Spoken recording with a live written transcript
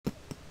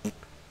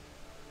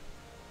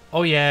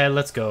Oh yeah,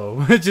 let's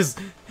go. Just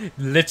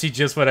literally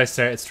just when I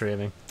started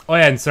streaming. Oh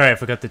yeah, and sorry, I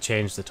forgot to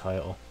change the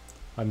title.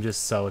 I'm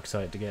just so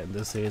excited to get in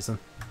this season.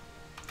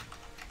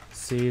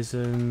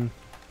 Season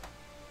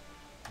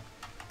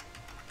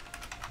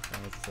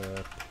of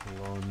the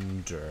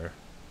Plunder.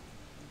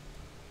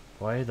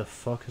 Why the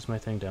fuck is my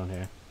thing down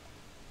here?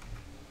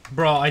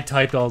 Bro, I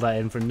typed all that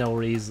in for no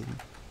reason.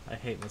 I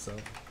hate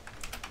myself.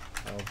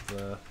 Of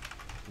the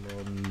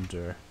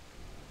Plunder.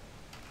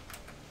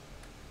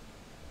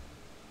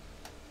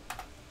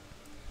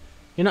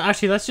 You know,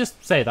 actually, let's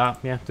just say that.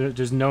 Yeah,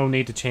 there's no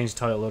need to change the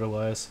title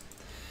otherwise.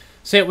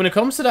 So yeah, when it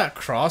comes to that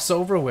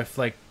crossover with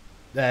like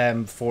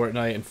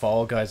Fortnite and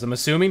Fall Guys, I'm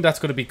assuming that's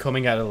going to be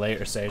coming at a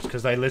later stage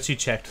because I literally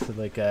checked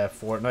like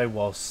Fortnite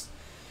whilst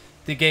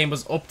the game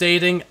was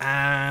updating,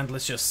 and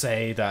let's just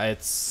say that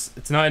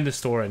it's not in the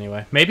store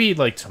anyway. Maybe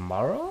like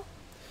tomorrow.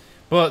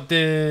 But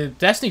the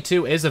Destiny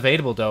 2 is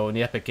available though in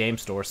the Epic Game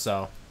Store,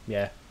 so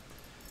yeah.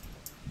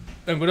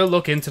 I'm gonna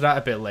look into that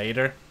a bit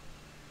later.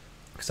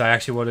 Because I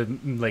actually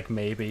want to like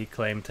maybe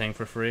claim thing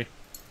for free.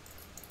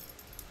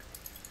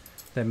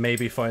 Then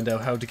maybe find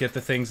out how to get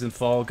the things in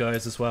Fall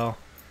Guys as well.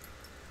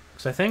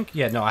 Because I think,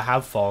 yeah, no, I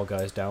have Fall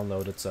Guys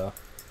downloaded, so.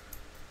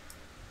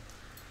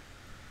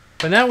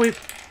 But now we...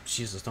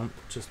 Jesus, don't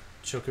just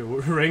chuck a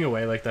ring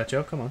away like that,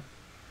 Joe, come on.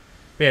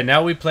 But yeah,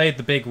 now we played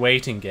the big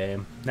waiting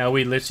game. Now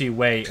we literally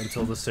wait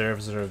until the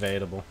servers are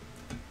available.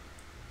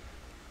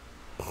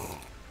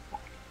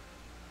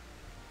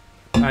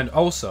 And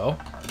also,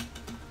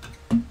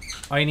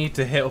 I need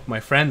to hit up my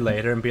friend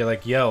later and be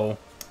like, yo,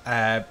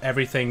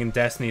 everything in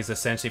Destiny is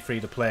essentially free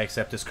to play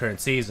except this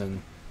current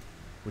season.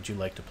 Would you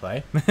like to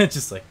play?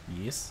 Just like,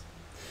 yes.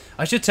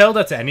 I should tell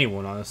that to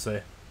anyone,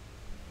 honestly.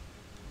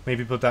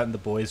 Maybe put that in the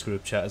boys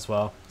group chat as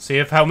well. See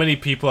if how many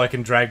people I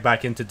can drag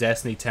back into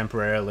Destiny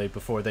temporarily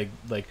before they,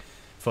 like,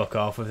 fuck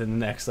off within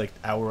the next, like,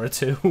 hour or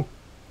two.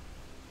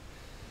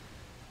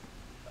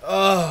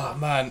 Oh,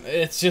 man.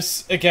 It's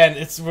just,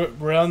 again,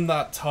 we're on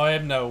that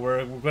time now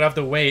where we're gonna have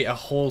to wait a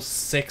whole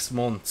 6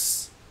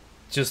 months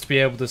just to be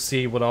able to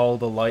see what all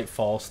the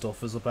Lightfall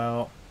stuff is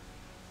about.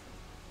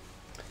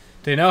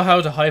 They know how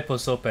to hype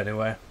us up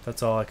anyway.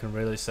 That's all I can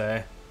really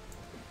say.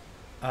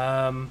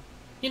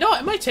 You know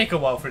what? It might take a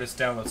while for this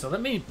download, so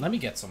let me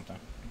get something.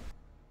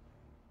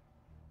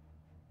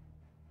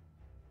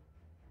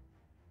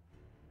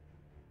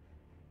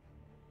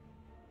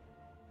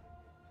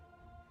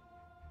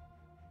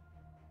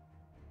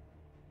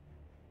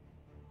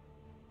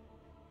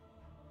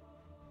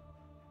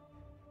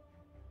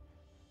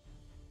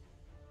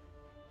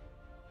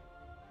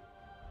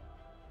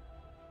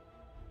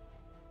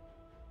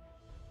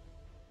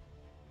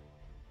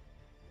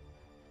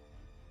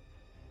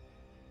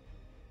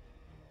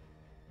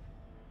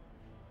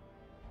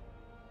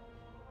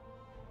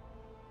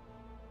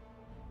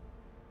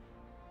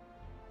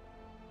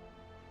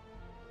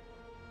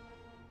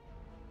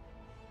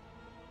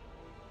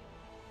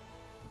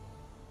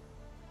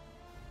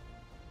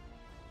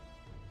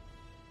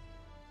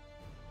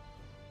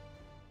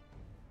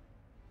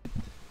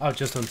 Oh,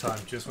 just on time,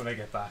 just when I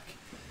get back.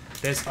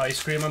 This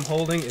ice cream I'm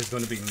holding is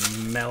going to be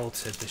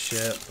melted to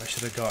shit. I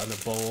should have gotten a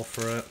bowl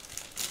for it.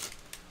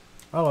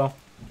 Oh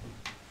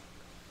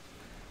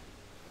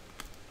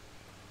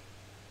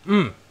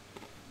well.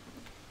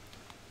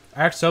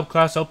 Arc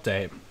subclass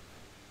update.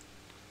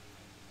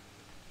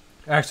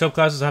 Arc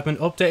subclasses have been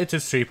updated to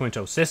the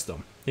 3.0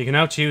 system. You can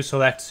now choose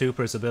select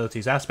supers,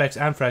 abilities, aspects,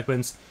 and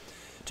fragments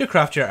to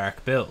craft your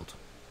arc build.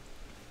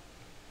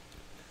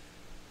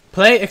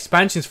 Play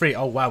expansions free.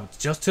 Oh wow,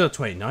 just till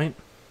 29th.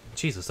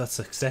 Jesus, that's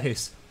 6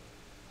 days.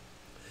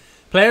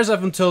 Players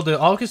have until the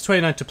August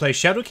 29th to play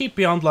Shadowkeep,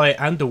 Beyond Light,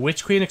 and the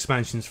Witch Queen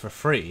expansions for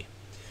free.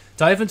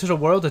 Dive into the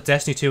world of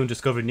Destiny 2 and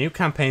discover new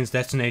campaigns,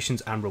 destinations,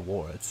 and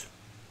rewards.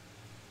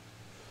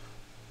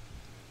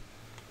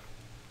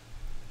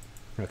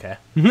 Okay.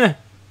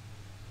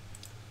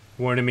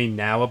 Warning me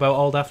now about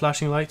all that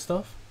flashing light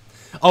stuff?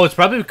 Oh, it's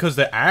probably because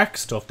the arc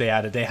stuff they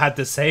added. They had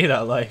to say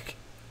that, like...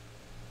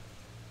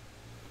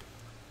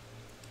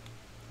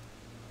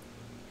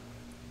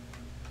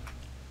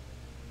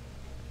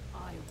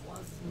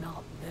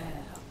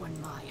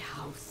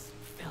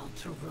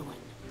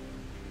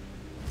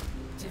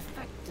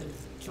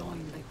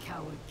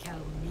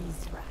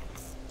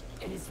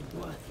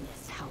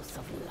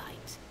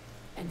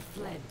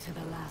 to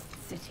the last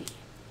city.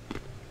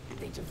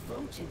 They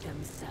devoted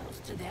themselves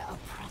to their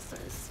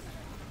oppressors,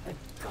 the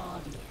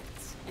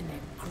Guardians, and their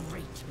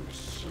great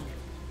machine.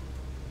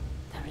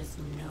 There is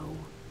no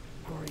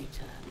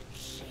greater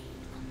shame.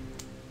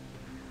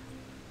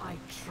 I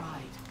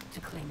tried to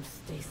claim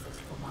stasis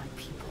for my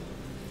people,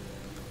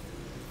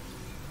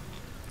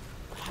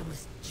 but I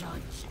was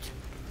judged,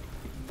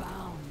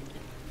 bound,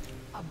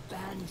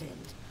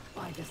 abandoned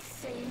by the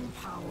same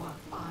power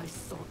I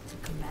sought to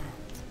command.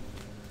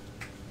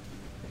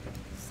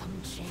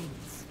 Some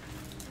chains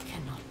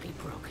cannot be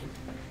broken.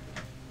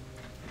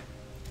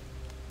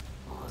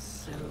 Or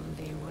so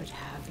they would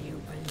have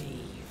you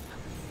believe.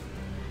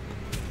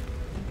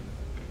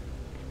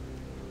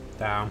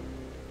 Down.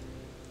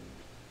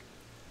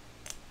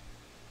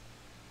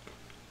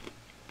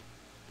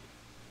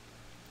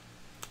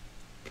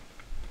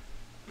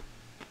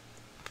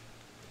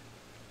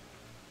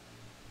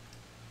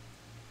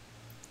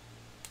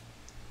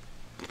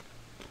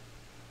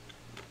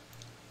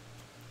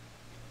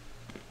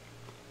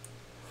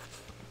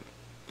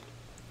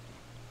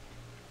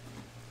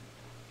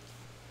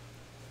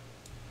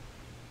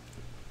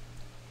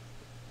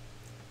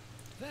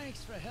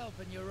 Thanks for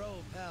helping your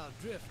old pal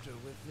Drifter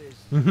with this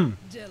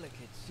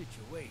delicate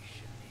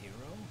situation,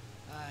 hero.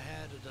 I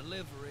had a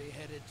delivery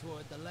headed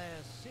toward the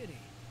last city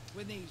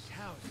when these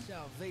House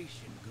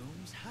Salvation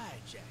goons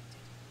hijacked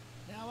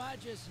it. Now I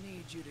just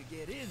need you to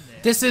get in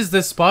there. This is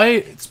the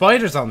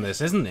spiders on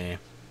this, isn't he?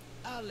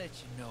 I'll let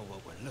you know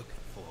what we're looking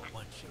for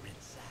once you're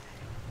inside.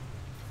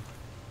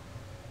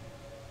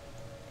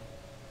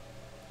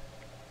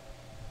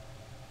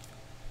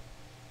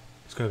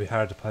 It's gonna be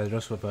hard to play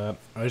this with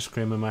ice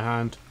cream in my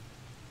hand.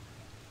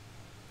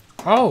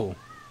 Oh!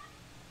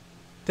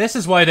 This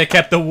is why they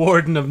kept the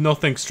Warden of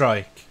Nothing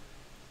strike.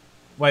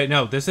 Wait,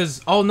 no, this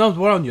is... Oh no,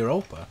 we're on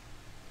Europa.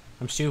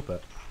 I'm stupid.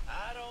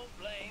 I don't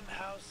blame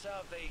House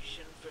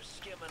Salvation for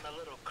skimming a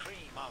little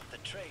cream off the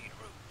trade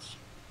routes.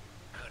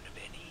 Couldn't have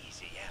been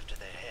easy after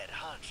their head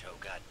honcho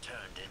got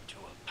turned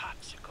into a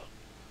popsicle.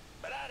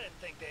 But I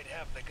didn't think they'd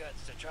have the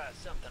guts to try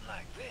something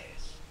like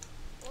this.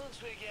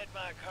 Once we get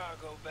my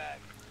cargo back,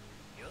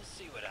 you'll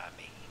see what I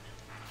mean.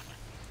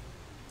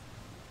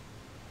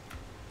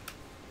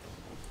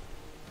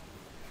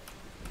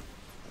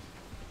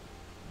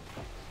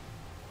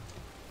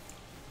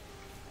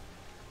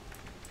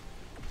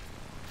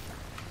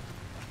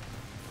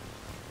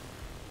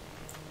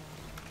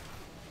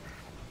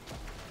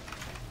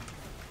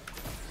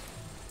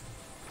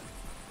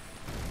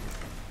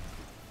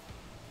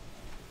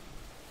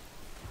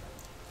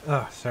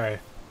 Oh, sorry.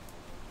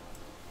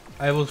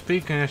 I will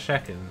speak in a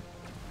second.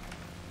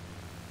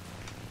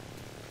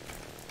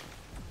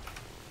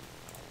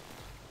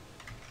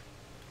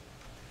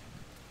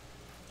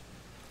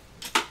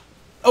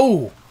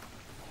 Oh!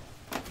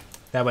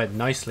 That went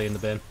nicely in the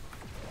bin.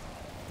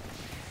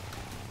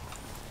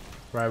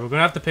 Right, we're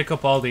gonna have to pick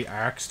up all the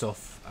arc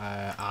stuff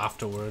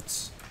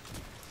afterwards.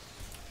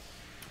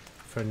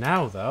 For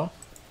now, though,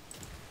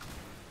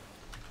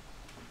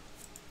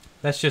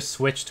 let's just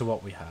switch to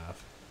what we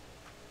have.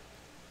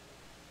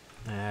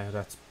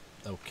 That's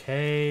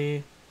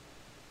okay.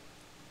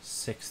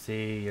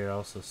 60, you're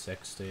also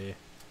 60.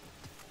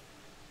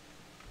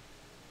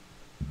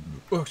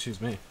 Oh, excuse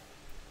me.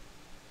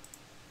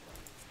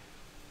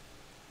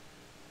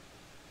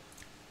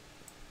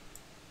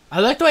 I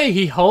like the way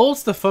he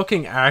holds the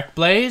fucking arc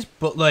blade,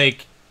 but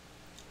like,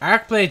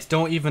 arc blades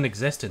don't even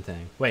exist in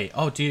thing. Wait,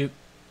 oh, do you...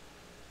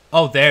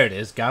 Oh, there it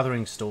is,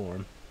 Gathering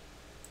Storm.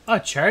 Oh,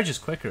 it charges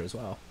quicker as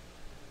well.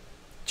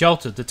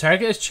 Jolted. The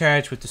target is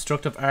charged with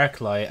destructive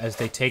arc light as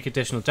they take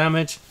additional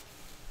damage.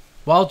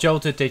 While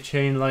jolted, they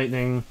chain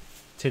lightning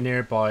to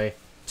nearby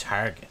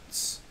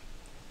targets.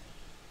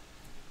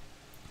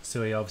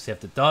 So we obviously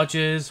have the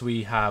dodges.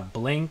 We have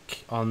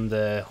blink on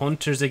the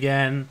hunters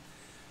again.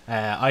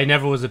 I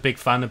never was a big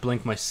fan of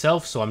blink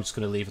myself, so I'm just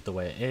going to leave it the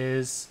way it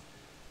is.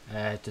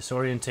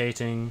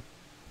 Disorientating.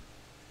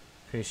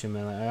 Creation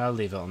melee. I'll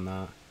leave it on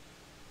that.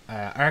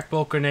 Arc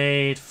bolt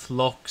grenade,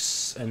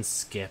 flux, and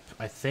skip.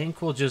 I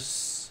think we'll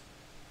just...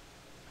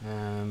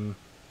 Yeah,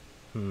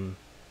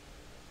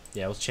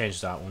 let's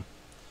change that one.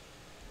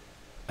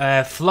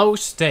 Flow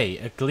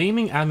state. A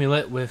gleaming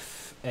amulet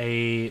with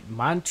a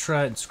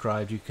mantra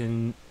inscribed.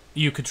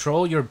 You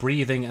control your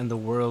breathing and the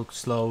world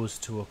slows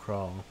to a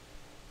crawl.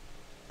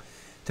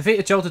 Defeat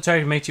a jolted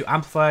target makes you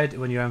amplified.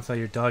 When you amplify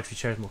your dodge,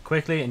 recharge more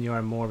quickly, and you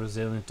are more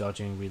resilient.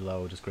 Dodging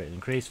reload is greatly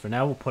increased. For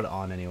now, we'll put it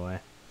on anyway.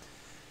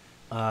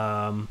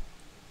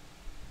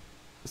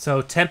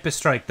 So Tempest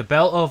Strike, the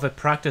belt of a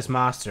practiced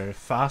master,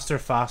 faster,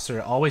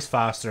 faster, always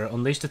faster,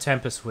 unleash the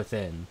Tempest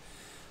within.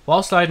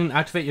 While sliding,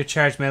 activate your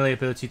charged melee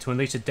ability to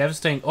unleash a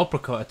devastating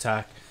uppercut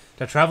attack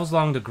that travels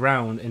along the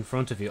ground in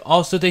front of you.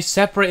 Oh, so they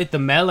separated the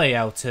melee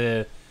out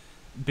to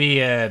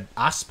be a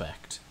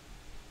aspect.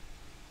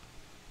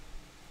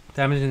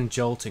 Damage and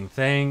jolting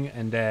thing,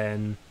 and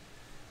then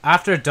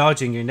after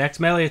dodging, your next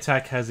melee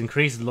attack has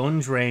increased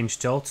lunge range,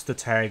 jolts the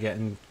target,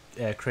 and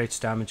creates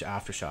damage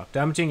aftershock.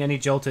 Damaging any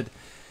jolted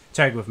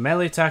target with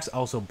melee attacks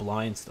also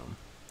blinds them.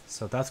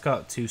 So that's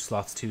got 2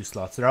 slots, 2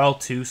 slots. They're all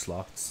 2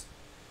 slots.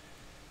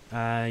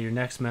 Your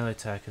next melee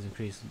attack has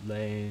increased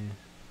lane.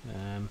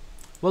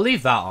 We'll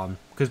leave that on,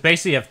 because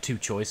basically you have 2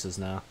 choices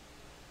now.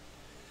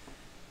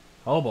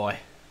 Oh boy.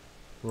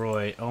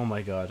 Right, oh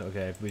my god.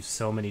 Okay, we have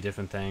so many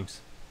different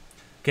things.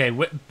 Okay,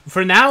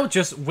 for now,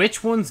 just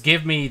which ones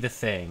give me the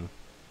thing?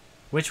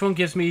 Which one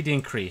gives me the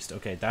increased?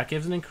 Okay, that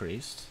gives an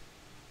increased.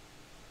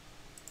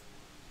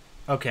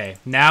 Okay,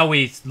 now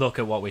we look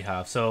at what we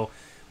have. So,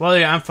 while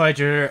you amplified,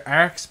 your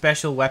arc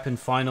special weapon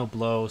final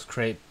blows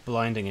create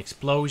blinding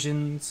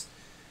explosions.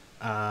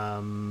 I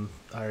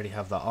already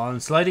have that on.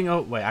 Sliding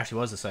out. Wait, actually,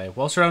 what does it say?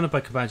 While surrounded by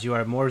commands, you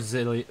are more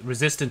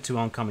resistant to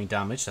oncoming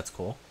damage. That's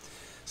cool.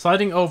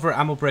 Sliding over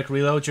ammo break,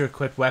 reload your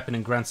equipped weapon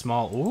and grant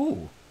small.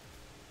 Ooh.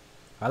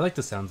 I like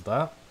the sound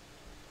of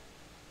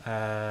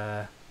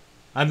that.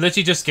 I'm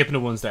literally just skipping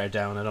the ones that are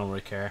down. I don't really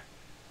care.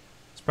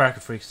 Spark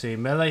of frequency.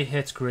 Melee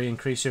hits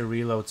increase your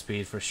reload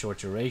speed for a short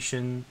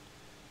duration.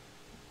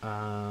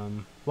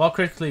 While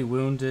critically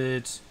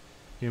wounded,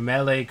 your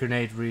melee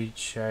grenade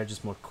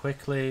recharges more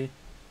quickly.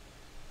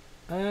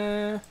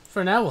 For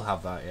now we'll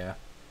have that, yeah.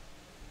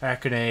 Arc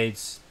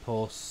grenades,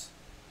 pulse.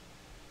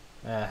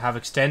 have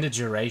extended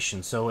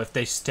duration, so if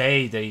they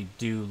stay, they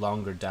do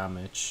longer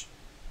damage.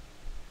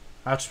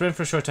 After sprint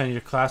for a short time,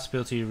 your class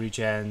ability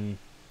regen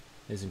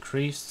is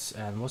increased.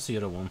 And what's the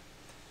other one?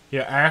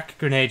 Your arc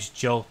grenades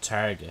jolt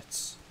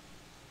targets.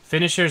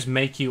 Finishers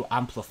make you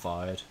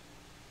amplified.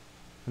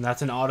 And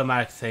that's an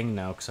automatic thing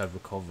now because I have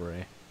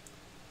recovery.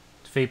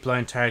 Defeat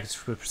blind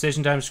targets with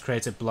precision damage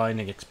creates a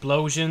blinding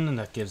explosion, and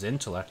that gives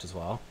intellect as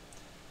well.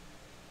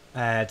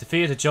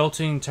 Defeat a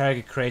jolting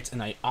target creates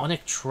an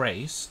ionic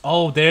trace.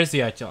 Oh, there's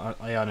the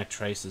ionic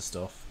traces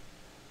stuff.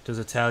 Does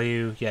it tell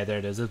you? Yeah, there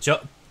it is.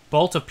 A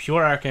bolt of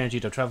pure arc energy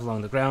that travels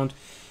along the ground,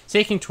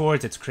 seeking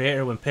towards its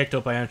creator. When picked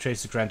up, ionic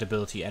traces grant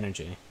ability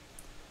energy.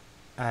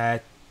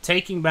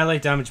 Taking melee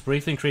damage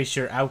briefly increase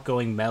your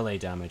outgoing melee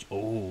damage.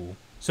 Oh,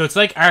 so it's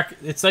like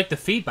it's like the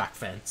feedback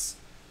fence,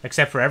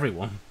 except for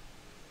everyone,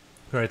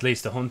 or at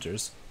least the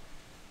hunters.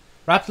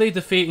 Rapidly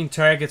defeating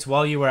targets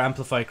while you are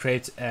amplified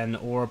creates an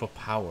orb of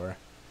power,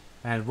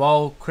 and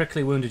while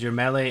critically wounded, your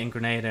melee and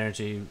grenade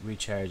energy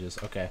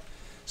recharges. Okay,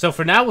 so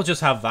for now we'll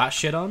just have that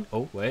shit on.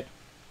 Oh wait,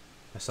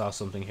 I saw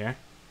something here.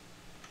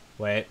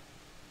 Wait,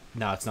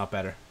 no, it's not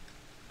better.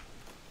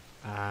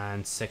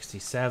 And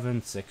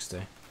 67,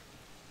 60.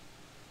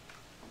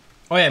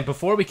 Oh yeah, and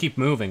before we keep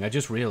moving, I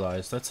just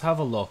realized, let's have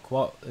a look.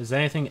 What is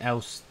anything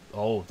else?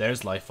 Oh,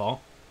 there's Lightfall.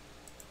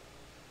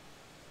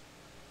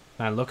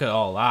 Man, look at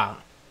all that.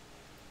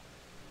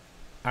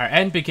 Our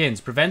end begins.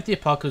 Prevent the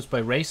apocalypse by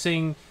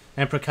racing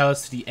Emperor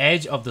Callus to the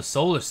edge of the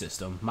solar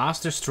system.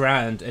 Master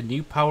Strand, a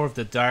new power of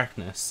the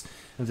darkness,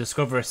 and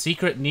discover a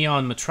secret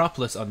neon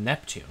metropolis on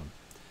Neptune.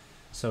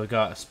 So we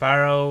got a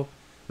Sparrow.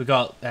 We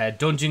got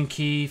Dungeon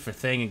Key for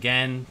Thing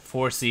again.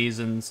 4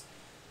 seasons.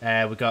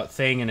 We got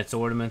Thing and its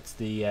ornaments.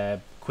 The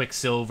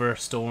Quicksilver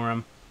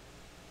Storm.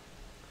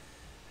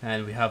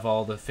 And we have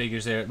all the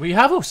figures there. We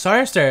have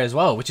Osiris there as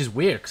well, which is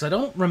weird, because I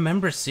don't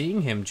remember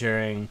seeing him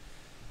during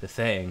the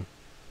Thing.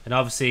 And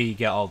obviously you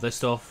get all this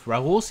stuff.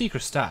 Raoul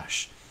Secret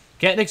Stash.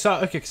 Get an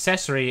exotic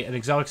accessory, an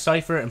exotic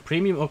cipher, and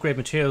premium upgrade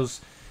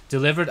materials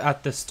delivered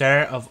at the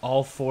start of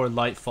all 4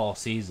 Lightfall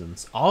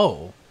seasons.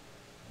 Oh.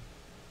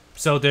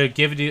 So they're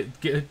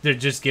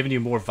just giving you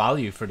more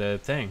value for the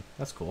thing.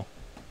 That's cool.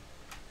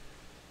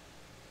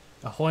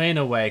 Ahoy and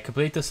away.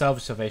 Complete the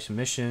salvation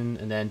mission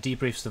and then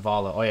debrief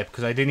Zavala. Oh yeah,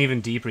 because I didn't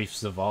even debrief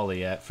Zavala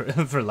yet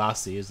for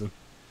last season.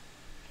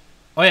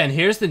 Oh yeah, and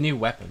here's the new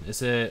weapon.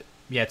 Is it...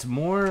 Yeah, it's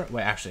more...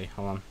 Wait, actually,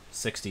 hold on.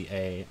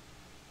 68.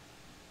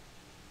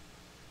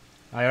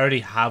 I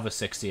already have a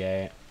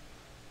 68.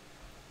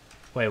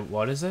 Wait,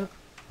 what is it?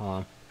 Hold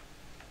on.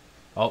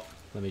 Oh,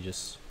 let me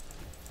just...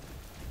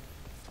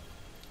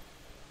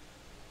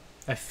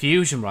 A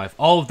fusion rifle.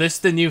 Oh, this is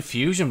the new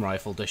fusion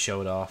rifle they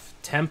showed off.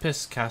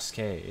 Tempest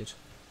Cascade.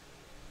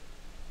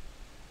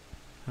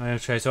 I'm going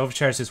to try to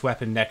overcharge this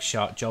weapon next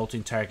shot.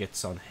 Jolting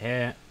targets on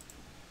hit.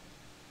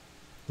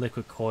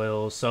 Liquid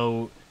coil.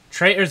 So,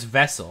 Traitor's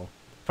Vessel.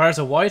 Fires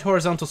a wide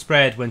horizontal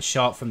spread when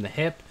shot from the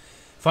hip.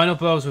 Final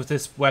blows with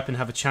this weapon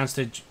have a chance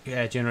to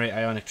generate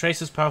ionic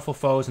traces. Powerful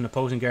foes and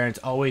opposing guards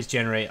always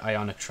generate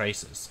ionic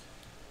traces.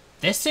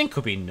 This thing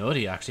could be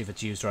nutty, actually, if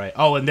it's used right.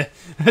 Oh, and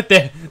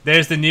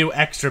there's the new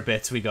extra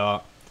bits we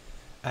got.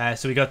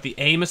 So we got the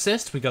aim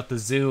assist, we got the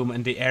zoom,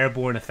 and the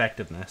airborne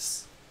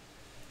effectiveness.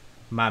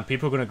 Man,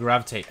 people are going to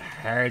gravitate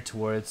hard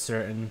towards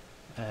certain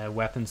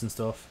weapons and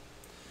stuff.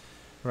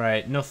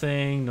 Right,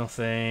 nothing.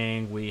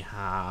 We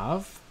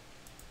have...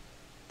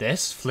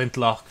 this,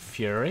 Flintlock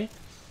Fury.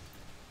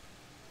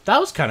 That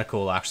was kind of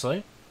cool,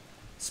 actually.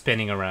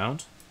 Spinning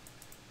around.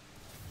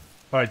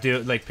 Or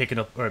like picking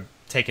up, or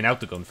taking out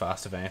the gun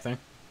fast, if anything.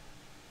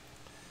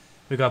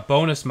 We got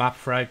bonus map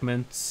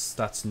fragments.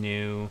 That's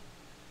new.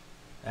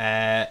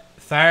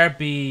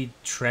 Tharby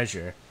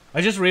Treasure.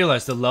 I just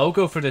realized the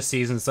logo for this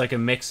season is like a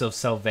mix of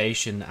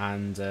Salvation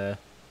and,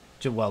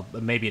 well,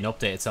 maybe an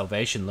updated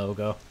Salvation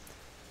logo.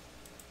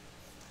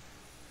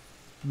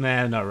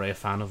 Nah, I'm not really a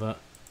fan of it.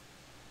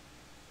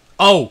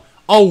 Oh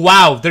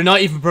wow, they're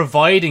not even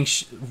providing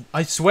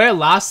I swear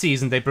last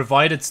season they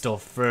provided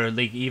stuff for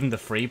like even the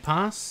free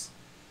pass.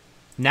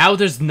 Now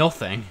there's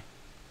nothing.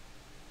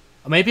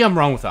 Maybe I'm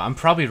wrong with that. I'm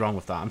probably wrong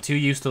with that. I'm too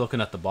used to looking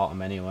at the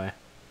bottom anyway.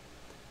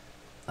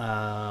 We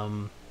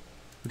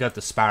got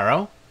the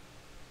Sparrow.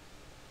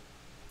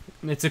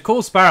 It's a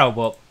cool Sparrow,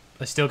 but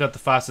I still got the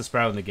fastest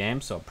Sparrow in the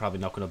game, so I'm probably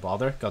not going to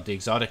bother. Got the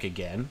exotic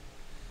again.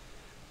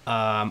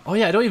 Oh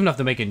yeah, I don't even have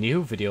to make a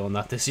new video on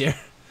that this year.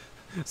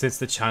 Since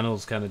the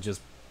channel's kind of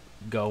just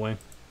going.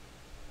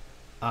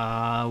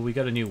 We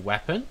got a new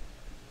weapon.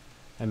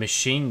 A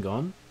machine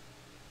gun.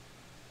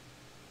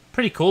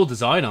 Pretty cool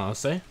design,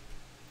 honestly.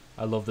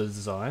 I love the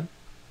design.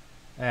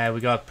 We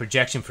got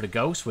projection for the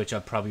ghost, which I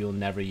probably will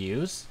never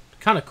use.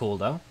 Kind of cool,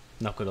 though.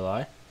 Not gonna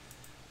lie.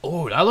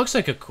 Oh, that looks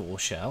like a cool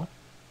shell.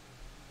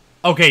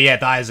 Okay, yeah,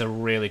 that is a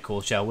really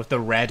cool shell. With the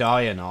red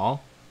eye and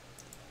all.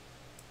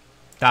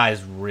 That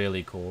is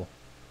really cool.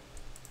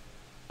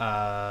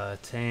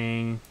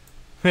 Ting.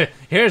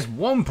 Here's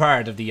one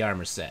part of the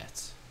armor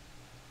set.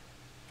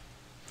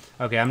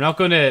 Okay, I'm not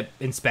going to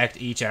inspect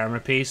each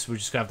armor piece. We're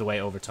just going to have to wait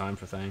over time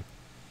for thing.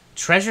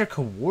 Treasure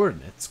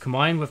coordinates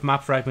combined with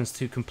map fragments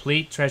to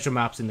complete treasure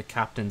maps in the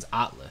Captain's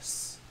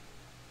Atlas.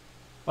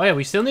 Oh yeah,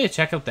 we still need to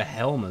check out the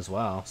helm as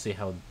well. See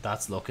how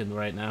that's looking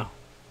right now.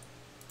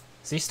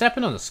 Is he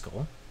stepping on the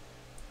skull?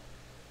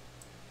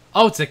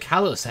 Oh, it's a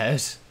callus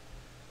head.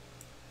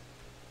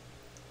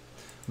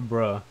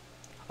 Bruh.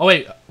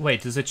 Oh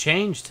wait, does it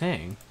change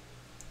thing?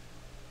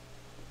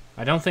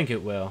 I don't think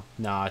it will.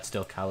 Nah, it's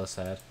still callus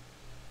head.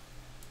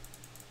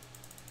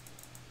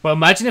 Well,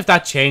 imagine if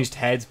that changed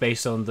heads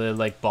based on the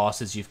like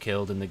bosses you've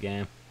killed in the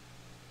game.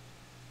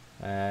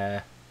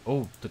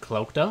 Oh, the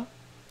cloak though.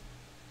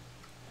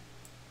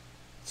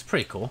 It's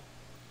pretty cool.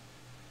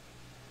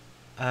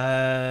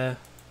 I'm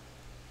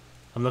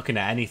looking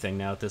at anything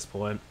now at this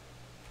point.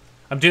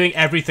 I'm doing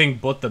everything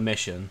but the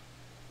mission.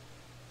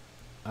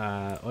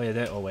 Oh yeah,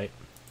 there. Oh wait,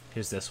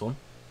 here's this one.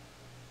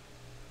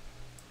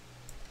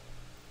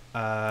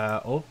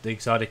 Oh, the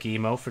exotic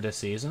emo for this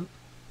season.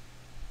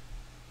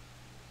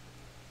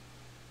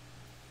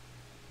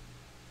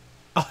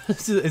 Oh,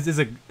 it's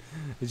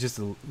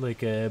just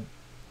like a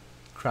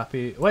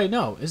crappy. Wait,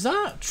 no, is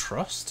that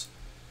Trust?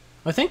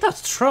 I think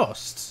that's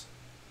Trust.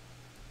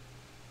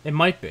 It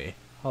might be.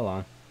 Hold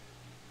on.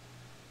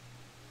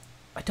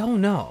 I don't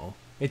know.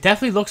 It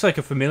definitely looks like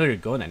a familiar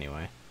gun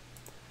anyway.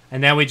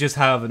 And then we just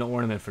have an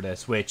ornament for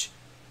this, which,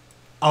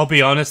 I'll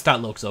be honest,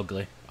 that looks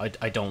ugly.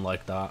 I don't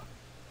like that.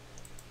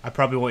 I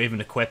probably won't even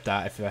equip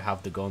that if I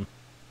have the gun.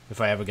 If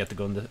I ever get the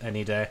gun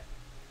any day.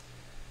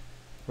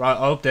 Right,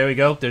 oh, there we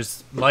go.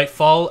 There's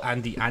Lightfall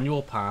and the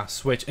Annual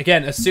Pass, which,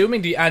 again,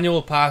 assuming the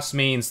Annual Pass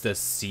means the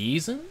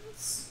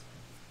seasons?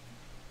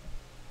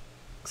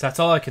 Because that's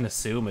all I can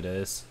assume it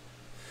is.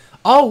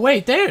 Oh,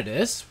 wait, there it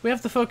is. We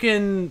have the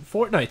fucking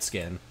Fortnite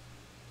skin.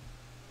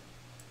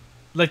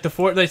 Like, the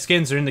Fortnite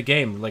skins are in the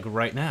game, like,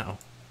 right now.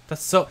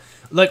 That's so...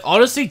 Like,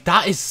 honestly,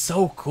 that is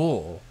so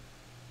cool.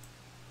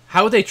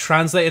 How they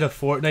translated a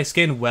Fortnite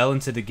skin well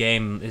into the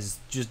game is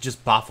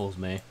just baffles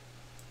me.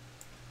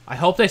 I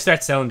hope they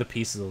start selling the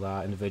pieces of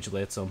that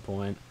individually at some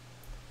point.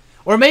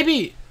 Or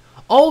maybe...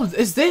 Oh,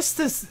 is this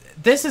is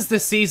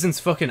this season's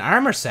fucking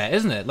armor set,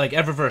 isn't it? Like,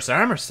 Eververse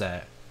armor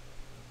set.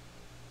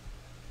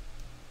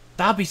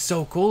 That'd be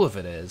so cool if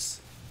it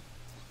is.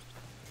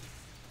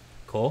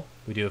 Cool.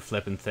 We do a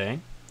flipping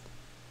thing.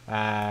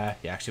 Yeah,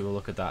 actually, we'll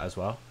look at that as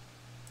well.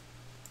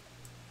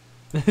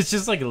 It's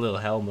just like a little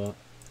helmet.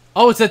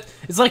 Oh, it's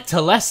like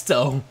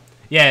Telesto.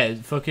 Yeah,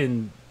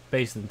 fucking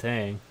based in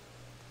thing.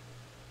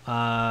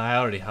 I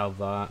already have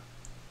that.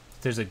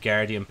 There's a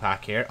Guardian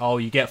pack here. Oh,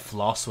 you get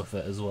floss with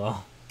it as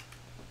well.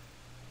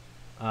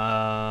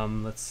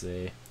 Let's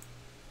see.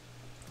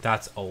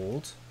 That's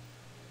old.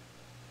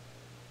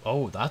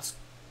 Oh, that's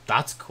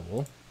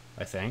cool,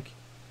 I think.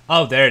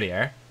 Oh, there they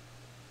are.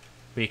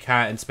 But you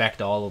can't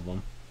inspect all of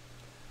them.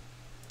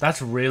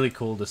 That's really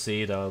cool to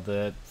see, though,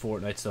 the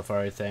Fortnite stuff or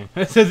everything.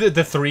 the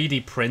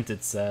 3D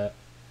printed set.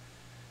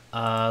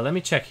 Let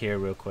me check here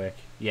real quick.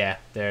 Yeah,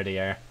 there they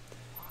are.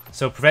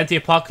 So, prevent the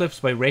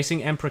apocalypse by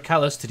racing Emperor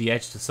Callus to the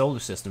edge of the solar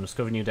system.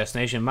 Discover new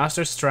destination.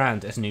 Master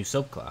Strand as a new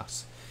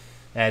subclass.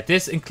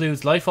 This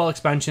includes Lightfall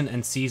expansion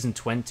and Season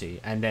 20.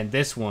 And then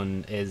this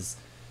one is...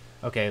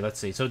 Okay, let's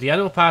see. So, the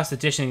Annual Pass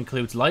edition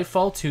includes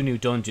Lightfall, 2 new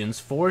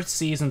dungeons, 4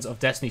 seasons of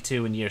Destiny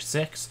 2 in Year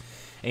 6,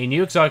 a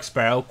new exotic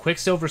sparrow,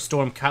 Quicksilver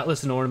Storm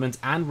Catalyst and Ornament,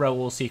 and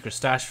Raoul Secret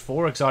Stash,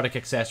 4 exotic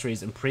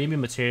accessories, and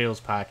premium materials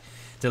pack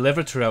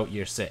delivered throughout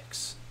Year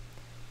 6.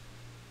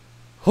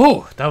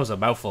 Whew, that was a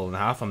mouthful and a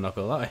half, I'm not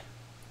gonna lie.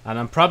 And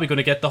I'm probably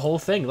gonna get the whole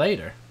thing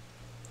later.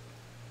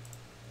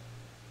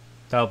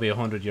 That'll be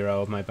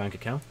 €100 of my bank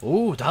account.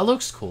 Ooh, that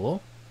looks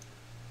cool.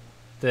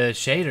 The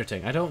shader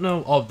thing, I don't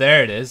know. Oh,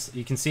 there it is.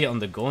 You can see it on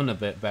the gun a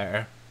bit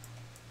better.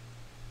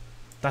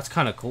 That's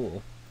kind of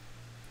cool.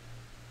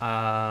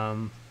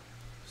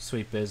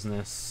 Sweet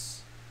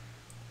business.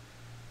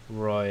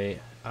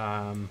 Right.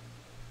 I'm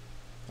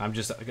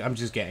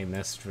just getting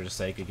this for the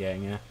sake of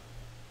getting it.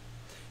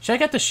 Should I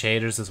get the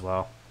shaders as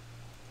well?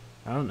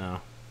 I don't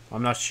know.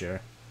 I'm not sure.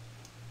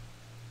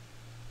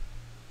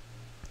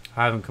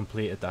 I haven't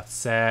completed that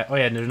set. Oh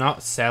yeah, they're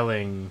not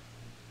selling...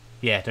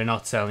 Yeah, they're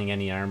not selling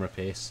any armor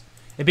piece.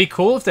 It'd be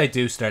cool if they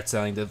do start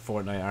selling the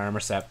Fortnite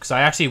armor set, because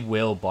I actually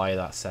will buy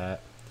that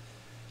set.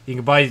 You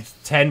can buy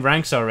 10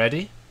 ranks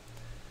already.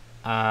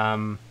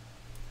 Why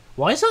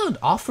is it on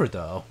offer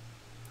though?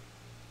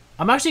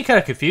 I'm actually kind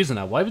of confused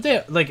now. Why would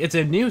they... Like, it's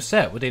a new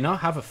set. Would they not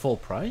have a full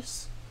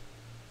price?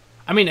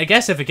 I mean, I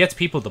guess if it gets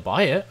people to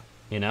buy it,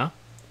 you know?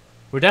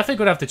 We're definitely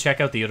going to have to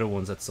check out the other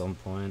ones at some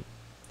point.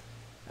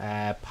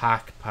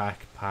 Pack.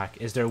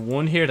 Is there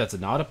one here that's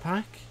not a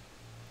pack?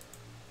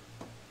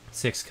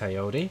 6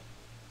 Coyote.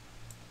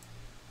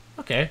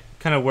 Okay,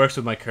 kind of works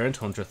with my current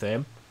Hunter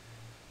theme.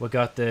 We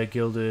got the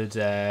Gilded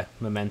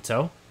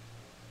Memento.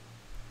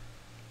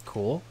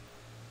 Cool.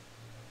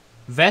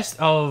 Vest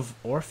of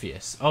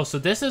Orpheus. Oh, so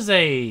this is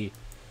a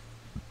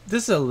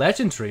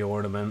legendary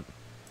ornament.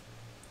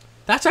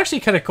 That's actually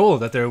kind of cool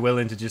that they're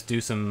willing to just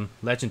do some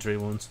legendary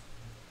ones.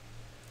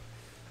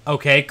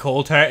 Okay,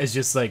 Cold Heart is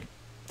just like...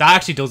 That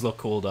actually does look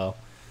cool, though.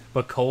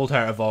 But Cold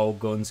Heart of all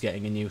guns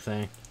getting a new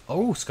thing.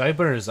 Oh,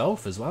 Skyburner's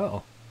Oath as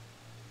well.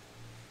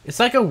 It's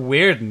like a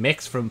weird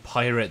mix from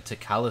Pirate to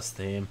Callus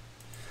theme.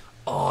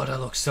 Oh, that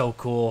looks so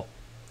cool.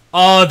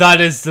 Oh,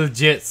 that is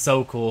legit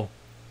so cool.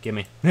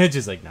 Gimme.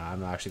 Just like, nah, I'm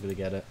not actually gonna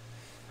get it.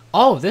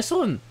 Oh, this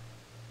one.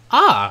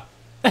 Ah!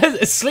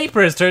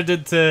 Sleeper has turned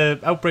into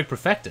Outbreak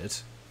Perfected.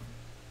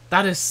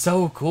 That is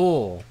so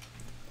cool.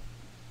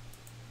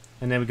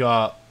 And then we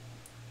got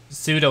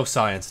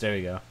Pseudoscience. There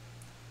we go.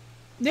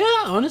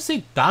 Yeah,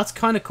 honestly, that's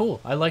kind of cool.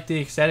 I like the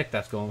aesthetic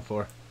that's going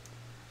for.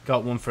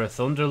 Got one for a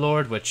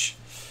Thunderlord, which...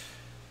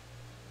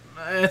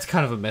 it's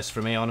kind of a miss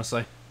for me,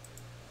 honestly.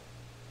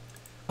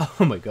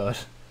 Oh my god.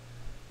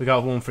 We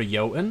got one for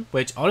Jotun,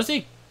 which,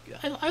 honestly,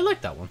 I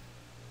like that one.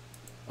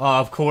 Oh,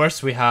 of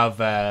course, we have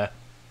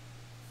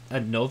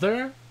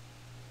another...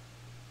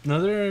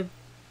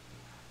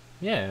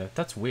 Yeah,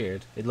 that's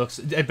weird. It looks...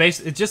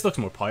 It just looks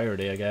more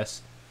piratey, I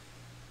guess.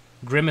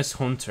 Grimace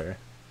Hunter.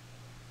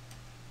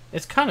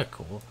 It's kind of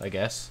cool, I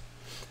guess.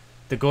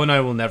 The gun I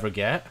will never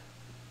get.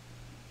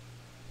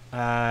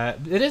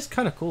 It is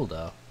kind of cool,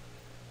 though.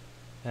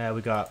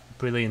 We got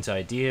Brilliant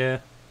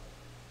Idea.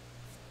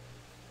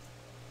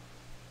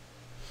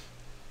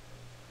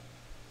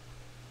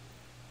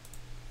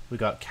 We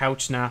got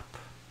Couch Nap.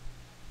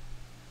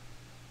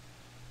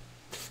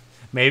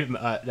 Maybe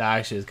that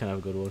actually is kind of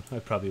a good one. I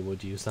probably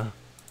would use that.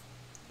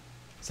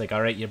 It's like,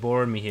 alright, you're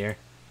boring me here.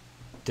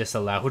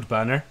 Disallowed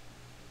banner.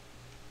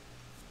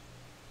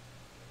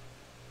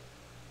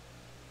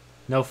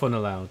 No fun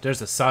allowed.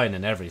 There's a sign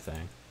and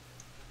everything.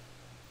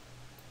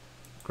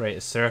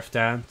 Greatest Surf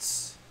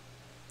Dance.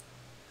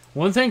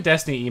 One thing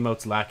Destiny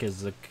emotes lack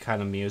is the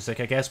kind of music,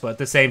 I guess, but at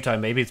the same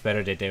time, maybe it's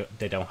better they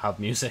don't have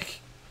music.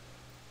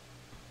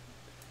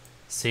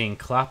 Seeing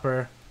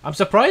Clapper. I'm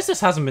surprised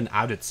this hasn't been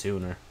added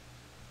sooner.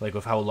 Like,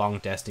 with how long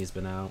Destiny's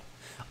been out.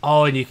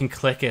 Oh, and you can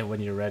click it when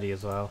you're ready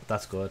as well.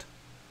 That's good.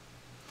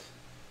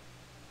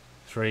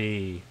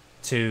 3,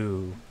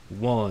 2,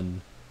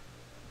 1.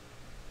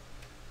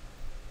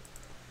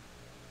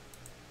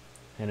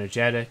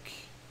 Energetic.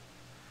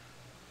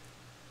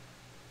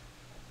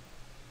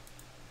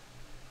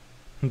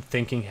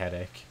 Thinking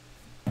Headache.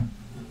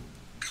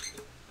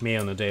 Me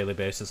on a daily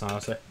basis,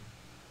 honestly.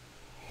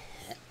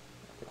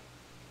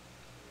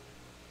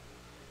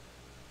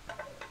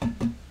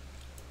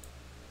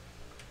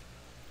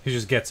 He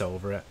just gets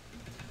over it.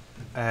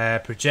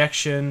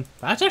 Projection.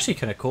 That's actually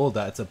kind of cool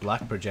that it's a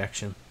black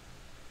projection.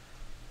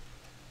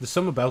 There's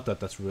something about that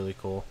that's really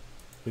cool.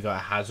 We got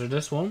a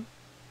hazardous one.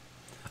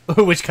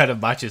 Which kind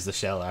of matches the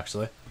shell,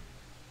 actually.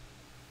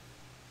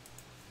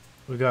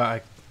 We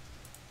got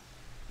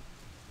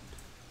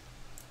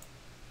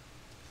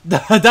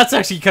that's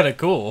actually kind of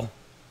cool.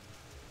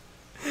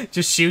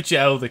 Just shoot you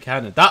out of the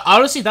cannon. That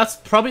honestly, that's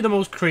probably the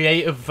most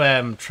creative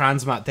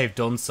transmat they've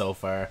done so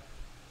far.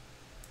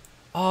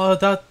 Oh,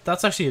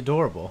 that's actually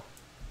adorable.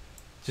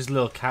 Just a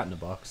little cat in a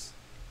box.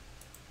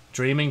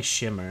 Dreaming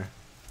Shimmer.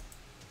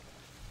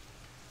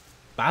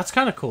 That's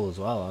kind of cool as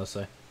well,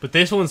 honestly. But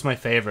this one's my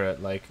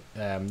favorite, like,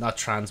 not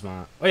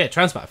transmat. Oh yeah,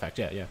 transmat effect,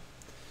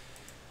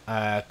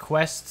 yeah.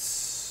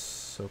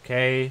 Quests,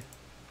 okay.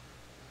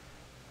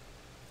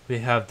 We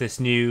have this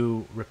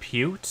new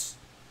Repute.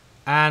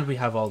 And we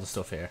have all the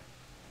stuff here.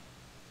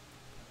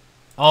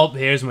 Oh,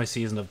 here's my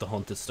Season of the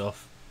Hunted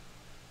stuff.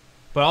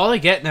 But all I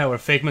get now are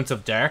Figments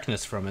of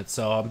Darkness from it,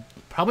 so I'm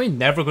probably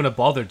never going to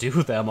bother do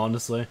them,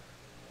 honestly.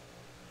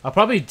 I'll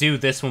probably do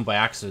this one by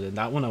accident.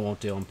 That one I won't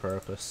do on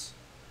purpose.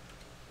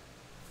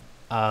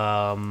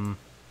 Right,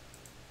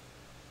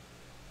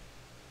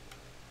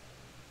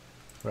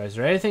 is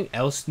there anything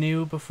else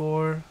new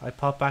before I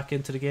pop back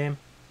into the game?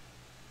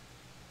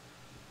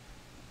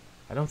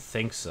 I don't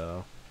think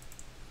so.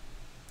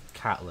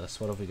 Catalyst,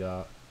 what have we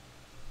got?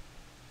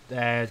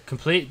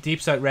 Complete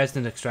deep site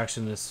resident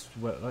extraction is...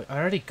 I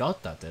already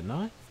got that, didn't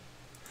I?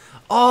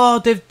 Oh,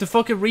 the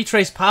fucking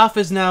retrace path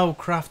is now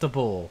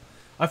craftable.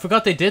 I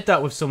forgot they did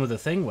that with some of the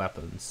thing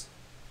weapons.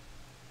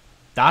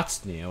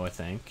 That's new, I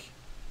think.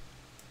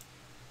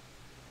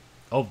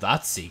 Oh,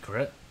 that's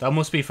secret. That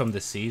must be from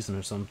this season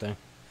or something.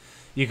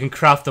 You can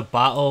craft a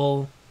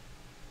battle.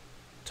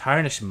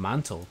 Tarnished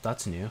Mantle,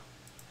 that's new.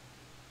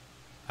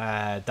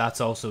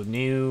 That's also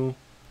new.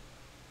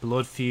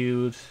 Blood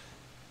Feud.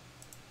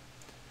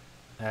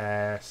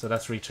 So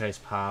that's Retrace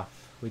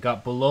Path. We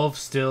got Beloved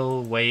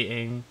still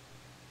waiting.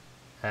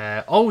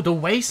 Oh, the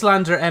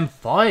Wastelander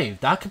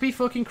M5. That could be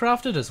fucking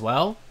crafted as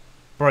well.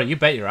 Bro, you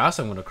bet your ass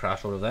I'm going to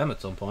craft one of them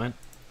at some point.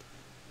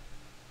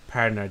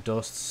 Pardon our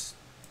dusts.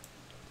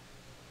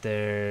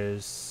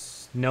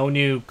 There's no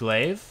new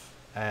glaive.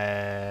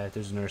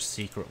 There's another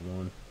secret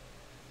one.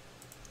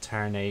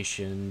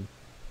 Tarnation.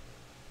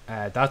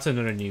 That's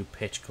another new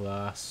pitch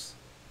glass.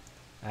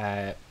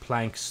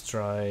 Plank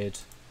stride.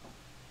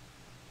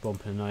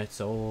 Bumping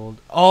Knights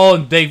Old.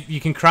 Oh, you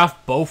can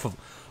craft both of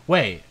them.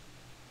 Wait.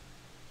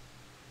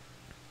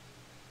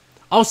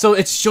 Oh, so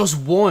it's just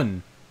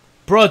one.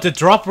 Bro, the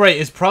drop rate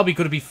is probably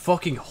going to be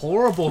fucking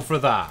horrible for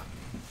that.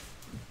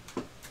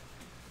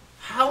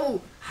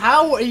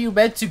 How are you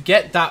meant to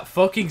get that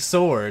fucking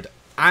sword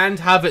and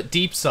have it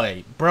deep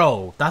sight.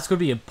 Bro, that's going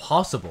to be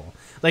impossible.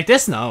 Like,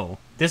 this, no.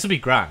 This will be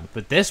grand,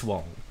 but this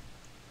won't.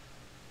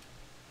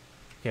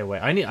 Okay,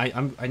 wait.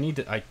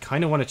 I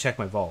kind of want to check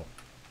my vault.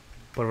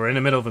 But we're in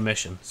the middle of a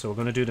mission, so we're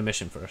going to do the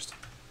mission first.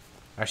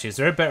 Actually, is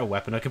there a better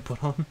weapon I could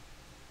put on?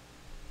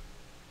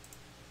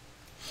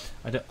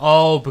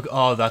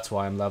 Oh, that's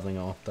why I'm leveling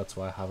up. That's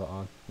why I have it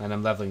on. And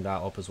I'm leveling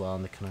that up as well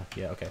in the connect.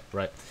 Yeah, okay,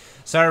 right.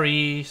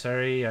 Sorry.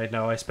 I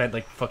know I spent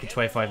like fucking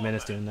 25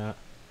 minutes doing that.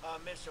 Our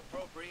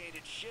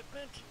misappropriated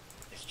shipment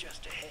is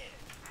just ahead.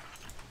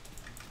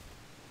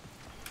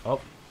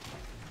 Oh.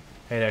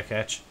 Hey there,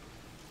 Catch.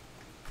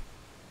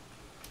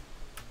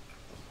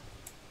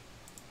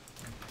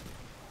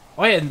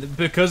 Oh yeah, and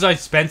because I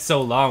spent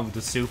so long,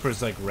 the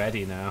super's like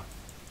ready now.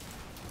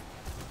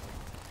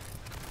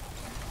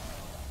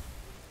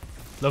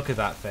 Look at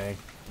that thing.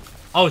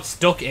 Oh, it's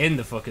stuck in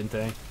the fucking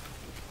thing.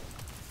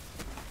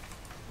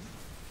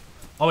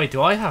 Oh wait,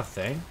 do I have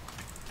thing?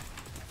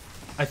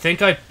 I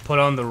think I put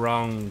on the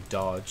wrong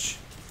dodge.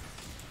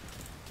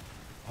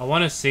 I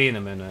want to see in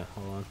a minute.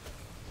 Hold on.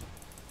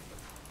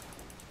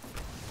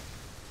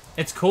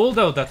 It's cool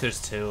though that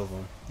there's two of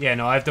them. Yeah,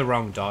 no, I have the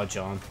wrong dodge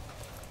on.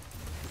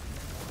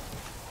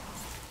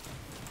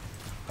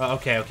 Oh,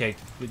 okay.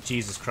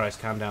 Jesus Christ,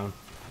 calm down.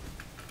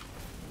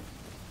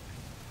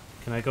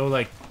 Can I go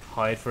like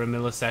hide for a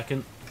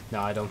millisecond? No,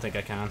 I don't think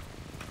I can.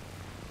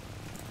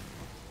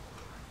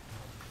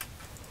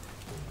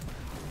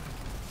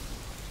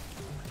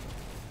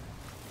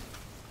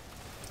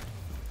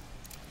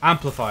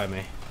 Amplify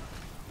me.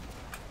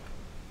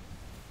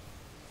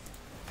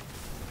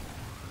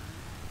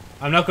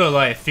 I'm not gonna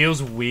lie, it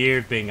feels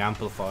weird being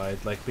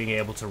amplified, like being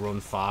able to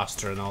run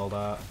faster and all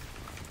that.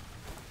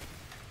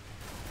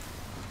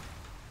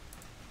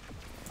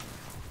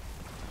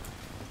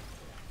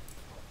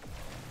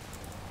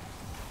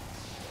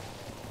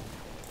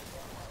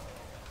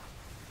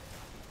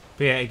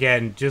 But yeah,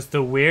 again, just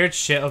the weird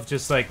shit of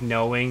just like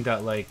knowing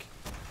that like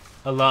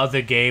a lot of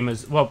the game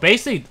is, well,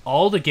 basically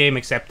all the game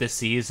except this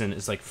season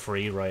is like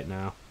free right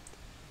now,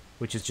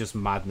 which is just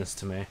madness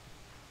to me.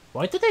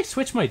 Why did they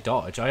switch my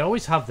dodge? I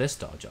always have this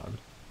dodge on.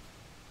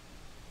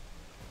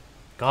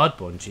 God,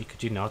 Bungie,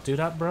 could you not do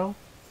that, bro?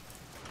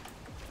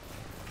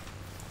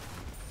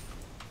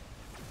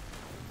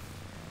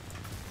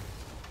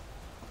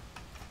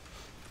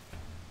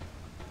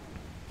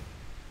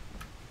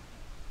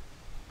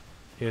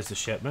 Here's the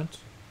shipment.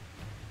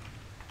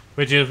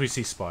 Wait, did we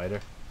see Spider?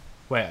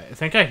 Wait, I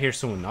think I hear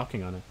someone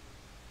knocking on it.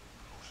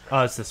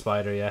 Oh, it's the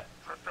Spider, yeah.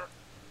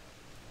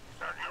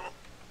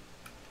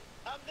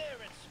 I'm there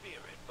in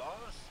spirit,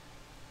 boss.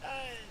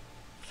 I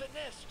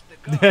finessed the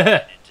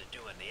Guardian into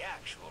doing the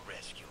actual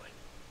rescuing.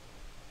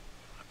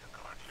 Let the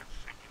Guardian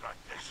see me like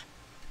this.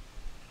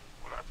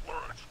 We'll have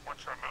words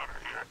once I'm out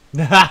of here.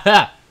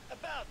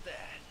 About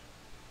that.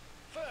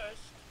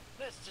 First,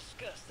 let's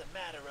discuss the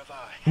matter of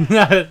our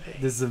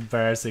This is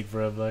embarrassing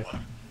for him, like.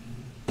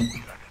 We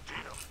got a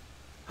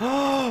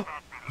deal.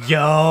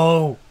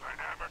 Yo! An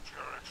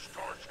amateur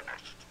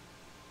extortionist.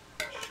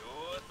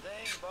 Sure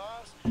thing,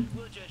 boss.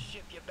 We'll just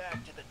ship you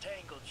back to the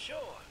Tangled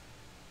Shore.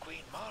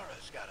 Queen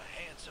Mara's got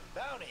a handsome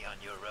bounty on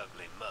your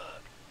ugly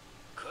mug.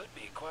 Could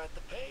be quite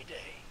the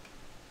payday.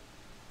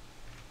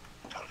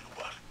 Tell you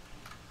what.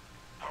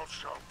 House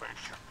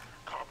Salvation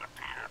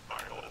commandeered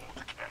my old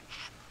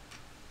catch.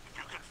 If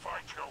you can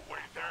fight your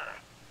way there,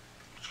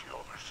 it's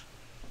yours.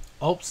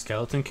 Oh,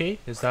 skeleton key?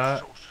 Is that...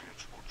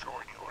 Associates will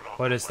join you along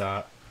What the is way.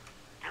 that?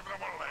 Give them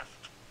a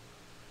lift.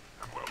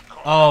 And we'll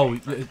call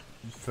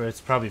Oh,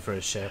 it's probably for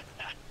a ship.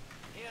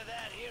 Hear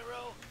that,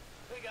 hero?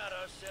 We got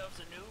ourselves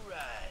a new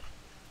ride.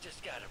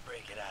 Just gotta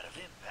break it out of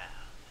impound.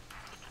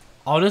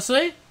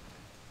 Honestly,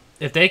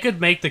 if they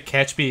could make the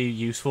catch be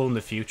useful in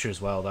the future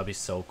as well, that'd be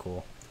so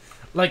cool.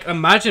 Like,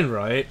 imagine,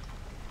 right?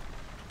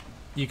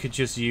 You could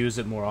just use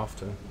it more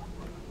often.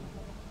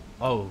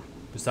 Oh,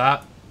 is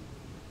that...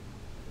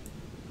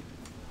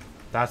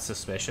 That's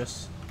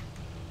suspicious.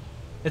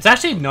 It's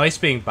actually nice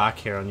being back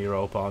here on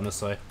Europa,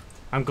 honestly.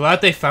 I'm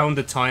glad they found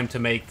the time to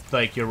make,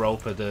 like,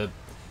 Europa the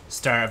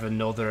start of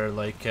another,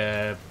 like,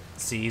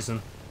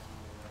 season.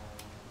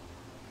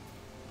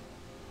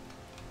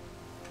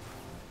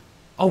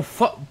 Oh,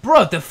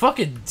 bro, the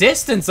fucking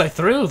distance I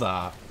threw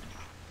that.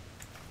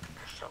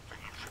 There's something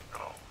you should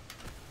know.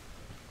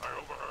 I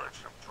overheard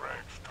some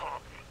dregs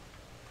talking.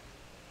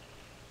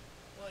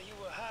 While you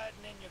were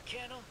hiding in your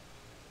kennel?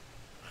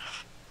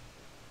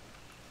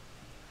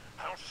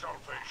 House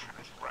Salvation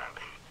is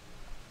rallying.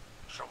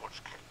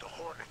 Someone's kicked the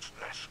hornet's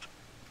nest.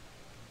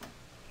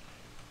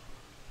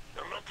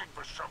 They're looking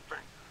for something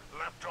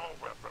left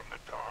over from the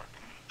Dark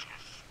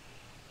Ages.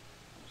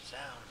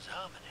 Sounds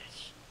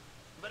ominous.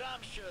 But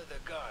I'm sure the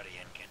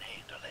Guardian can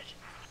handle it.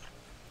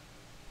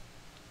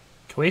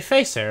 Can we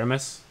face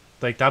Aramis?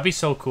 Like, that'd be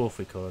so cool if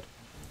we could.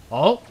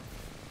 Oh!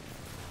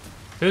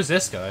 Who's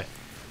this guy?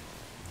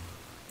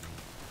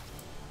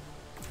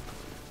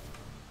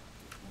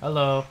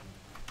 Hello.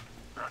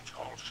 That's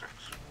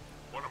Halsix,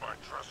 one of my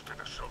trusted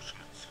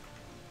associates.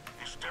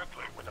 He's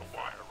deadly with a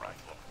wire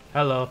rifle.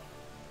 Hello.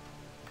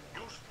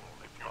 Useful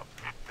if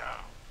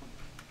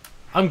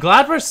I'm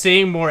glad we're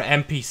seeing more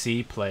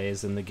NPC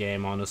plays in the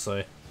game,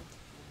 honestly.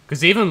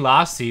 Because even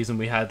last season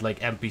we had, like,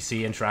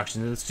 NPC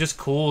interactions. It's just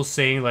cool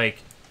seeing, like,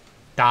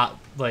 that,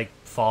 like,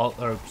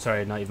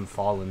 sorry, not even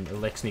Fallen,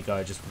 Eliksni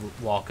guy just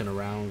walking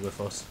around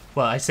with us.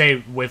 Well, I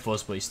say with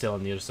us, but he's still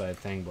on the other side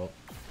thing, but...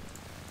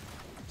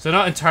 So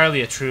not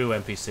entirely a true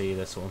NPC,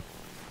 this one.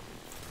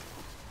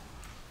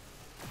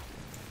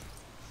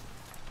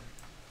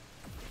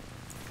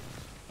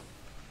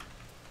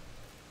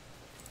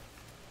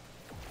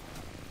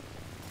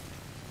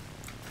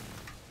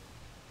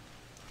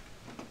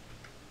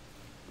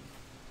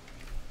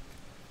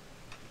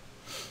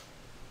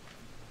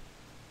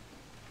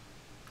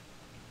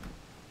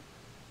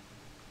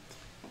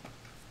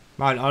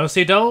 Man,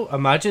 honestly though,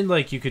 imagine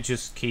like you could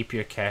just keep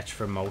your catch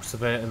for most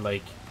of it and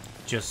like,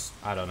 just,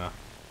 I don't know.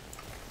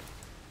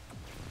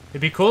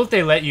 It'd be cool if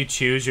they let you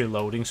choose your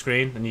loading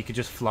screen and you could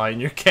just fly in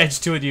your catch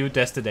to a new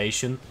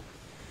destination.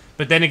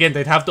 But then again,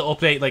 they'd have to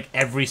update like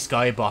every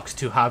skybox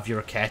to have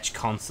your catch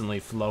constantly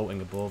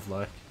floating above,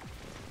 like.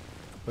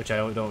 Which I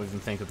don't even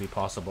think would be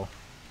possible.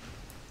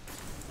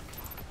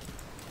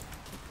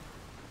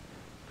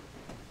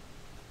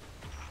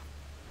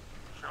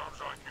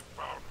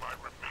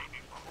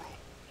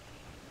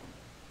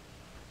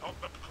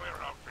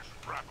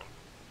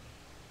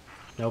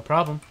 No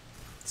problem.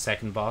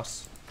 Second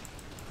boss.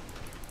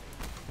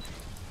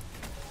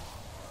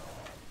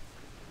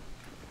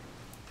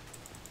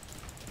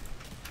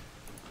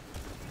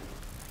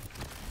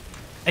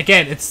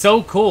 Again, it's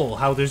so cool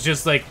how there's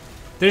just like...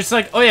 There's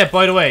like... Oh yeah,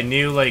 by the way,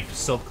 new like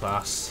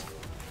subclass.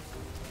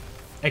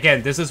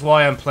 Again, this is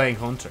why I'm playing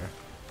Hunter.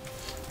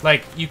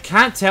 Like, you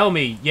can't tell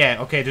me, yeah,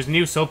 okay, there's a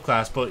new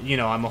subclass, but, you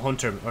know, I'm a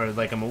Hunter, or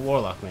like, I'm a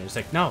Warlock, man. It's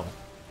like, no.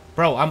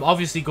 Bro, I'm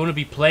obviously going to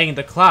be playing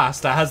the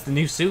class that has the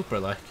new super,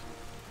 like...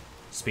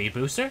 Speed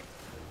booster?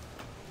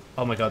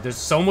 Oh my god, there's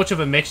so much of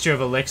a mixture of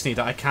Eliksni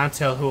that I can't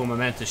tell who I'm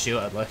meant to shoot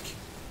at, like.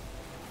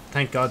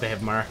 Thank god they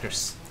have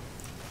markers.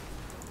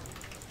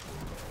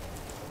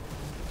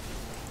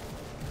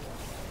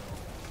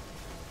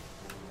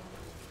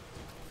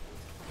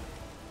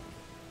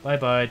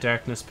 Bye-bye,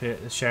 darkness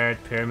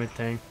shared pyramid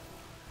thing.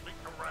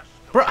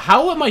 Bro,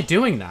 how am I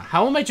doing that?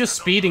 How am I just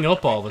speeding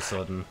up all of a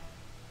sudden?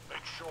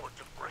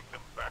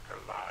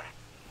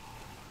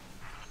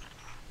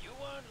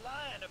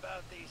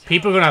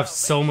 People are gonna have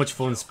so much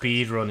fun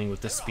speed running with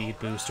the speed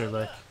booster,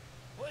 like.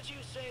 What you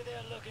say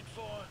they're looking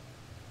for?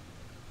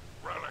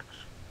 Relics,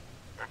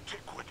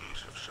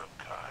 antiquities of some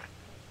kind.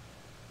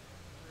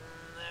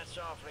 That's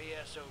awfully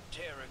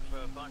esoteric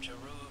for a bunch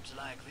of rubes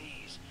like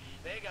these.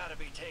 They gotta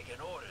be taking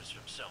orders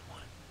from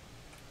someone.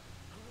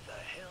 Who the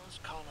hell's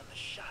calling the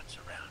shots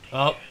around here?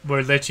 Oh,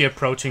 we're literally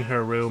approaching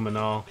her room and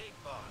all. Big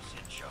boss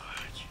in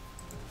charge.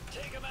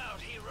 Take him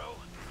out, hero.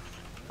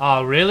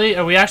 Oh, really?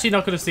 Are we actually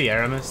not gonna see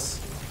Aramis?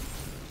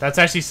 That's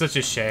actually such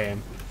a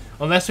shame.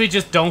 Unless we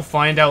just don't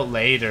find out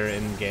later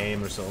in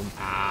game or something.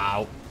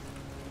 Ow.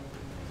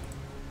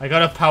 I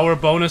got a power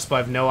bonus, but I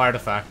have no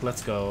artifact.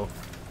 Let's go.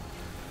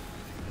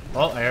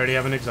 Oh, I already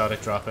have an exotic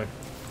dropping.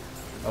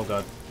 Oh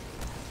god.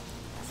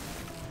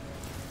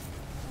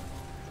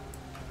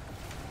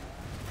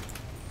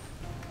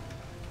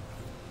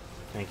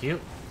 Thank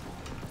you.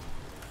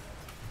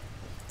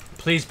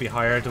 Please be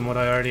higher than what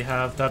I already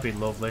have. That'd be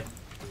lovely.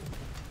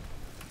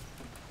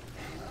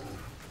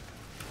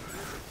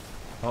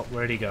 Oh,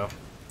 where'd he go?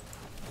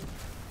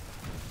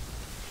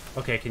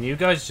 Okay, can you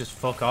guys just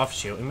fuck off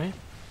shooting me?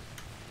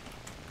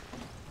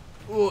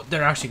 Oh,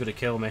 they're actually gonna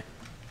kill me.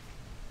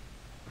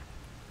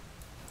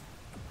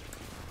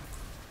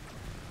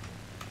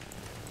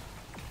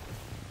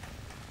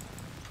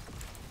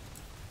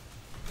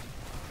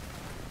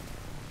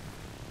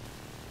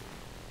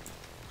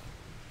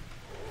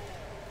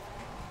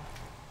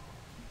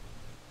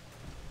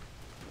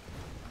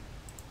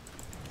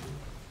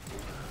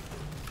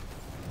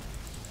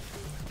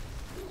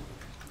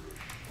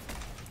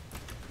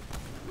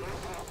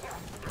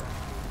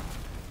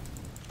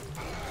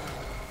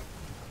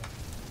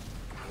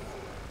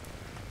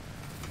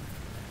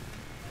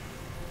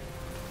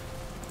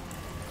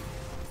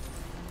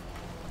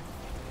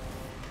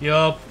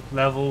 Yup,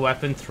 level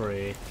weapon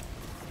 3.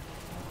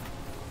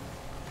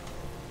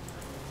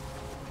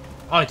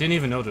 Oh, I didn't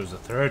even know there was a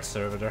third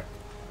servitor.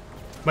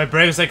 My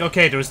brain was like,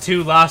 okay, there was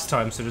 2 last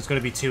time, so there's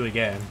gonna be 2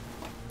 again.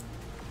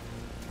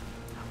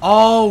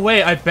 Oh,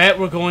 wait, I bet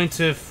we're going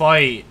to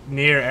fight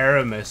near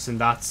Aramis, and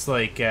that's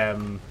like,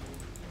 that'll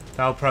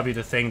probably be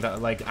the thing that,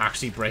 like,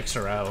 actually breaks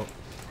her out.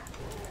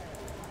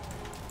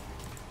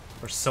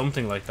 Or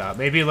something like that.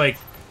 Maybe, like,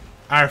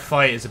 our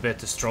fight is a bit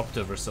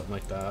destructive or something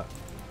like that.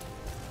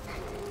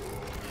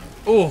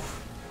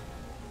 Oof.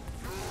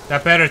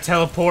 That better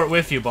teleport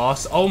with you,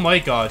 boss. Oh my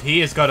god, he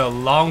has got a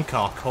long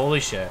cock. Holy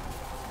shit.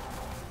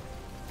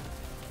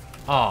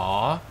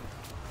 Aww.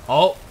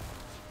 Oh.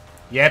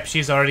 Yep,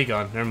 she's already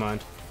gone. Never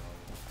mind.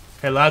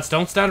 Hey lads,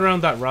 don't stand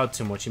around that rod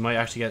too much. You might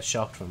actually get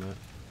shocked from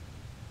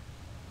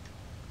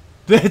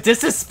it.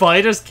 This is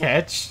Spider's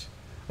catch.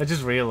 I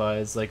just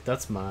realized, like,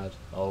 that's mad.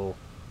 Oh.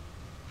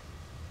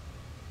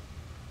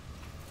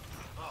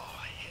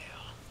 Oh,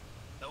 hell.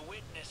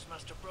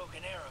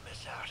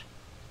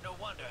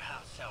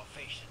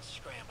 Salvation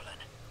scrambling.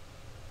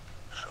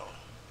 So,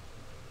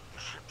 the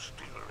ship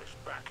stealer is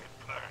back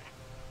in play.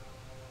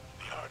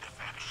 The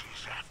artifact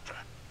she's after.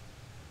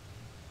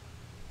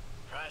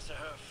 Price of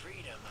her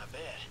freedom, I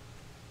bet.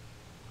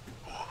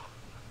 Oh,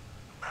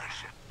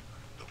 imagine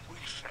the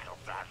resale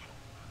value.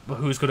 But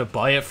who's gonna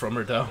buy it from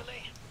her though?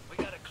 Really? We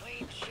got a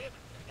clean ship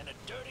and a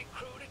dirty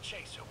crew to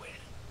chase her with.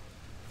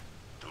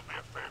 Do me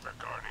a favor,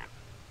 Guardian.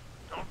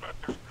 Don't let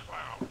this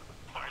clown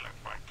pilot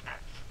my catch.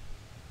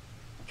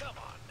 Come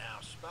on now,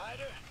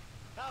 Spider.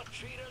 I'll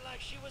treat her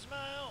like she was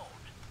my own.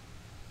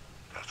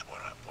 That's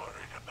what I'm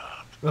worried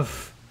about.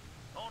 Ugh.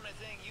 Only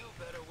thing you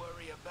better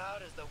worry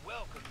about is the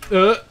welcome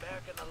you get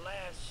back in the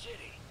last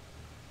city.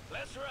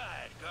 Let's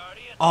ride,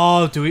 Guardian.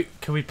 Oh,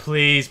 can we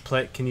please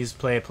play? Can you just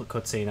play a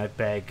cutscene? I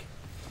beg.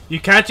 You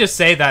can't just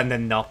say that and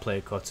then not play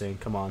a cutscene.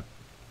 Come on.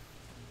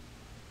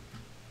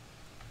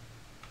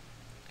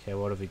 Okay,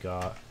 what have we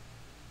got?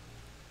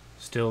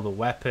 Still the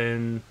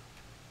weapon.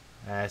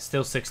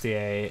 Still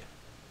 68.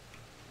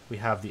 We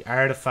have the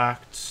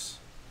artifacts.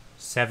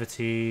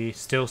 70.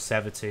 Still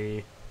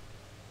 70.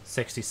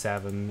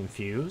 67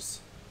 infuse.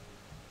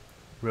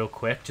 Real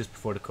quick, just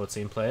before the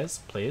cutscene plays,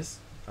 please.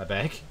 I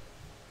beg.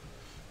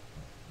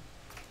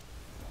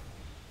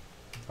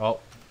 Oh.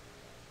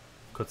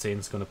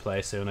 Cutscene's gonna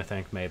play soon, I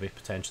think, maybe,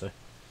 potentially.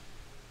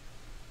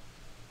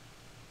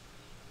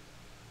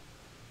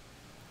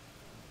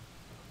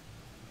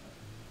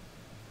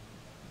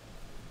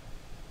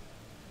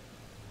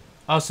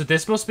 Oh, so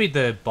this must be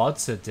the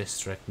Bodsa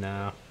district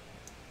now.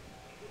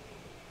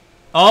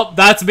 Oh,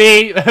 that's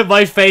me!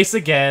 My face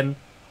again.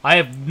 I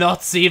have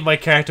not seen my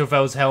character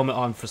without his helmet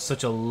on for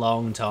such a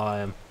long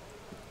time.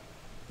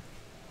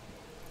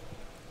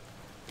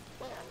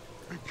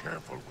 Be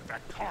careful with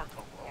that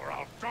cargo, or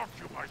I'll dock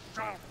you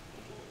myself.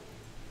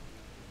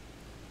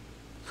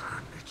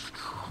 It's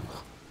true.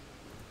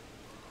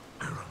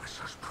 Aramis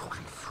has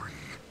broken free.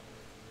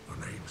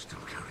 Her name still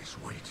carries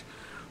weight.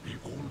 The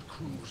old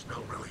crew's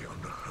now really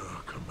under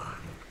her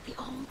command. The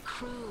old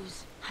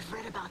crews. I've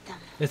read about them.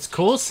 It's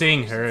cool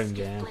seeing her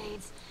again.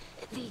 Blades.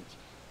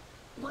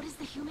 What is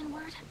the human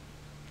word?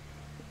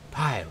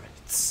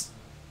 Pirates.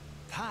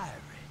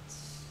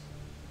 Pirates.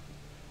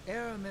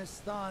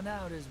 Aramis thawing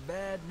out is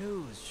bad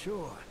news,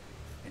 sure.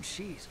 And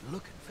she's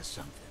looking for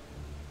something.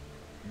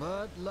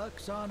 But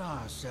luck's on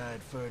our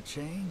side for a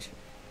change.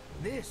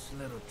 This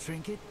little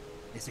trinket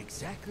is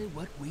exactly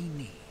what we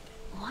need.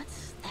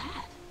 What's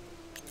that?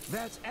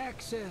 That's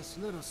access,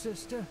 little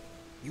sister.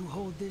 You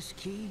hold this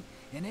key,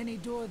 and any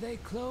door they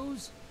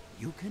close,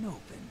 you can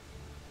open.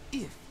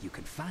 If you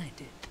can find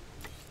it.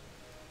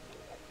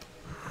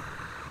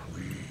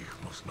 We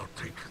must not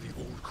take the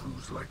old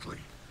crews lightly.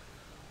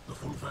 The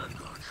full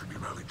vanguard should be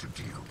rallied to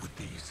deal with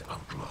these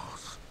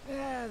outlaws.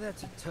 Yeah,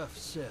 that's a tough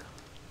sell.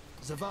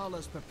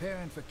 Zavala's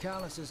preparing for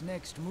Callus's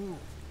next move.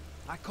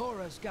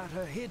 Ikora's got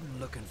her hidden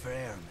looking for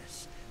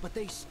Aramis, but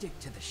they stick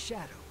to the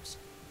shadows.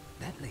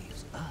 That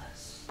leaves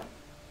us.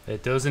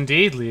 It does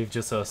indeed leave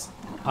just us.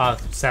 Ah,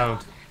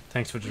 sound.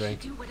 Thanks for the We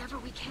drink. should do whatever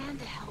we can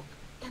to help.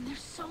 And there's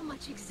so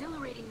much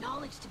exhilarating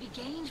knowledge to be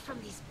gained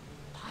from these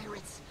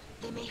pirates.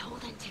 They may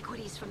hold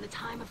antiquities from the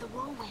time of the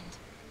whirlwind.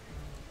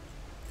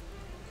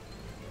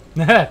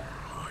 I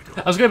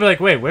was gonna be like,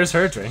 wait, where's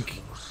her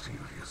drink? More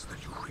serious than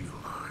you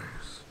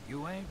realize.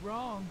 You ain't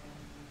wrong.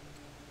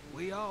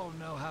 We all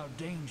know how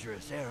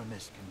dangerous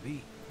Aramis can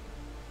be.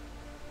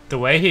 The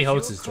way he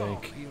holds Your his call,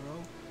 drink.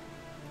 hero.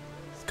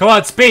 Come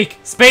on, speak!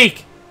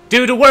 Speak!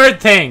 Do the word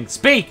thing!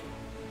 Speak!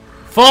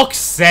 Fuck's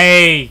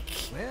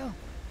sake! Well,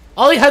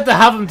 All you had to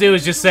have him do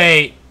is just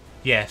say,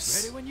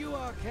 yes. ready when you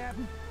are,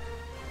 Captain.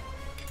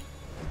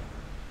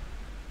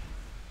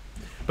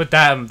 But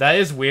damn, that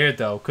is weird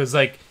though, because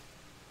like,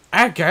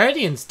 our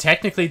Guardian's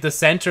technically the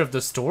center of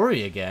the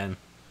story again,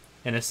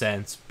 in a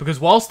sense. Because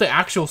whilst the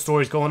actual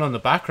story's going on in the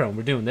background,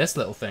 we're doing this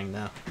little thing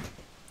now.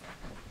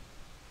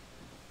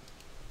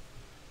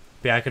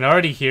 But yeah, I can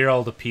already hear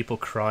all the people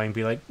crying,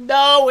 be like,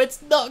 no,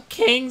 it's not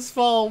King's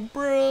fault,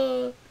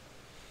 bruh.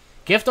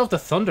 Gift of the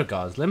Thunder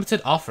Gods,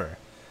 limited offer.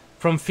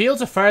 From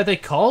fields afar they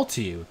call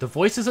to you, the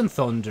voices and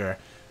thunder.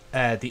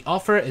 The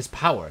offer is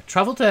power.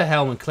 Travel to the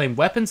helm and claim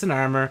weapons and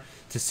armor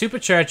to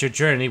supercharge your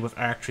journey with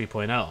Arc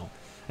 3.0.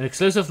 An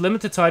exclusive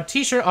limited time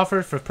t-shirt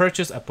offered for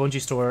purchase at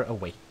Bungie Store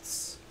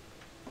awaits.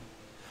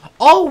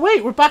 Oh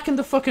wait, we're back in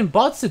the fucking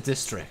Bodsa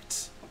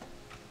district.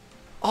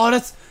 Oh,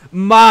 that's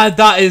mad.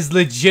 That is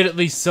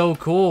legitimately so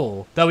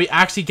cool that we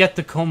actually get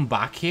to come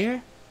back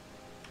here.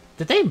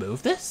 Did they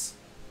move this?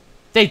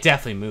 They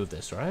definitely moved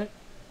this, right?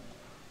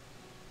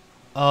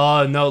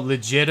 Oh no,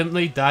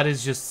 legitimately, that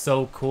is just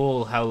so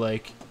cool how,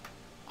 like,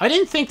 I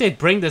didn't think they'd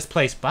bring this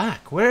place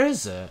back. Where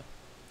is it?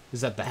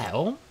 Is that the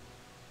helm?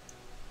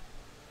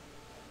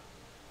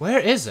 Where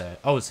is it?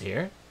 Oh, it's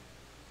here.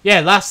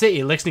 Yeah, Last City,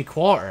 Eliksni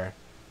Quarter.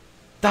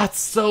 That's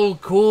so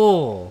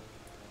cool.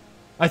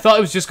 I thought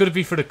it was just going to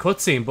be for the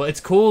cutscene, but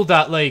it's cool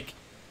that, like,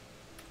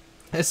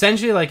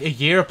 essentially, like, a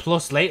year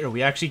plus later,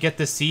 we actually get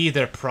to see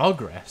their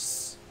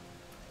progress.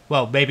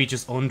 Well, maybe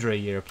just under a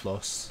year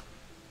plus.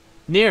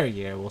 Near a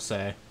year, we'll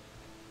say.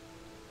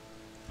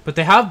 But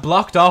they have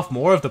blocked off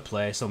more of the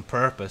place on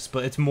purpose,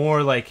 but it's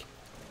more like...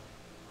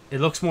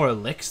 It looks more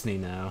Eliksni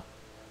now.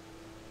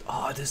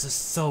 Oh, this is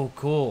so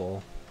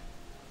cool.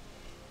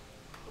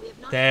 We have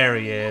not There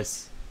met he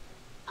is.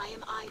 I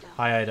am Ida,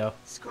 Hi, Ido.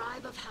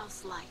 scribe of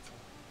House Light,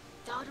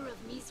 daughter of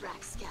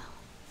Mizrak Skell,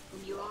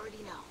 whom you already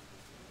know.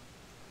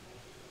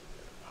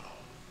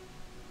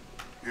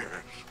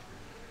 Yes.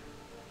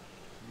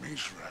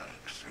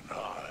 Mizrax and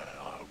I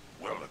are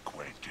well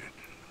acquainted.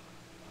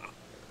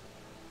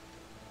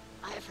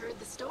 I have heard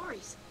the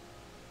stories.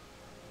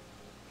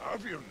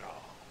 Have you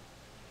now?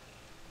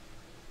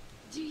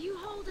 Do you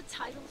hold a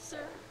title,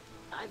 sir?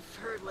 I've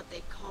heard what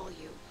they call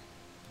you.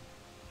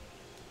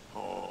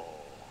 Oh,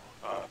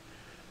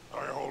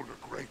 I hold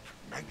a great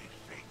many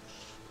things.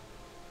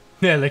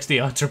 Yeah, Eliksni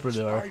the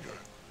entrepreneur. Spider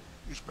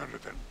is better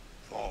than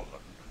Fallen,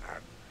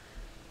 and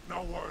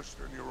no worse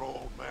than your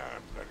old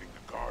man letting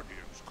the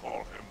Guardians call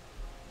him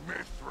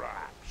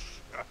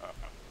Mithrax.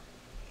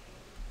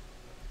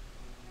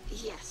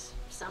 Yes,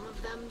 some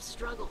of them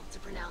struggle to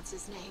pronounce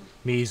his name.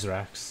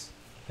 Mizrax.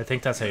 I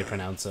think that's how you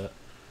pronounce it.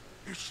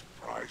 It's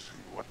surprising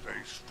what they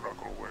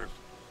struggle with.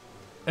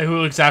 And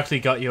who exactly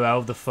got you out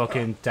of the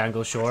fucking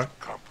Dangle Shore?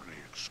 Company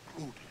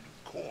excluded,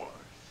 of course.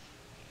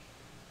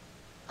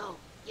 Oh,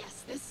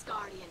 yes, this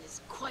guardian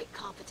is quite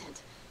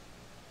competent.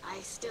 I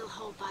still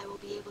hope I will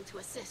be able to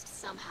assist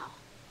somehow.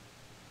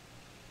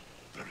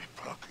 Very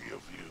plucky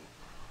of you,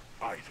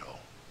 Ido.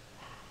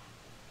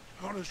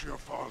 How does your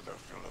father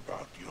feel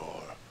about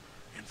your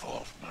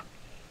involvement?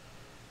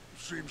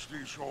 It seems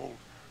these old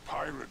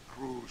pirate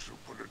crews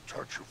have put a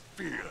touch of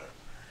fear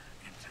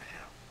into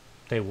him.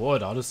 They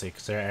would, honestly,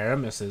 because they're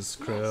Aramis's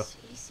crew. Yes,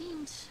 he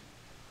seemed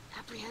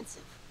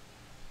apprehensive.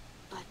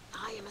 But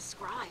I am a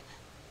scribe.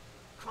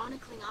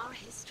 Chronicling our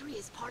history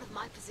is part of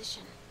my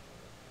position.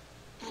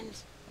 And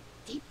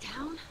deep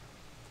down,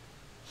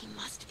 he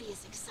must be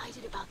as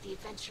excited about the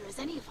adventure as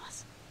any of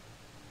us.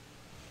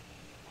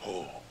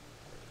 Oh,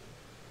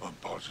 I'm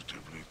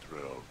positively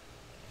thrilled.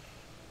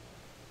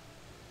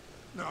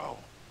 Now,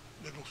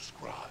 little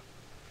scribe,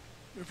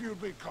 if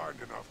you'd be kind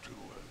enough to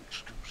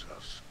excuse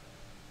us.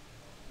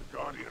 The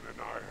Guardian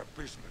and I have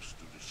business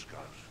to discuss.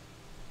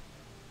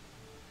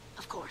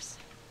 Of course.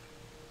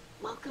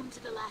 Welcome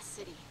to the last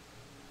city.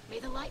 May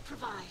the light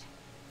provide.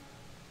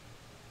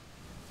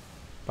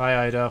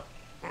 Bye, Ido.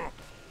 May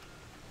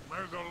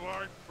the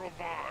light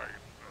provide.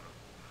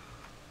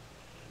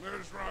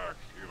 Mizrak,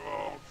 you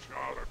old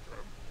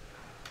charlatan.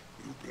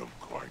 You built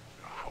quite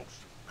a house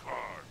of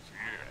cards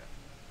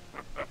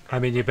here. I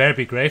mean, you better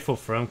be grateful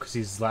for him, because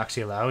he's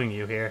actually allowing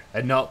you here.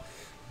 And not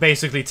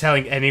basically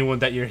telling anyone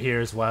that you're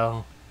here as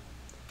well.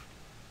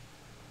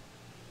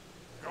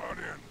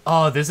 Guardian,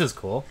 Oh, this is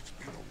cool. it's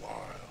been a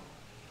while.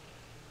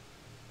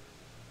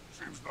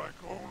 Seems like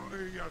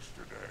only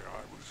yesterday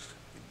I was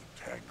in the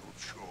Tangled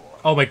Shore.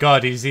 Oh my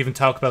god, he's even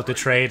talked about the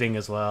trading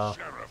as well.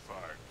 Terrified.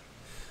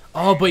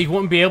 Oh, but he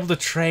wouldn't be able to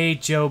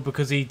trade, Joe,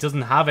 because he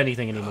doesn't have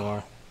anything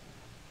anymore.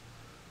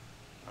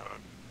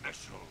 A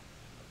nestled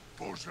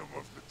bosom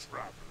of the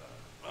traveler.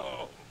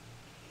 Oh.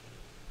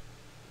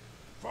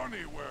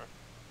 Funny where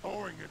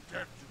owing a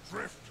debt to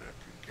Drifter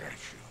can get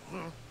you,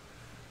 huh?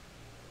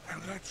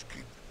 And let's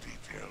keep the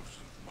details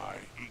of my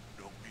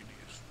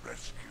ignominious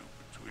rescue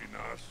between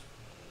us.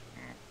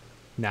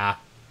 Nah.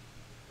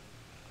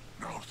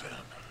 No then.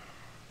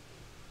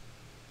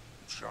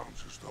 It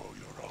sounds as though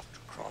you're off to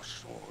cross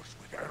swords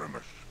with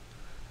Aramis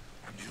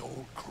and the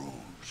old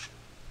crews.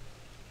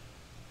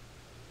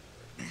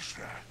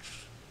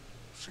 Mithrax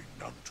seem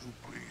none too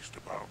pleased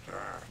about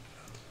that.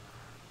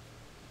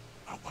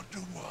 I wonder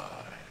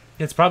why.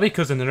 It's probably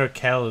because another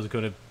Kell is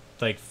going to,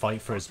 like,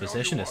 fight for his I'll tell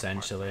position, you what, my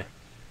essentially. friend.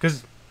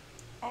 Because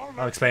I'll I'll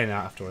let explain you that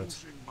keep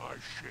afterwards. using my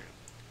ship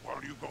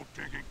while you go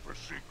digging for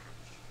secrets.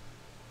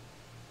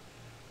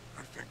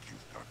 I think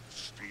you've got the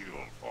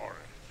steel for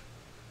it.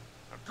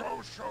 And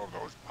go show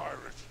those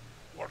pirates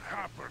what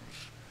happens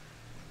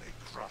when they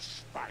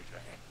crush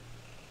Spiderhead.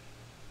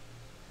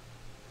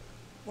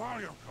 While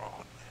you're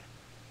gone,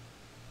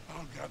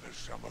 I'll gather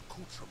some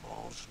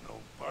accoutrements no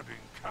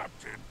budding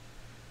captain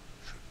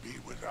should be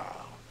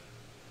without.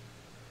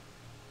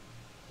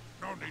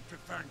 No need to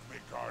thank me,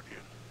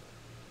 Guardian.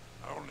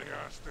 I only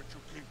ask that you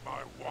keep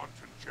my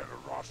wanton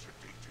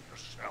generosity to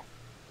yourself.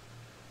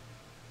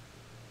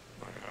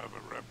 I have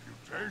a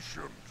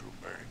reputation to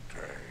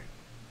maintain.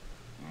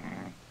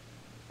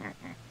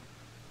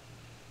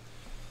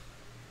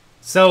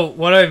 So,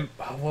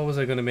 what was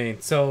I going to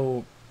mean?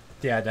 So,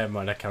 yeah, never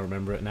mind, I can't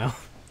remember it now.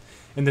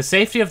 In the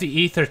safety of the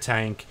ether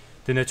tank,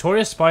 the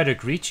notorious spider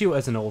greets you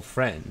as an old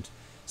friend.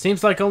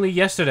 Seems like only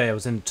yesterday I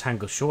was in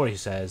Tangle Shore, he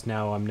says.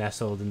 Now I'm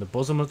nestled in the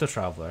bosom of the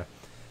traveller.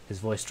 His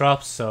voice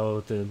drops,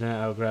 so the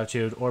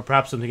gratitude, or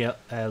perhaps something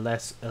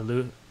less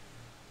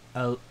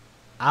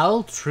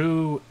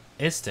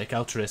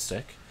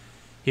altruistic.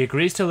 He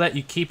agrees to let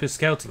you keep his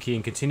skeleton key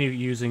and continue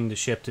using the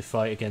ship to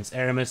fight against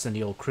Aramis and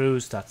the old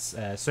crews that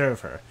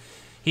serve her.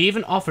 He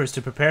even offers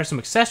to prepare some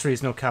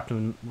accessories no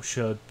captain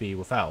should be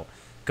without.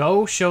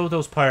 Go show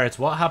those pirates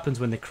what happens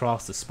when they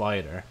cross the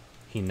spider.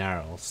 He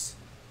narrows.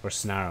 Or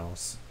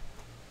snarls.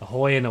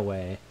 Ahoy and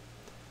away.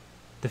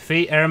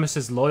 Defeat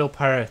Aramis's loyal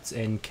pirates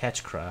in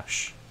Ketch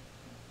Crash.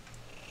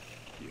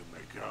 You may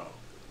go.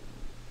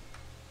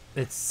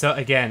 It's so,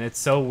 again, it's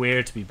so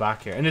weird to be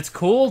back here. And it's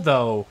cool,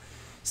 though,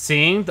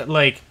 seeing that,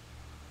 like,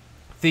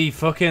 the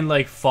fucking,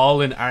 like,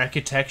 fallen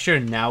architecture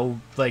now,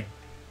 like,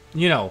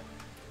 you know,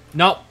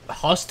 not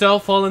hostile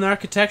fallen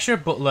architecture,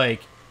 but,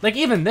 like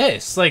even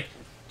this, like,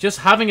 just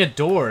having a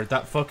door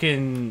that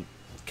fucking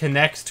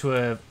connects to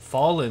a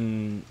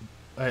fallen,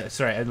 an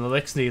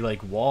Eliksni,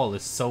 like, wall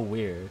is so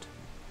weird.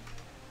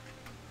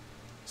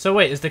 So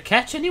wait, is the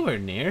catch anywhere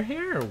near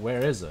here, or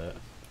where is it?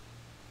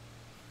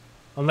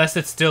 Unless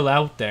it's still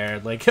out there,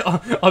 like,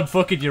 on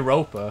fucking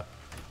Europa.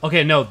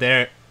 Okay, no,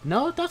 there...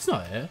 No, that's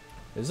not it.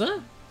 Is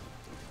it?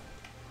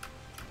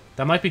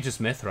 That might be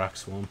just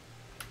Mithrax's one.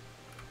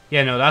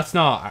 Yeah, no, that's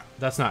not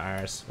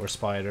ours. Or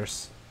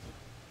spiders.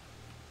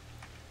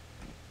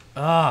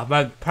 Ah,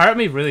 man, part of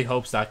me really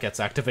hopes that gets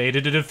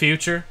activated in the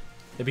future.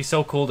 It'd be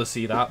so cool to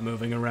see that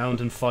moving around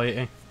and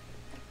fighting.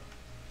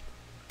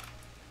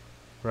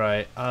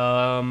 Right,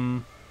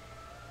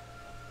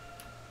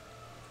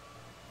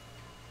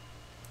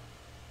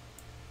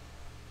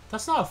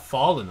 that's not a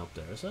fallen up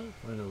there, is it?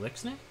 Or an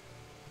Eliksni? I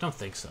don't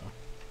think so.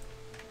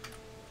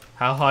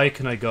 How high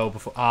can I go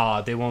before...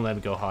 Ah, they won't let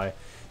me go high.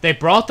 They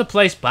brought the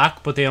place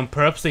back, but they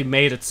purposely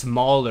made it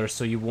smaller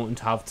so you wouldn't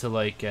have to,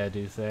 like,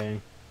 do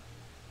thing.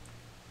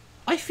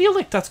 I feel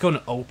like that's going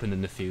to open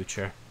in the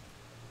future.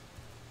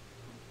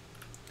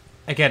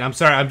 Again, I'm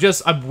sorry, I'm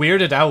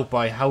weirded out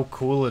by how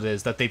cool it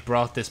is that they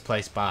brought this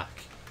place back.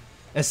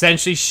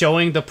 Essentially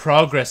showing the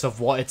progress of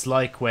what it's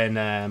like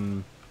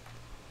when,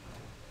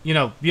 you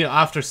know,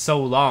 after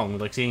so long,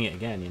 like, seeing it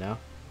again, you know?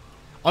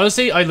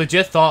 Honestly, I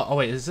legit thought... Oh,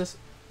 wait, is this...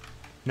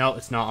 No,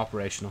 it's not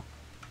operational.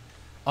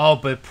 Oh,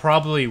 but it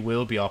probably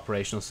will be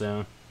operational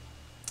soon.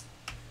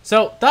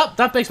 So,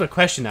 that begs my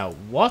question now.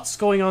 What's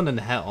going on in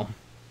the helm?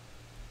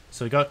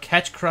 So, we got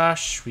Ketch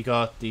Crash. We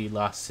got the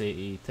Last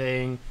City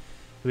thing.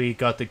 We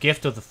got the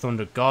Gift of the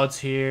Thunder Gods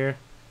here.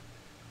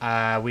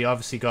 We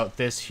obviously got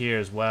this here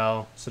as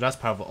well. So, that's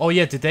powerful. Oh,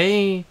 yeah, did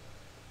they...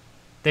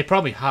 They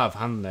probably have,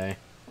 haven't they?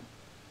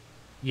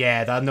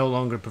 Yeah, that no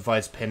longer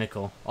provides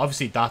Pinnacle.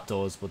 Obviously, that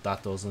does, but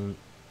that doesn't.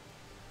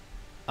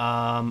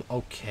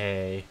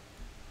 Okay.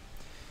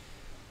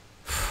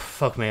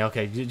 Fuck me,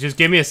 okay. Just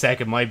give me a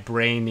second. My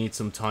brain needs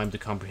some time to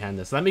comprehend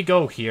this. Let me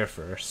go here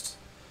first.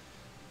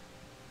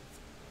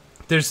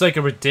 There's like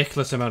a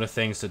ridiculous amount of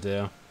things to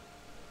do.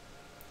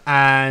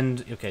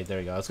 And, okay, there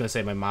you go. I was going to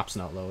say my map's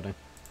not loading.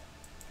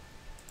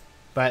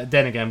 But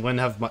then again, when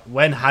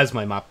has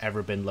my map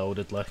ever been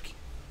loaded, like?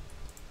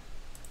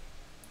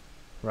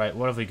 Right,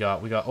 what have we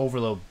got? We got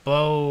Overload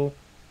Bow,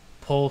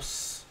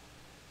 Pulse,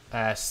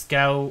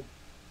 Scout,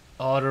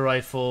 Auto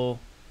Rifle,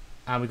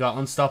 and we got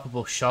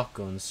Unstoppable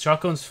Shotguns.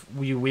 Shotguns,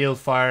 you wield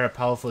fire a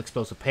powerful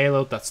explosive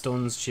payload that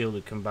stuns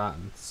shielded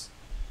combatants.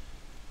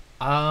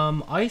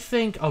 I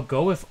think I'll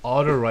go with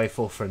Auto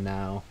Rifle for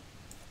now.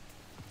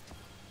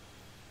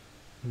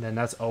 And then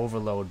that's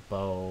Overload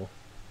Bow.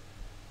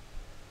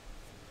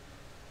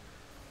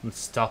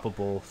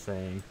 Unstoppable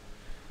thing.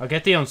 I'll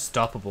get the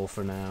Unstoppable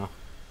for now.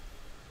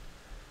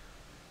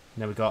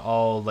 And then we got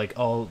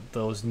all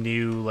those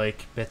new,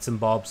 like, bits and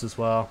bobs as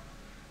well.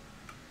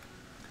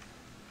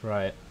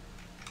 Right.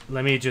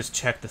 Let me just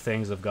check the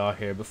things I've got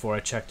here before I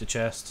check the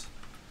chest.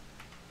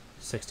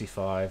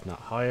 65, not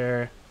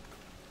higher.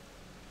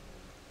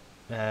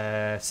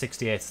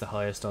 68's the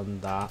highest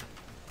on that.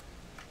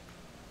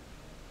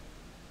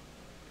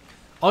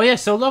 Oh yeah,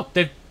 so look,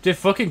 they've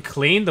fucking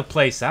cleaned the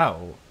place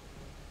out.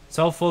 It's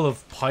all full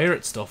of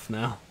pirate stuff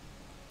now.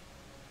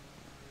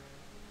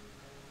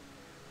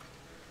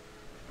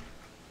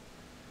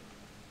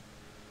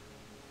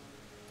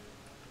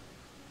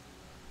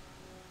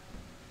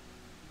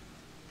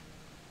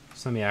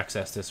 So let me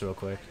access this real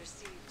quick.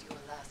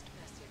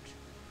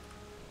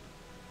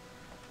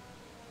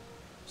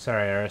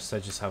 Sorry, Eris, I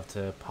just have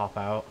to pop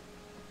out.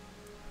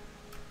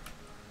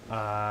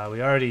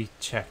 We already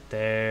checked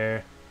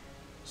there.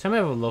 So let me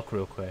have a look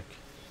real quick.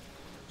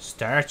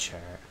 Star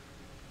chart.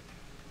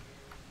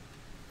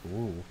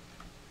 Ooh.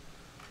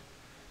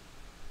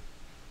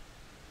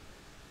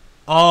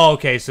 Oh,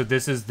 okay, so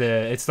this is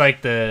it's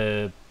like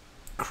the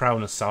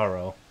Crown of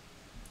Sorrow.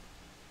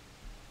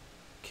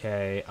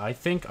 Okay, I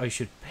think I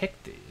should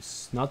pick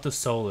these. Not the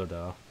solar,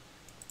 though.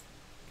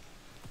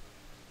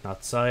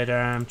 Not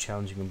sidearm,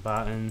 challenging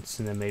combatants,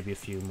 and then maybe a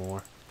few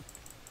more.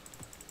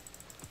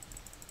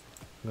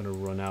 I'm gonna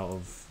run out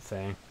of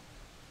thing.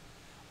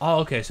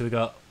 Oh, okay, so we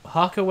got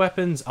Haka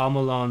weapons,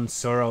 Amalon,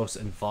 Soros,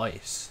 and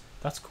Vice.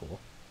 That's cool.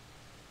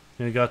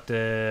 Then we got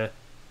the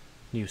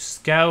new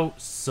Scout,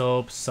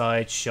 Sub,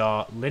 Side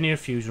Shot, Linear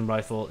Fusion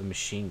Rifle, and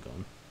Machine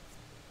Gun.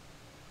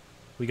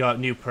 We got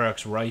new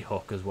perks, Right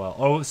Hook as well.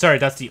 Oh, sorry,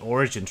 that's the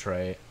origin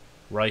trait.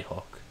 Right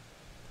Hook.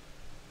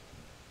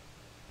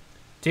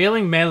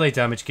 Dealing melee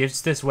damage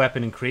gives this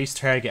weapon increased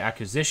target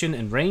acquisition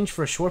and range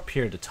for a short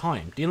period of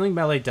time. Dealing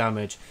melee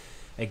damage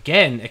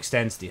again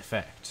extends the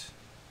effect.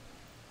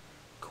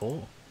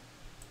 Cool.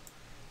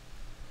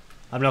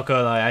 I'm not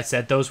gonna lie, I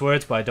said those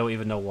words, but I don't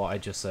even know what I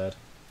just said.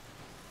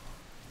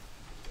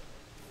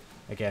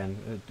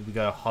 Again, we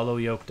got a hollow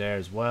yoke there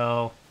as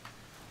well.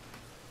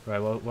 Right,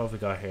 what have we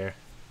got here?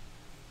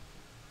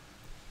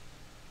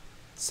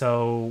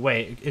 So,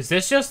 wait, is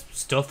this just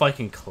stuff I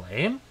can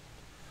claim?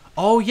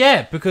 Oh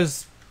yeah,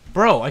 because,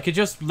 bro, I could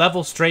just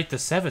level straight to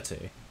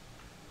 70.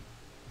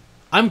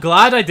 I'm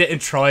glad I didn't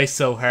try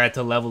so hard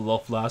to level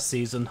up last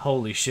season,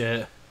 holy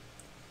shit.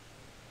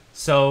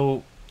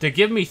 So, they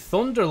give me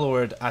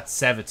Thunderlord at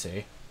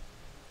 70.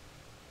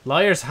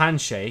 Liar's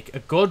Handshake, a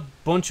good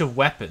bunch of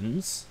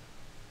weapons,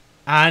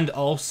 and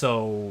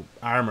also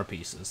armor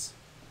pieces.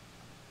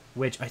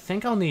 Which I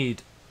think I'll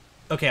need...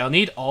 Okay, I'll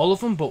need all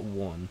of them but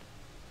one.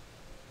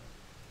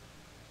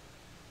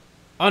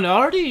 And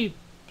already...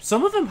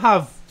 Some of them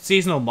have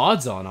seasonal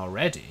mods on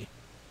already.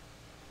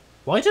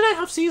 Why did I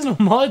have seasonal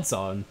mods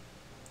on?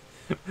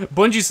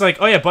 Bungie's like,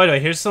 oh yeah, by the way,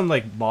 here's some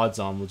like mods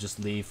on. We'll just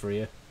leave for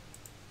you.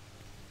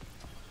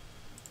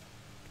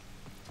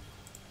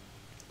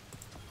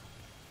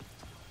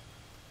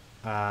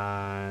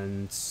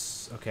 And...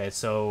 Okay,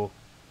 so...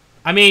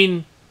 I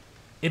mean...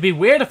 It'd be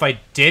weird if I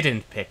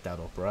didn't pick that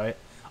up, right?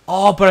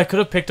 Oh, but I could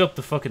have picked up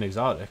the fucking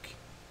exotic.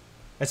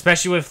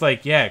 Especially with,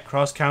 like, yeah,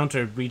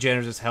 cross-counter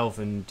regenerates health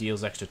and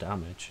deals extra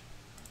damage.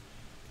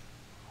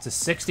 It's a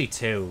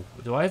 62.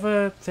 Do I have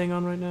a thing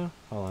on right now?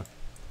 Hold on.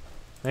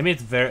 Maybe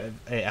it's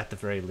at the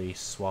very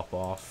least swap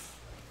off.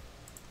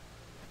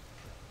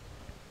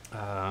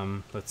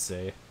 Let's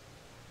see.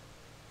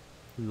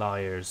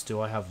 Liars.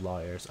 Do I have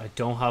liars? I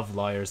don't have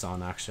liars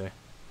on, actually.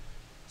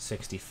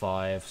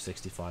 65,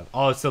 65.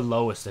 Oh, it's the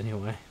lowest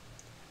anyway.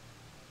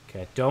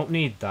 Okay, don't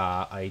need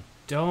that. I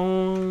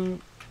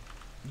don't...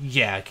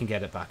 Yeah, I can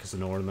get it back as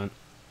an ornament.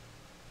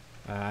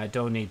 I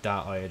don't need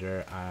that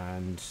either,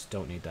 and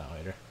don't need that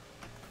either.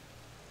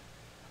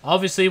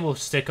 Obviously, we'll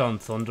stick on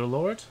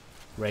Thunderlord.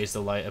 Raise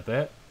the light a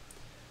bit.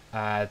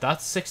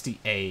 That's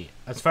 68.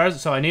 As far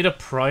as... So I need a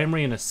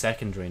primary and a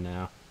secondary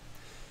now.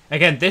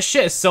 Again, this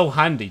shit is so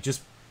handy.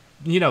 Just,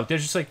 you know, they're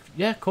just like,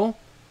 yeah, cool.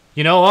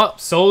 You know what?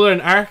 Solar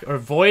and Arc or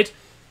Void,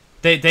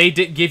 they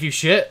didn't give you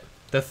shit.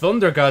 The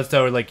Thunder Gods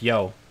though are like,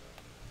 yo,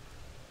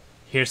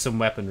 here's some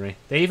weaponry.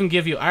 They even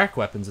give you arc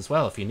weapons as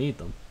well if you need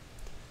them.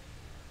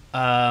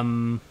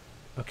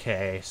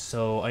 Okay,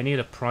 so I need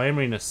a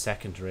primary and a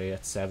secondary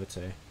at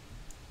 70.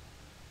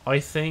 I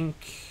think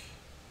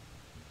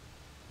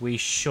we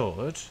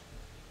should.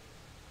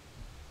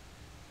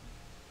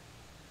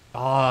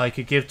 Oh, I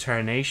could give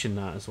Tarnation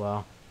that as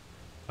well.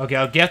 Okay,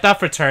 I'll get that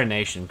for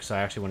Tarnation because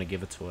I actually want to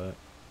give it to it.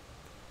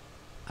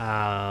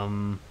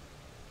 But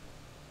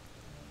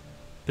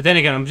then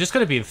again, I'm just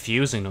going to be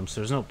infusing them,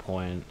 so there's no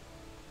point.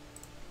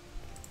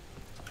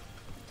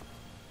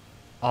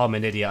 Oh, I'm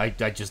an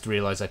idiot. I just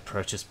realized I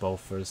purchased both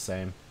for the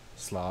same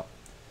slot.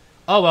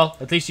 Oh well,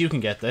 at least you can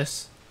get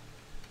this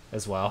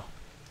as well.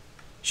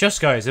 Shush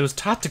guys, it was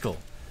tactical.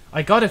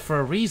 I got it for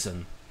a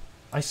reason.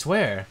 I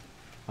swear.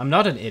 I'm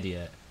not an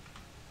idiot.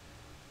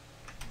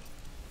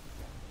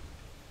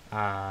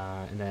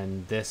 And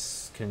then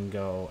this can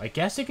go... I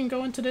guess it can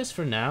go into this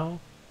for now.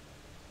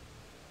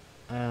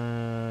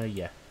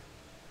 Yeah.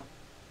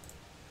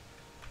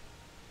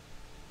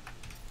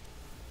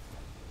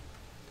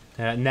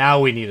 Now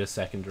we need a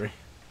secondary.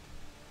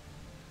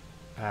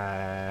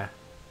 We'll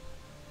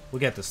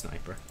get the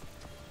sniper.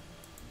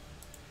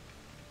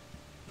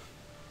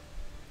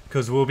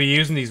 Because we'll be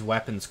using these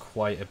weapons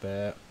quite a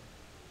bit.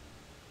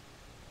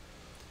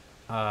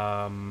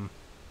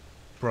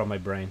 Brought my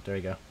brain. There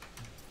you go.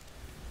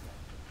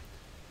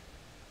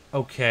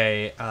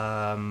 Okay,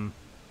 I want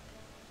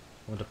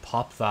to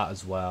pop that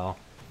as well.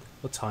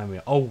 What time are we?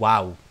 Oh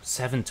wow,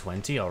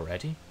 7:20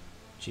 already?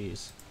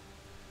 Jeez.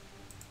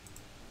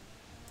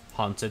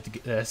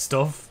 Haunted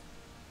stuff.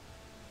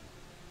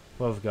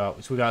 What have we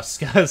got? So we got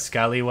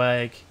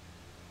Scallywag.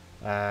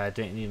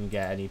 Didn't even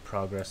get any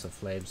progress of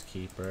Flames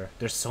Keeper.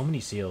 There's so many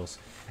seals.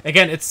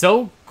 Again, it's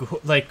so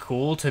like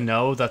cool to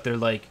know that they're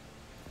like,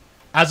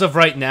 as of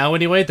right now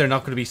anyway, they're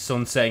not going to be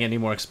sunsetting any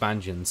more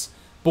expansions.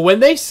 But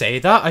when they say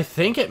that, I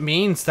think it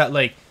means that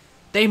like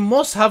they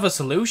must have a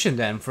solution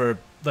then for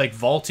like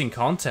vaulting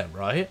content,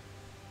 right?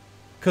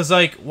 Because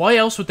like, why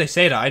else would they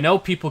say that? I know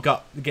people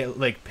get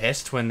like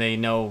pissed when they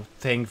know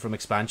things from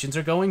expansions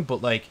are going,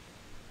 but like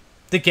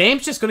the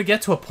game's just going to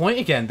get to a point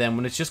again then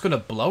when it's just going to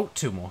bloat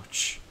too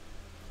much.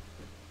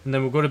 And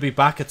then we're going to be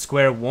back at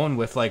square one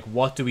with like,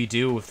 what do we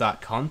do with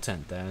that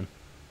content then?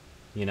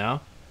 You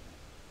know?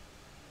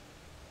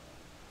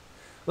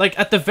 Like,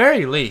 at the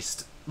very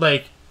least,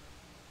 like,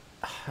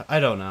 I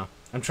don't know.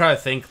 I'm trying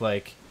to think,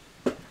 like...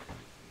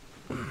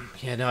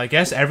 Yeah, no, I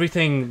guess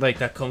everything, like,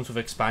 that comes with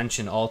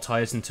expansion all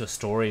ties into a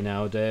story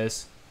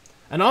nowadays.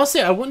 And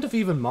honestly, I wouldn't have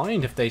even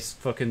mind if they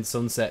fucking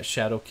sunset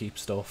Shadowkeep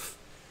stuff.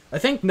 I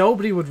think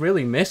nobody would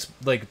really miss,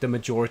 like, the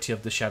majority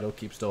of the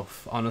Shadowkeep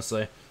stuff,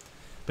 honestly.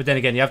 But then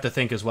again, you have to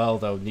think as well,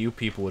 though, new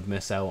people would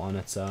miss out on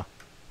it, so...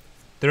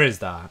 There is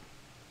that.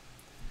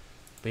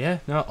 But yeah,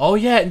 no... Oh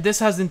yeah, and this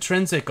has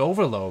intrinsic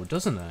overload,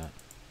 doesn't it?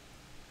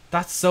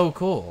 That's so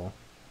cool.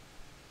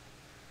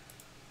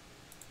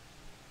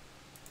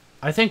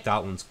 I think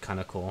that one's kind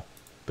of cool.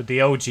 But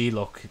the OG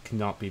look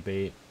cannot be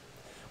beat.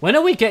 When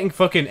are we getting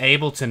fucking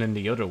Ableton in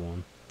the other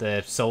one?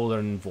 The Solar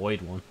and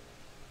Void one.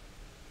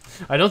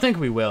 I don't think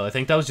we will. I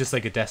think that was just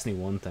like a Destiny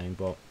 1 thing,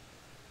 but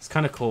it's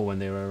kind of cool when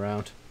they were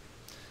around.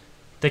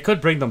 They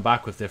could bring them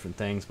back with different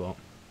things, but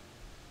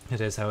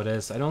it is how it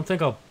is. I don't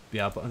think I'll...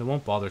 Yeah, but I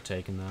won't bother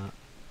taking that.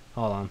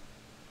 Hold on.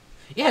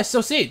 Yeah,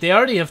 so see, they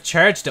already have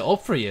charged it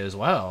up for you as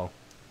well.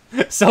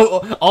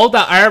 So all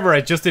that armor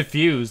I just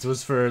infused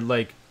was for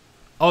like...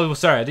 Oh,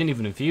 sorry, I didn't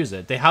even infuse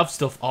it. They have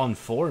stuff on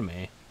for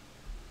me.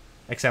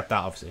 Except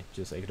that, obviously.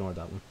 Just ignore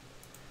that one.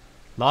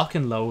 Lock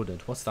and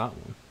loaded. What's that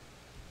one?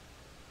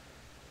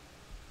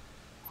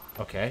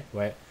 Okay,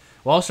 wait.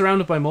 While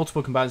surrounded by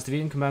multiple combatants,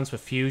 defeating combatants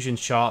with fusion,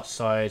 shot,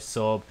 side,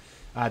 sub,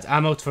 adds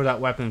ammo for that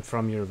weapon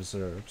from your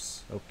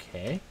reserves.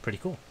 Okay, pretty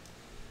cool.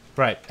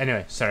 Right,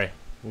 anyway, sorry.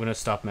 We're going to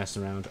stop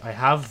messing around. I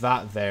have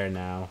that there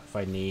now, if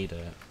I need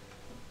it.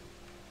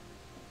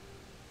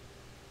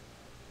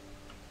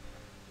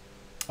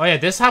 Oh yeah,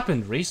 this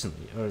happened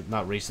recently. Or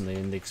not recently,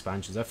 in the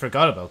expansions. I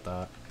forgot about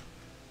that.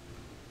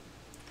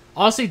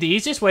 Honestly, the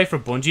easiest way for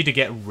Bungie to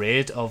get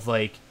rid of,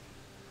 like...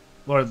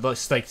 Or,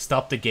 like,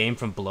 stop the game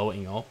from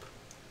blowing up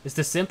is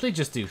to simply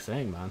just do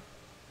thing, man.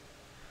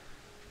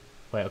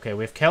 Wait, okay,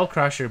 we have Kel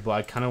Crasher, but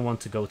I kind of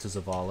want to go to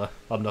Zavala.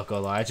 I'm not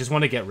gonna lie, I just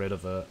want to get rid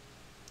of it.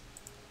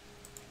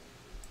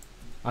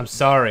 I'm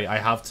sorry, I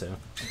have to.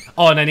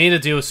 Oh, and I need to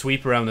do a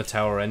sweep around the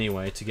tower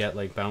anyway to get,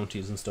 like,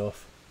 bounties and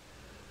stuff.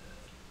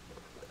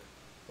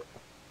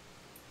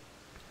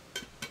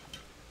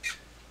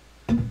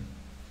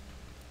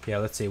 Yeah,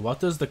 let's see. What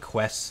does the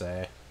quest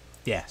say?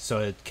 Yeah, so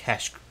it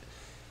Catch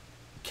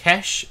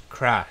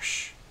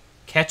Crash.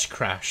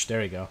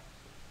 There you go.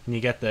 And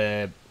you get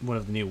the one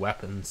of the new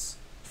weapons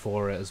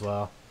for it as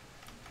well.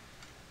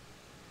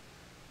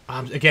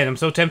 Again, I'm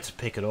so tempted to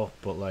pick it up,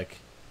 but like,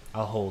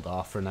 I'll hold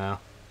off for now.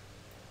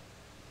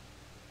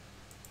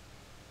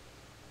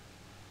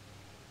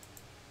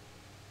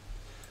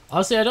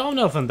 Honestly, I don't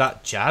know if I'm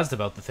that jazzed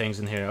about the things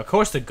in here. Of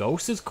course, the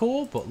ghost is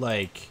cool, but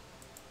like,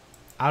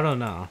 I don't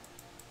know.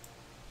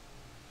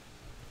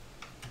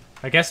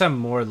 I guess I'm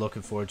more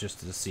looking forward just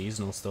to the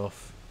seasonal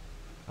stuff.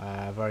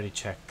 I've already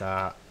checked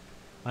that.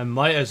 I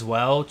might as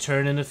well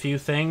turn in a few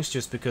things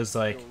just because,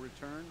 like...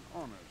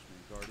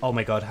 Oh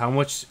my god, how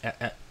much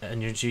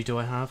energy do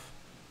I have?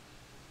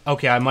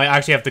 Okay, I might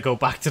actually have to go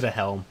back to the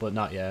helm, but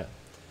not yet.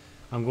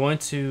 I'm going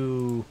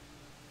to...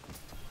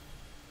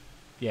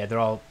 Yeah, they're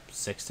all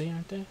 60,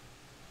 aren't they?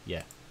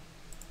 Yeah.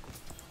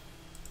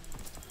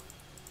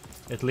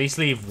 At least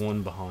leave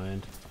one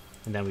behind,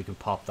 and then we can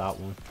pop that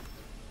one.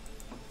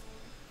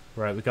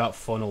 Right, we got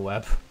funnel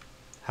web.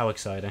 How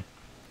exciting.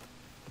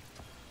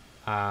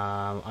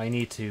 I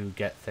need to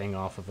get thing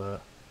off of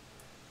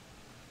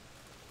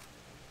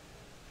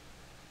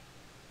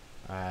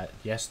it.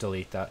 Yes,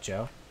 delete that,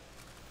 Joe.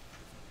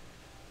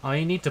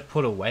 I need to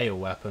put away a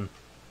weapon.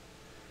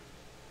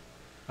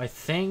 I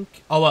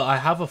think... Oh, well, I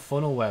have a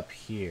funnel web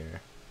here.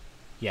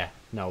 Yeah,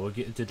 no, we'll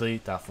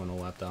delete that funnel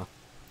web, though.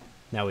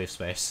 Now we have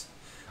space.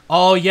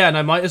 Oh, yeah, and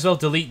I might as well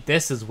delete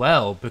this as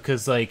well,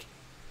 because, like...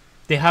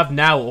 They have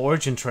now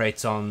origin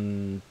traits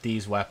on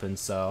these weapons,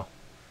 so...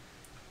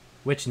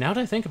 Which, now that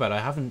I think about it,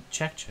 I haven't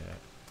checked yet.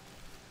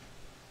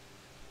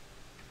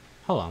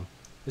 Hold on.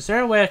 Is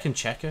there a way I can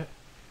check it?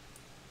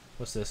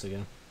 What's this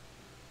again?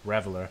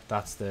 Reveler.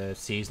 That's the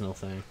seasonal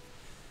thing.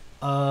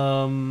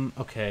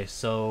 Okay,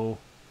 so...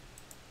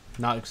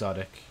 Not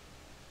exotic.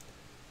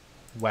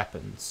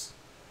 Weapons.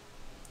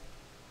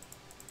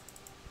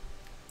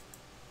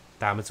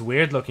 Damn, it's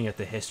weird looking at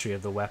the history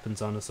of the weapons,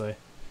 honestly.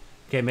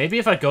 Okay, maybe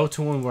if I go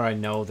to one where I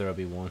know there'll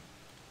be one.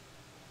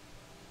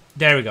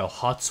 There we go,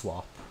 hot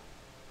swap.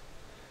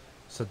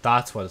 So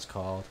that's what it's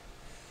called.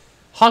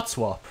 Hot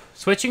swap.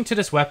 Switching to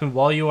this weapon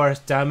while you are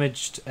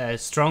damaged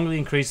strongly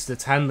increases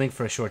its handling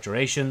for a short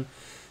duration.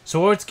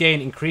 Swords gain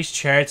increased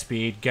charge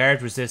speed,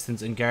 guard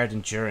resistance, and guard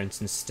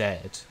endurance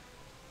instead.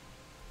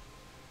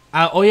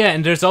 Oh yeah,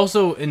 and there's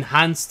also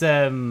enhanced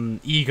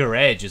eager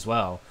edge as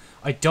well.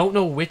 I don't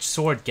know which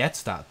sword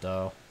gets that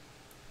though.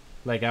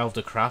 Like, I'll have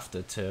to craft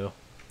it too.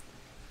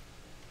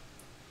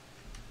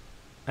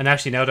 And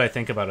actually, now that I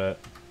think about it,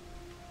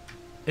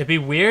 it'd be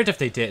weird if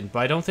they didn't, but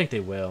I don't think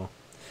they will.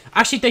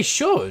 Actually, they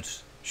should,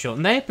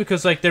 shouldn't they?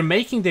 Because, like, they're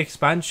making the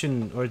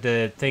expansion or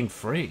the thing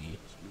free.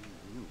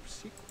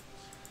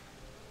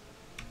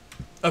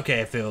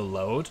 Okay, if it'll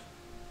load.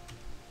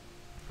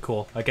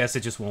 Cool. I guess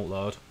it just won't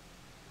load.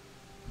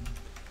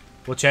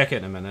 We'll check it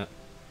in a minute.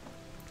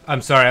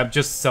 I'm sorry, I'm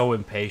just so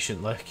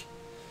impatient, like.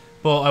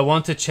 But I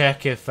want to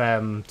check if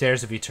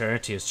Dares of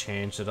Eternity has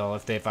changed at all,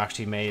 if they've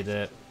actually made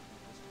it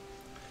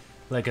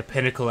like a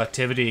pinnacle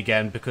activity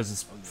again, because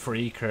it's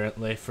free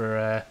currently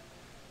for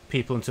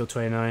people until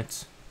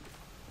 29th.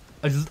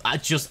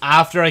 Just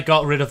after I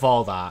got rid of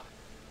all that.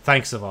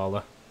 Thanks,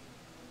 Zavala.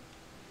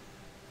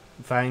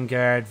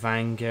 Vanguard,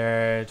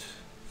 Vanguard,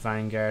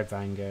 Vanguard,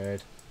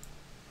 Vanguard.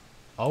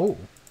 Oh.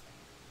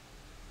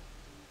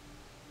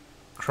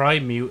 Cry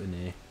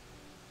Mutiny.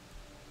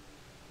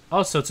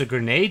 Oh, so it's a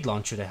grenade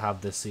launcher they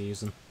have this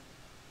season.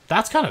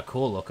 That's kind of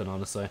cool looking,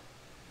 honestly.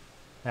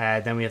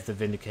 Then we have the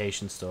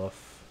Vindication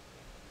stuff.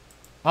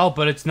 Oh,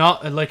 but it's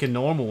not like a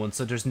normal one,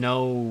 so there's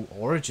no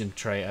origin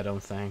trait, I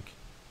don't think.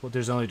 Well,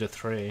 there's only the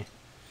 3.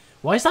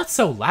 Why is that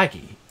so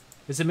laggy?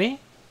 Is it me?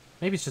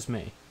 Maybe it's just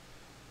me.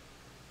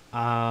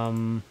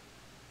 What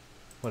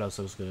else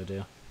I was going to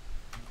do?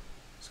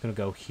 Just going to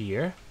go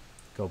here.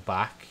 Go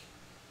back.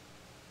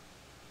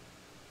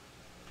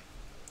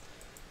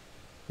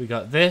 We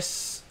got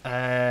this.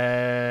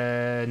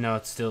 No,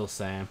 it's still the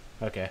same.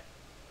 Okay.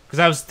 Because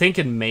I was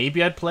thinking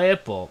maybe I'd play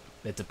it, but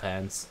it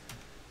depends.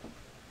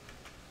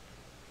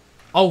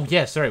 Oh,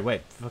 yeah, sorry,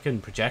 wait.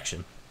 Fucking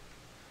projection.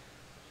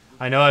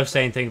 I know I was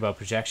saying thing about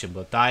projection,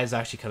 but that is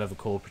actually kind of a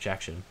cool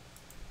projection.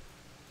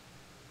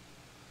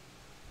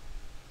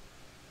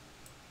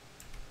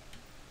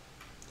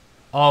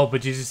 Oh,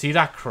 but did you see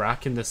that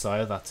crack in the side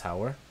of that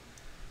tower?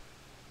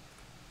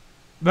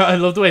 But I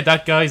love the way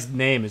that guy's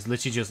name is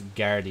literally just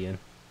Guardian.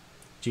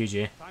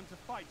 GG. Time to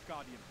fight,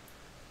 Guardian.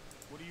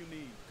 What do you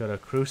need? Got a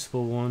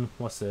Crucible one.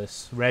 What's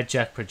this? Red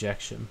Jack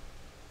projection.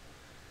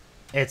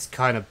 It's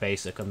kind of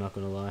basic, I'm not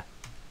gonna lie.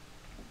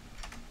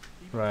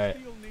 Right.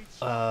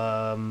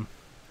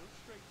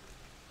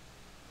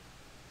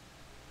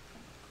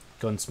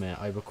 Gunsmith,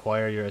 I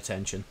require your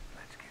attention.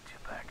 Let's get you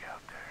back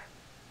out there.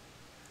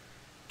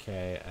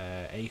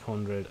 Okay,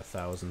 800,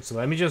 1,000. So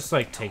let me just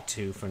like take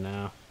 2 for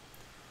now.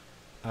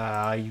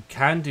 You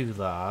can do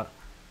that.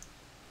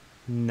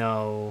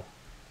 No.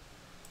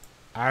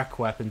 Arc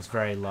weapons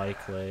very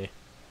likely.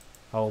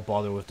 I will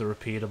bother with the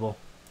repeatable.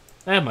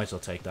 I might as well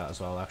take that as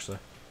well, actually.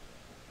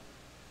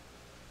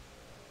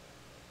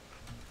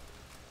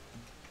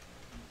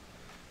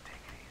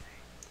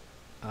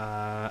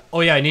 Oh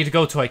yeah, I need to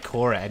go to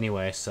Ikora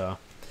anyway, so...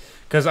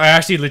 Because I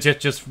actually legit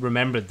just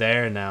remembered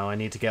there now. I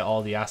need to get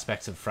all the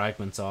aspects of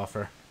fragments off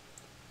her.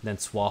 Then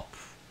swap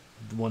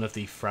one of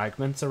the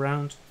fragments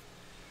around.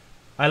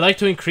 I like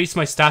to increase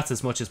my stats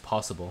as much as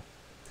possible.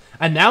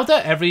 And now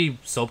that every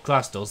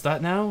subclass does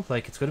that now,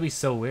 like, it's going to be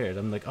so weird.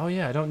 I'm like, oh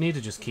yeah, I don't need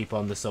to just keep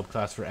on the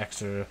subclass for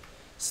extra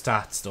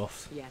stat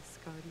stuff. Yes,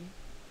 Guardian.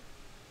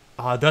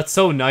 Ah, that's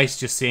so nice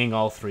just seeing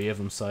all 3 of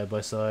them side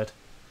by side.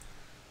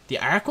 The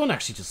Arc one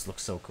actually just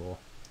looks so cool.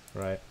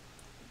 Right.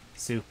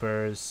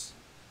 Supers.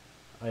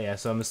 Oh yeah,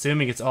 so I'm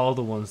assuming it's all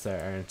the ones that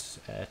aren't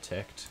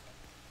ticked.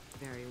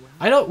 Very well.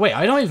 I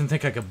don't even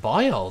think I could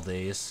buy all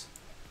these.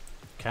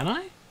 Can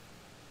I?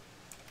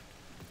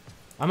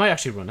 I might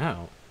actually run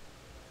out.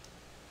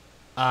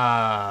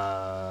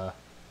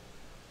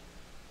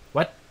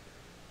 What?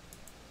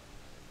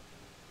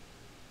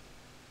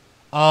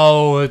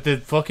 Oh, the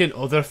fucking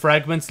other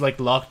fragments like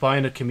locked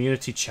behind a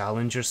community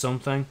challenge or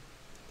something.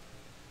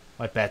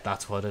 I bet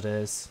that's what it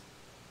is.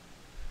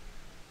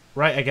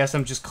 Right, I guess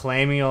I'm just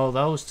claiming all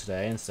those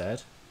today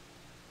instead.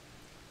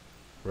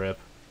 Rip.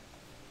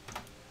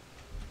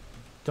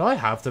 Do I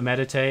have to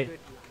meditate?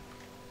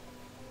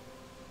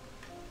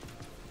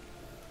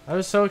 I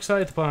was so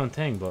excited to put on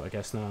thing, but I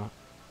guess not.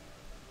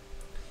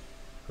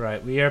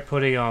 Right, we are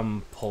putting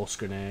on Pulse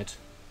Grenade.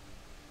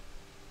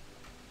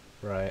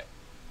 Right.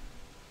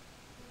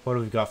 What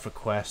have we got for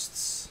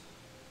quests?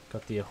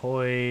 Got the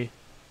Ahoy.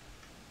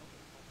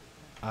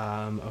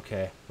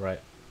 Okay, right.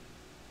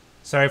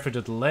 Sorry for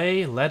the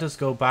delay. Let us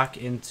go back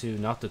into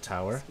not the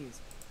tower.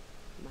 Excuse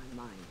me.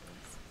 My mind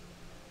is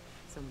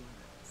somewhere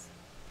else.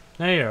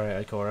 No, you're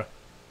alright, Ikora.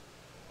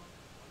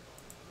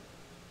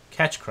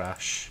 Catch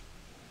Crash.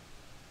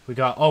 We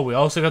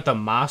also got the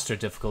Master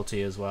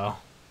difficulty as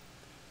well.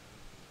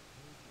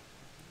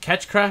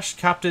 Catch Crash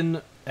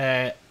Captain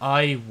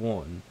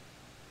I-1.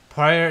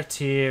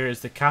 Privateer is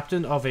the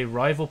captain of a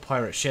rival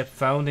pirate ship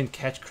found in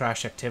Catch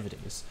Crash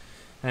activities.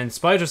 And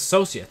Spider's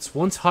associates.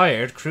 Once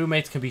hired,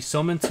 crewmates can be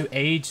summoned to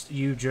aid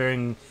you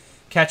during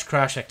Catch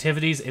Crash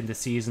activities in the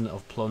season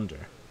of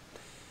Plunder.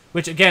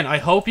 Which, again, I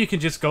hope you can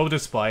just go to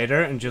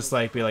Spider and just,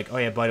 like, be like, oh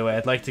yeah, by the way,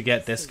 I'd like to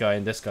get this guy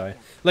and this guy.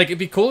 Like, it'd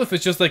be cool if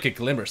it's just, like, a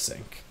glimmer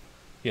sync.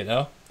 You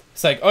know?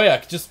 It's like, oh yeah, I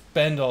could just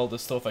spend all the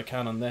stuff I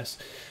can on this.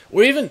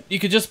 Or even, you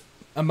could just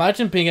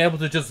imagine being able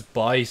to just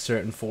buy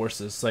certain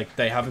forces, like,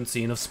 they haven't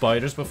seen of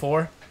Spiders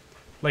before.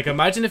 Like,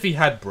 imagine if he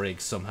had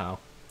Briggs somehow.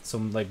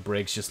 Some, like,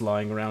 Briggs just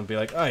lying around, be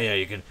like, oh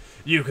yeah,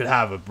 you could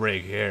have a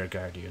Brig here,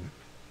 Guardian.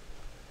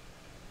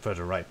 For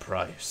the right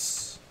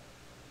price.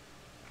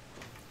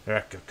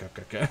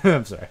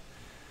 I'm sorry.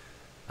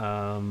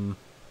 I'm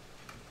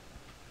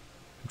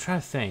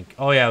trying to think.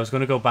 Oh yeah, I was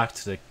going to go back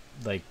to the,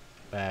 like,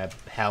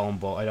 Helm,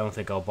 but I don't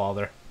think I'll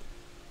bother.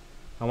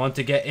 I want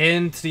to get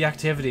into the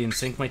activity and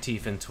sink my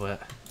teeth into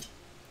it.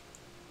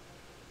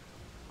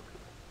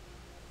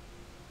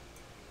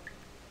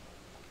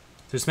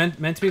 There's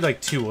meant to be like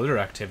 2 other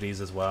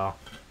activities as well.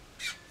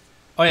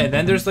 Oh yeah, and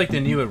then there's like the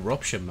new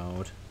eruption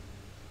mode.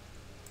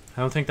 I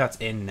don't think that's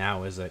in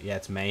now, is it? Yeah,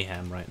 it's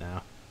mayhem right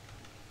now.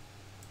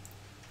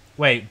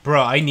 Wait,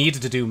 bro, I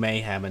needed to do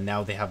mayhem and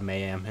now they have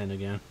mayhem in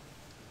again.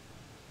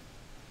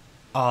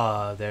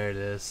 Ah, there it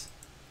is.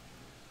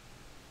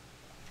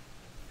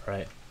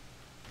 Right.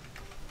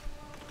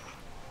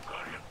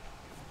 Guardian,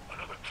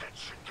 another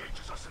catch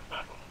engages us in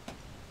battle.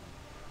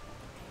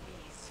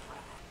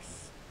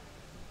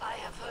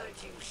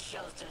 would you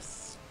shelter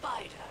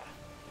Spider,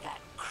 that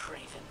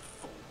craven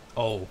fool?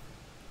 Oh,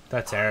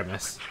 that's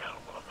Aramis. Kel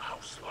of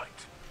House Light.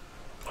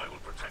 I will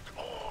protect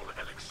all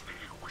Eliksni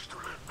who wish to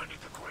live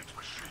beneath the great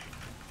machine.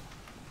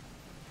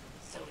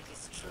 So it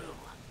is true.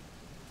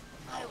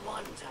 I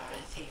wonder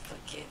if he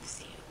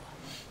forgives you.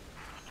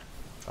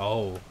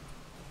 Oh.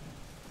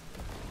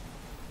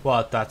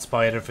 What, that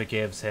spider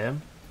forgives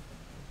him?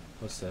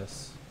 What's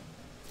this?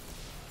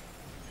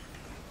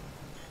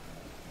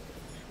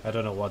 I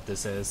don't know what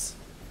this is.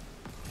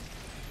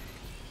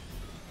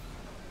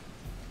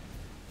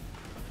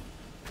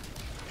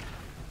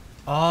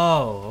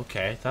 Oh,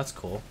 okay, that's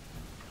cool.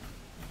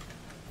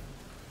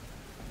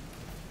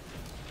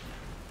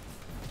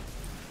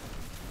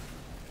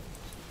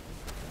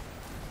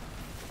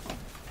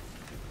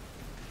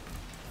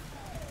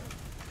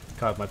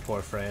 God, my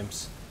poor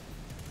frames.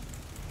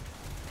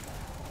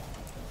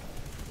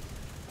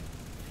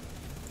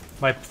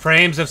 My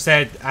frames have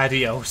said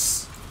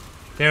adios.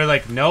 They were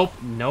like, nope,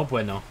 no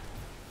bueno.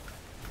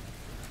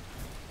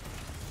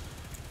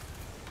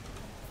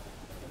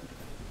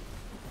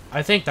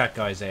 I think that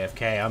guy's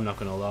AFK, I'm not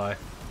gonna lie.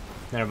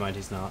 Never mind,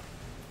 he's not.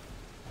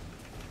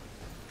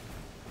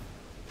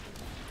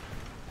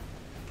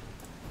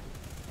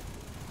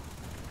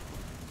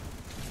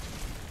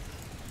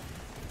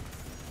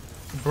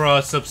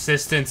 Bruh,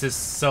 subsistence is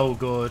so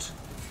good.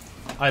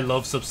 I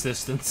love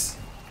subsistence.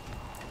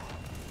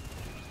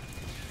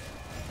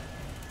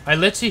 I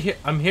literally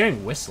I'm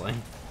hearing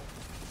whistling.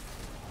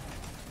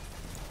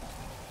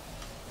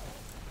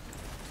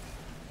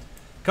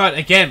 God,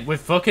 again,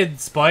 with fucking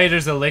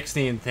spiders,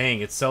 Eliksni and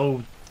thing, it's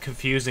so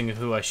confusing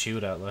who I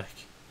shoot at, like.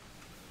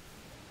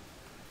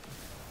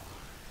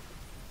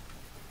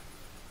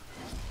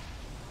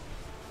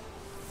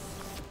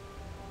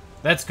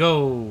 Let's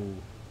go.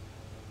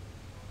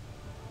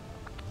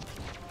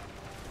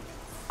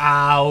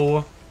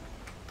 Ow.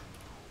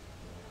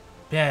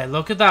 Yeah,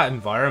 look at that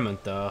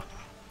environment, though.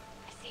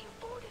 I see you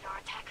boarded our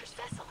attacker's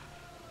vessel.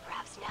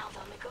 Perhaps now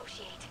they'll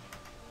negotiate.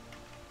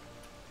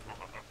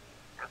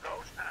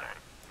 Negotiate.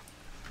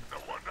 The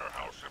Wonder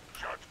House of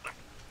Judgment,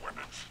 when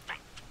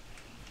extinct.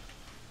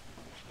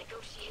 If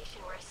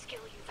negotiation were a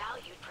skill you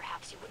valued,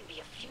 perhaps you wouldn't be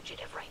a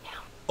fugitive right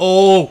now.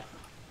 Oh!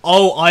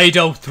 Oh,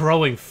 Ido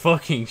throwing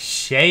fucking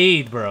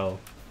shade, bro.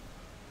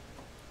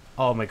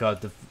 Oh my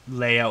god, the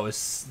layout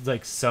is,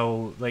 like,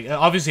 so... Like,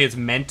 obviously it's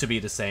meant to be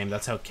the same.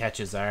 That's how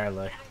catches are,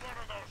 like. Get one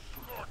of those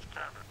scorch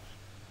cannons.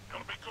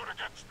 It'll be good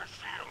against the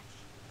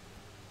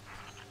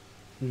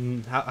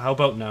shields. How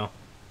about no?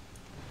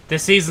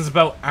 This season's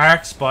about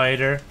Arc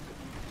Spider.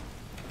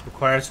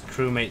 Requires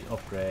crewmate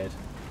upgrade.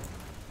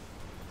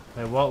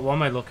 Wait, what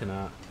am I looking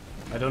at?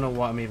 I don't know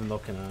what I'm even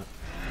looking at.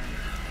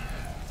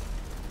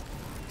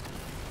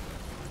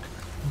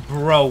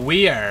 Bro,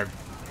 we are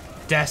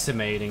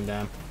decimating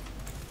them.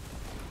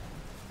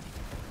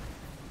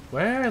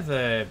 Where are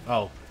the...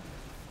 Oh.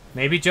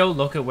 Maybe, Joe,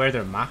 look at where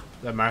they're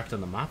marked on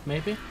the map,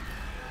 maybe?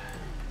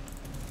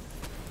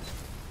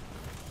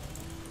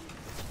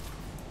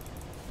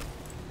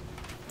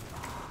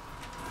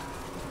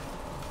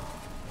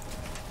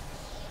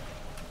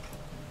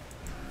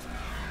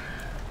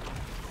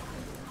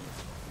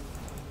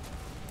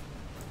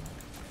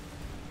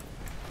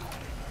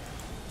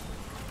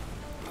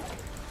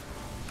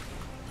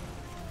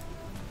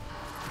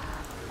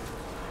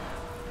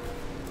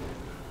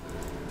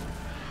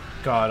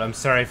 God, I'm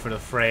sorry for the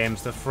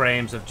frames. The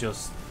frames have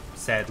just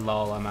said,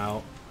 lol, I'm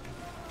out.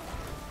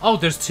 Oh,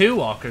 there's two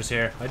walkers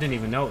here. I didn't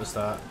even notice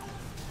that.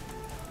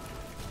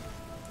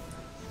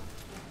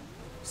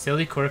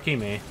 Silly, quirky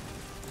me.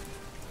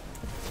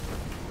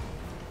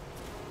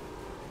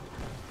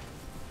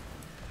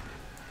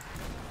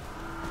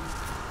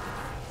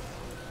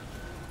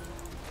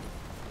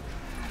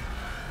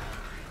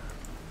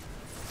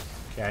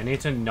 Okay, I need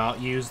to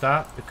not use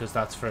that because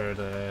that's for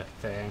the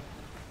thing.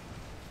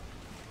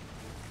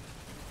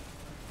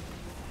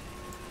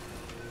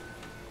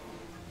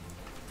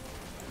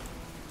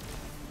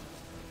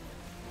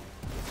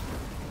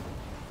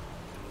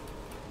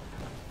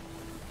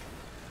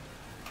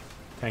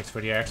 Thanks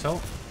for the arc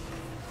salt.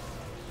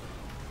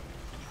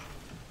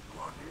 You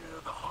are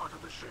near the heart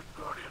of the ship,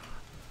 Guardian.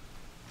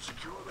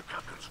 Secure the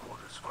captain's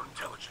quarters for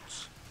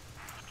intelligence.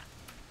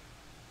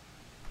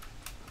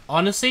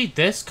 Honestly,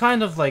 this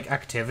kind of, like,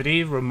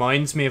 activity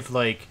reminds me of,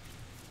 like,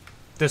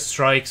 the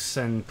strikes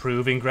and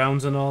proving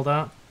grounds and all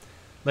that.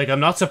 Like, I'm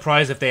not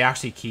surprised if they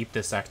actually keep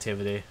this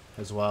activity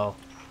as well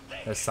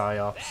as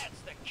PsyOps.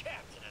 That's the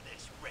captain of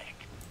this wreck.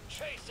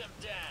 Chase him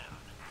down.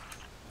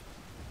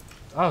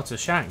 Oh, it's a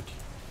shank.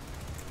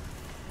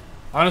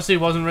 Honestly,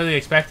 wasn't really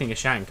expecting a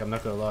shank, I'm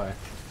not gonna lie.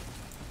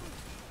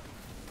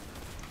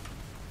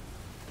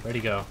 Where'd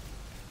he go?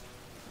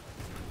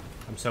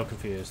 I'm so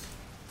confused.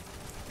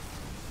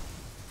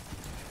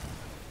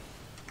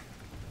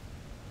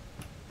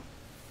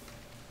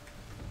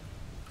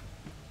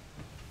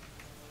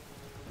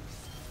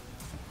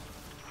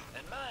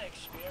 In my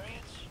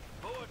experience,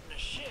 boarding a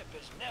ship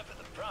is never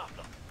the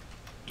problem.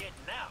 Getting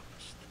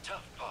out's the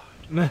tough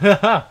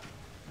part.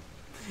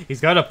 He's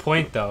got a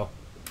point, though.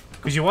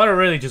 Because you want to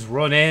really just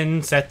run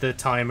in, set the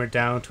timer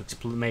down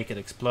to make it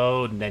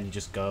explode, and then you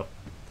just go.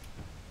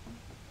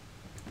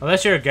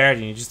 Unless you're a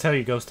guardian, you just tell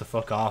your ghost to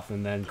fuck off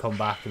and then come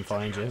back and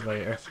find you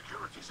later.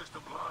 Security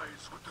system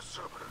lies with the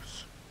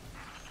servers.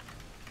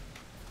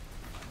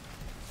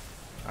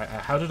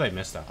 How did I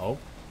miss that? Oh.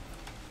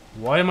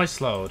 Why am I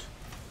slowed?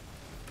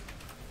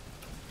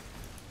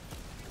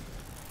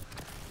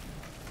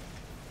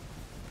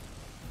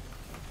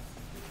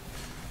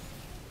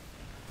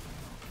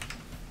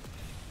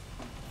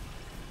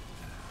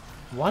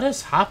 What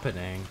is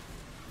happening?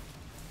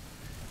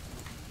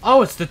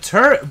 Oh, it's the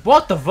turret.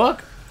 What the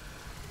fuck?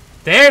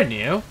 They're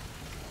new.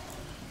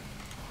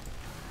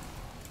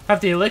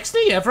 Have the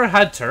Eliksni ever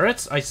had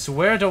turrets? I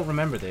swear I don't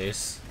remember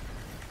this.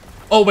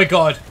 Oh my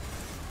god.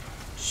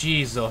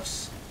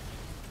 Jesus.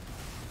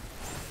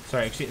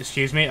 Sorry,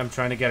 excuse me. I'm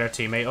trying to get our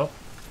teammate up.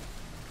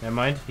 Never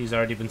mind. He's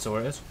already been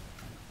sorted.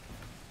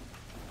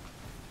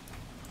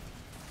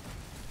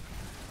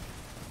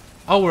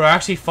 Oh, we're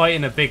actually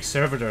fighting a big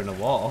servitor in a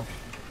wall.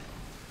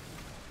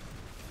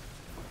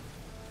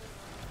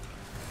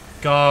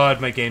 God,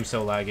 my game's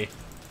so laggy.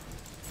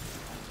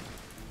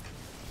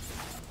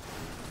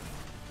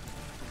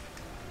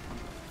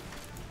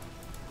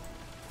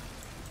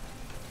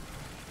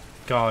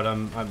 God,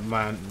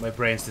 man, my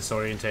brain's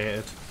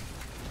disorientated.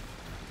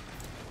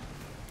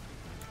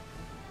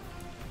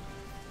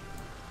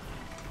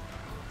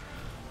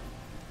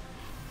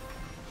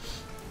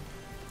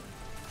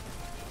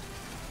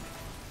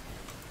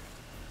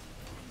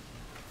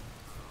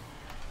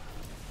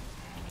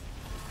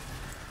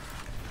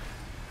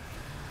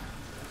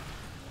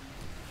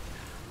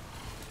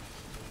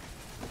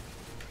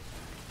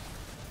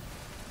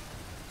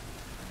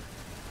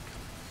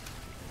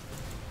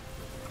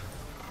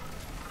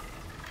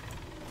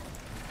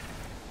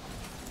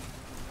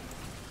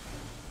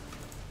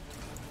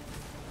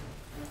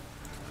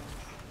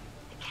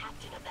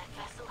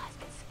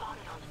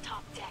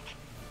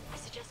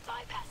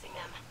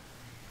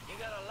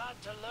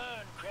 To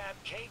learn, crab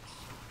cakes.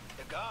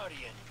 The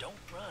Guardian don't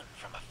run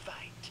from a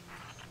fight.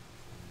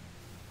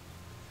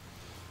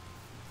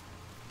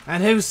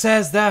 And who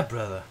says that,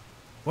 brother?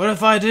 What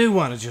if I do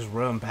want to just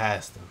run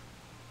past them?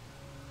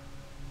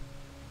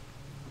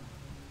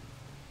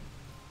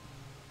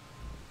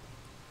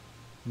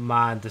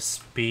 Man, the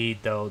speed,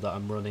 though, that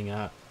I'm running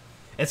at.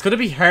 It's going to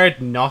be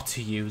hard not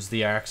to use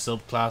the Arc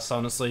subclass,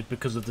 honestly,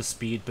 because of the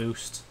speed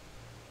boost.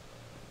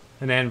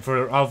 And then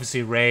for,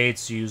 obviously,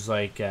 raids, use,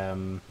 like,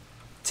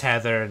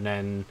 tether, and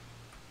then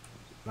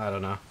I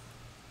don't know.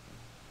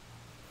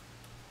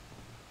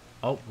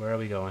 Oh, where are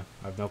we going?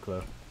 I have no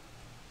clue.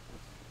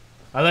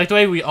 I like the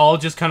way we all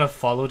just kind of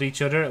followed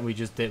each other and we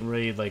just didn't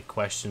really like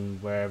question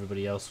where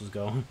everybody else was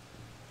going.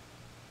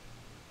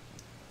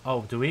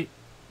 Oh, do we?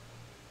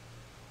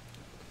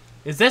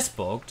 Is this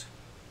bugged?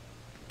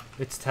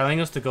 It's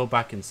telling us to go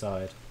back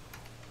inside.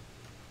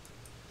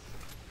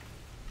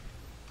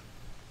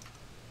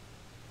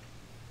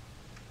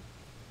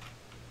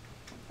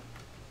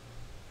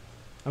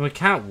 And we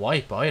can't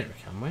wipe either,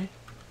 can we?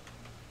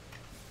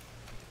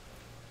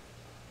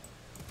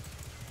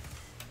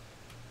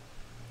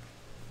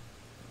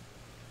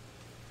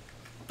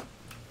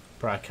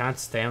 Bro, I can't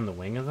stay on the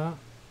wing of that.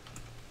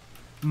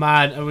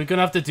 Man, are we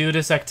gonna have to do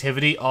this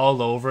activity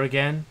all over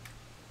again?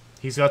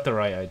 He's got the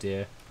right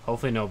idea.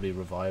 Hopefully nobody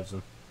revives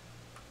him.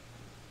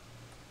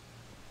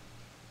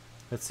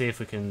 Let's see if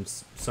we can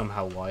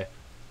somehow wipe.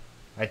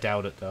 I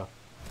doubt it, though.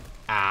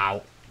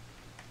 Ow.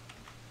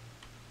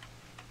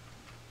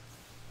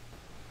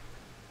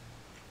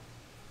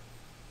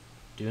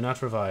 Do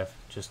not revive.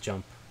 Just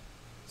jump.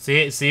 See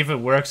if it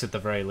works at the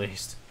very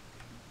least.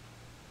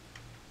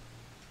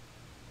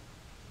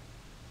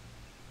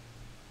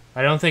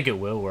 I don't think it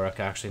will work,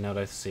 actually, now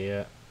that I see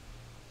it.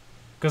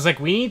 Because, like,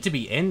 we need to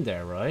be in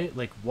there, right?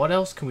 Like, what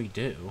else can we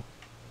do?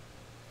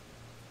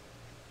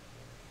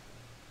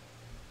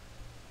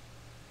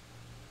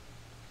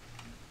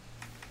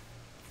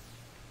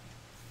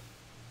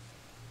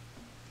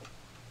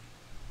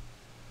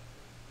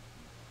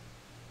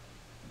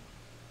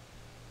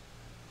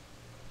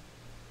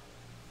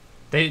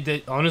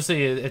 They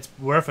honestly, it's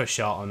worth a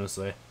shot,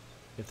 honestly.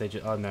 If they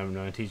just... Oh, never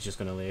mind. He's just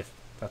going to leave.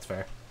 That's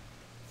fair.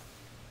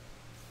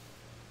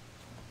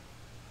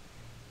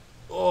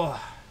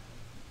 Oh.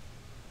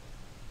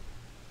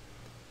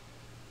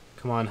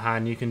 Come on,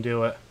 Han. You can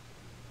do it.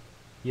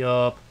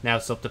 Yup. Now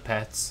it's up to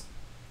Pets.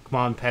 Come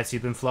on, Pets.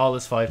 You've been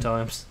flawless 5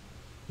 times.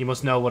 You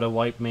must know what a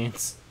wipe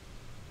means.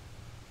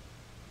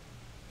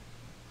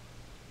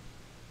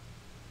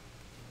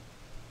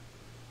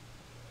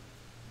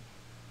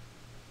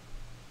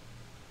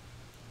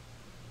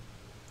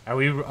 Are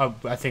we?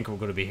 I think we're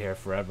going to be here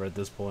forever at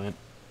this point.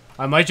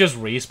 I might just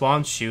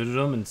respawn, shoot at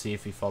him, and see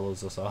if he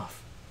follows us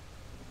off.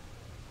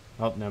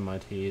 Oh, never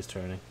mind. He is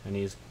turning. And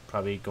he's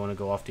probably going to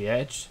go off the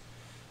edge.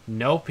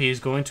 Nope, he's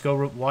going to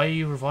go... Why are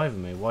you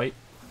reviving me? Why?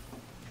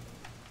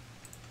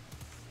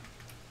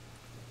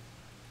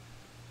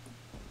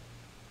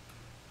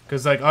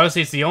 Because, like,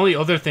 honestly, it's the only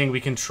other thing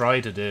we can try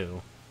to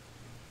do.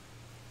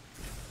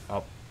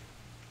 Oh.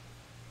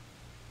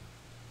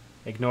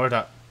 Ignore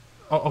that.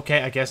 Oh,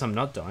 okay, I guess I'm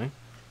not dying.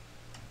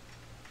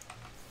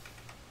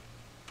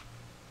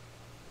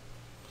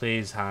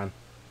 Please, Han.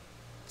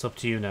 It's up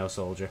to you now,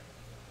 soldier.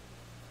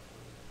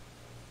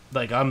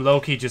 Like, I'm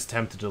low-key just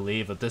tempted to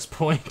leave at this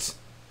point.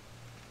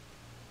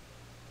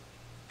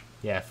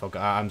 Yeah, fuck.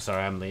 I'm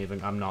sorry, I'm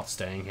leaving. I'm not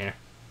staying here.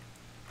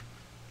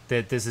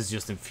 This is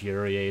just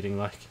infuriating,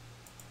 like.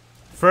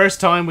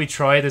 First time we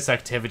try this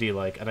activity,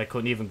 like, and I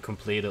couldn't even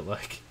complete it,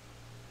 like.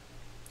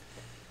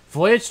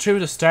 Voyage through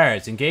the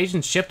stars. Engage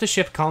in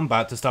ship-to-ship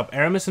combat to stop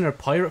Aramis and her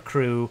pirate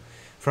crew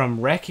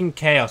from wrecking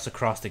chaos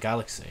across the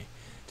galaxy.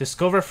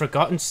 Discover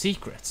forgotten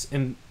secrets.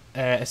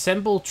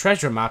 Assemble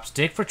treasure maps,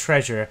 dig for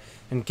treasure,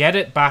 and get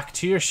it back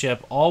to your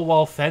ship, all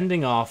while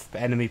fending off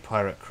enemy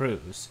pirate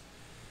crews.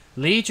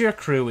 Lead your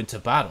crew into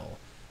battle.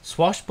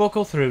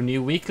 Swashbuckle through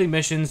new weekly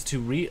missions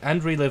to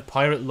relive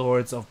pirate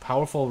lords of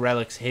powerful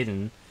relics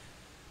hidden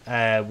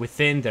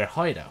within their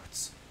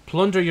hideouts.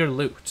 Plunder your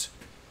loot.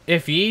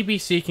 If ye be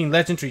seeking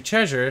legendary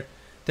treasure,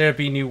 there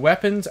be new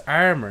weapons,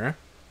 armor,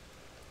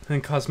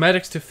 and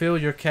cosmetics to fill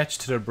your catch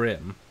to the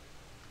brim.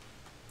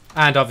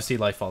 And obviously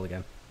Lightfall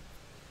again.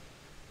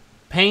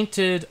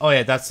 Painted. Oh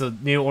yeah, that's the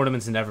new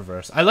ornaments in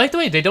Eververse. I like the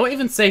way they don't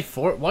even say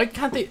why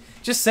can't they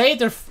just say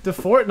they're the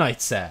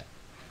Fortnite set?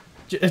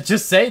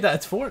 Just say that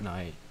it's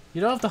Fortnite.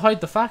 You don't have to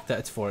hide the fact that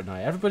it's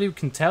Fortnite. Everybody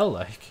can tell,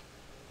 like.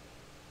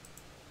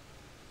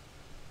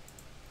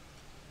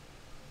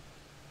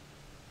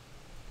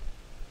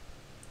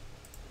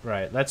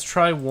 Right, let's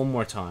try one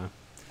more time.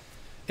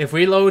 If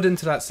we load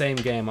into that same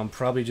game, I'm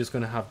probably just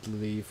going to have to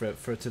leave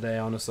for today,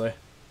 honestly.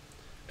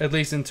 At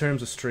least in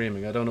terms of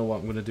streaming. I don't know what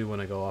I'm going to do when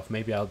I go off.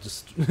 Maybe I'll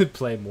just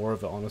play more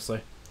of it,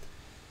 honestly.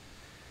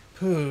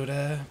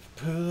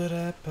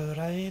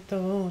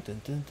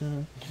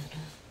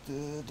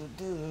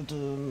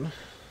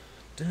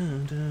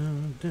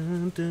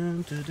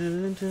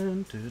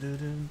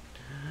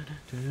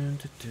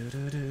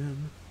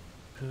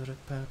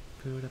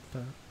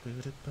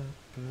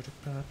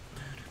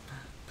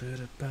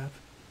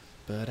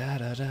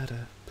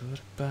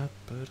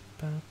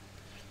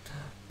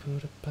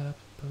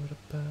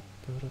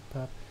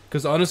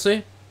 Because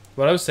honestly,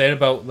 what I was saying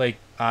about like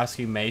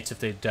asking mates if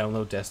they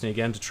download Destiny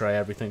again to try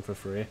everything for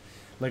free,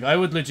 like I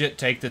would legit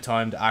take the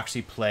time to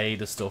actually play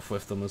the stuff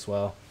with them as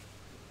well.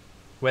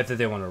 Whether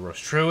they want to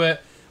rush through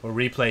it or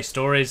replay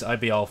stories, I'd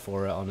be all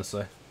for it,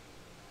 honestly.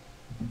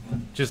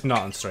 Just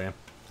not on stream.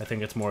 I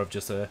think it's more of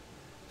just a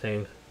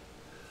thing.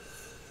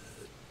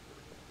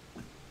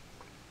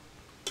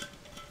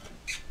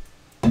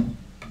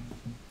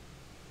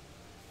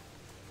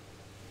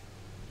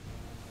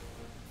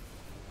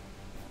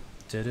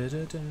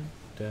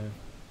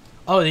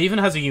 Oh, it even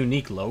has a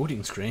unique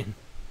loading screen.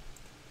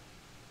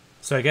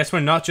 So I guess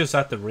we're not just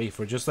at the reef,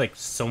 we're just like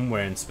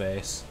somewhere in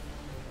space.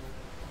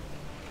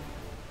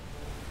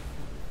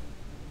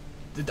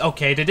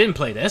 Okay, they didn't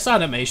play this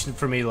animation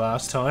for me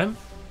last time.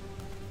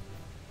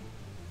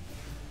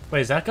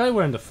 Wait, is that guy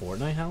wearing the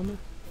Fortnite helmet?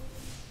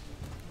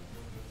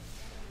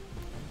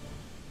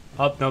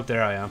 Oh, nope,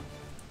 there I am.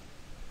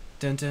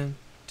 Dun dun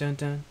dun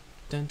dun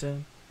dun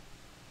dun.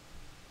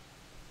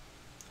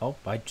 Oh,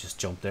 I just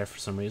jumped there for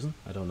some reason.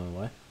 I don't know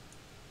why.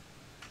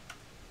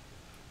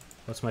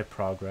 What's my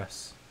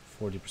progress?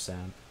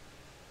 40%.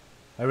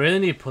 I really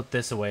need to put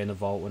this away in the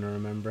vault when I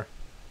remember.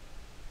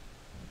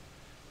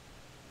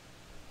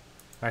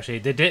 Actually,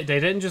 they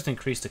didn't just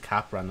increase the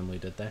cap randomly,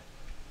 did they?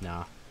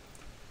 Nah.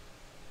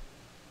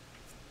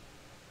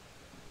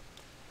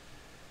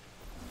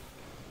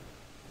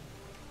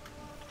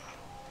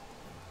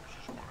 This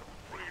is one of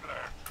the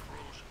freelance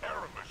crews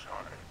Aramis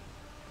hired.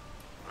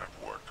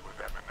 I've worked with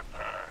them in the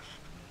past.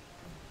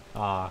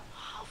 Ah.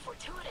 How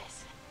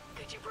fortuitous.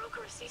 Could you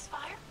broker a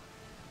ceasefire?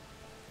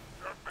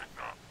 Certainly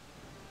not.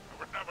 I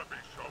would never be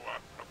so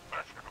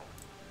unprofessional.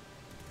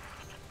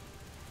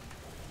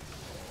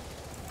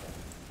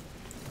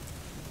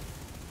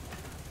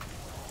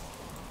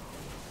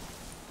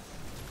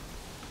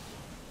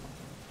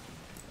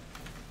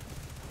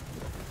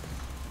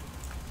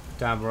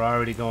 Damn, we're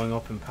already going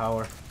up in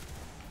power.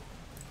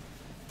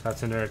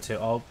 That's another two.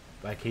 Oh,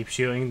 I keep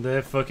shooting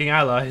the fucking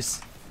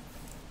allies.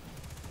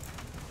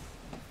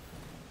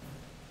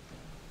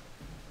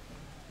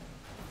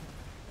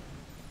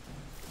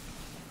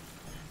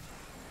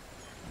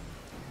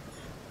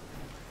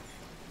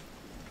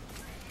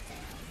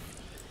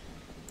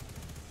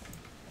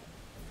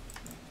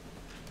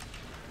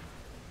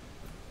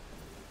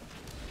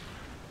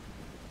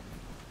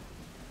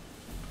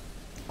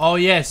 Oh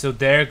yeah, so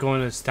they're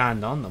going to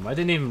stand on them. I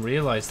didn't even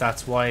realize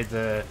that's why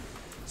the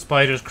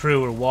Spider's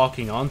crew were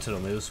walking onto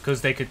them. It was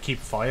because they could keep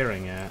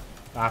firing it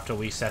after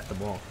we set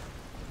them up.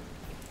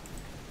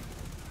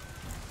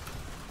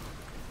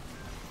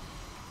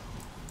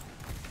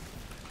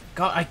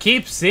 God, I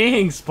keep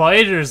seeing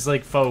spiders,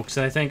 like, folks,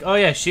 and I think, oh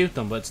yeah, shoot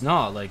them, but it's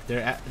not. Like,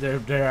 they're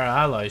our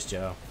allies,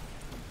 Joe.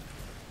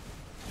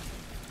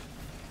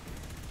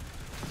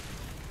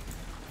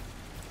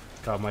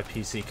 God, my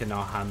PC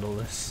cannot handle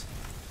this.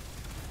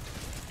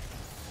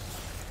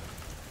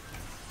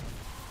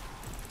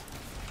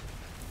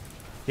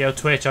 Yo,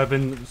 Twitch, I've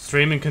been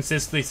streaming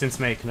consistently since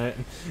making it.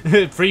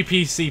 Free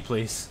PC,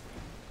 please.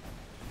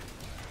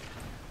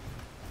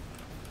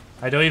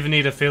 I don't even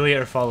need affiliate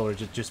or follower,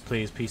 just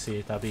please,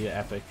 PC. That'd be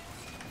epic.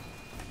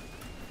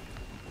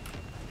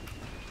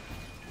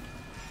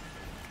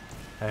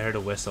 I heard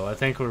a whistle. I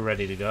think we're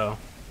ready to go.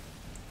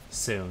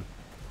 Soon.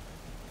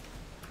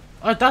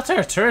 Oh, that's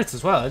our turrets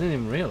as well. I didn't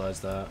even realize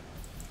that.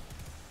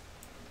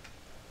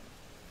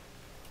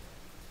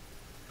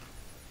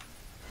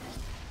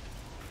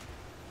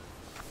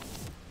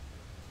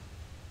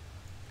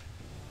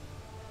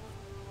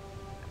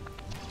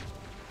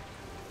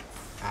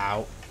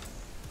 Ow.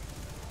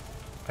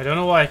 I don't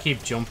know why I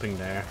keep jumping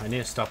there. I need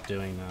to stop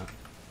doing that.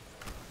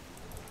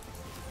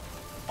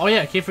 Oh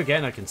yeah, I keep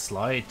forgetting I can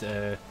slide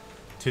to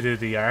do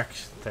the arc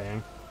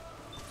thing.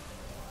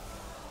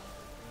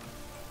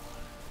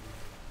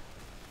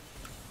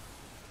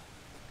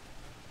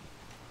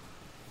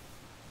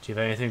 Do you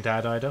have anything to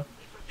add, Ido?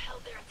 We've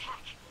repelled their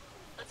attack.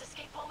 Let's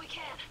escape while we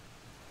can.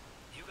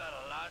 You got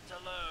a lot to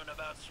learn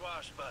about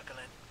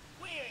swashbuckling.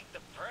 We ain't the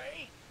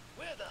prey,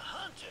 we're the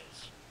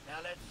hunters. Now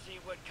let's see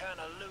what kind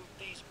of loot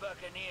these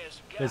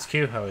buccaneers got. It's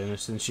cute how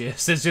innocent she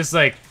is. It's just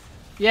like,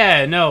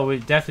 yeah, no, we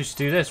definitely should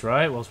do this,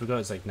 right? Whilst we go,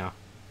 it's like, no.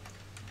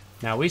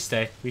 Now we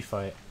stay, we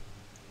fight.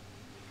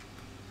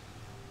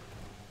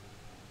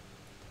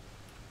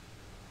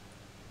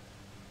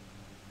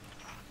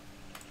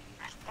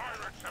 These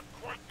pirates have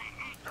quite the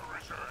ether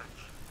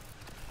reserves.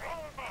 Blow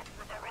them up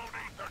with their own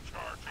ether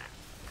charges.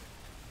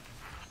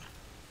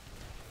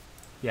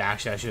 Yeah,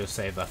 actually, I should have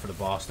saved that for the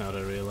boss now that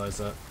I realize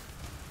that.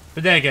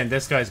 But then again,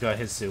 this guy's got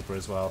his super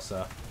as well,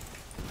 so.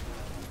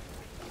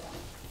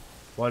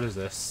 What is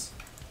this?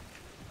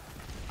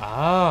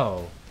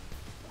 Oh.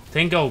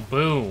 Thing go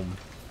boom.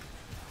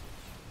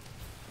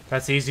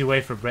 That's the easy way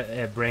for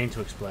Brain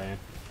to explain.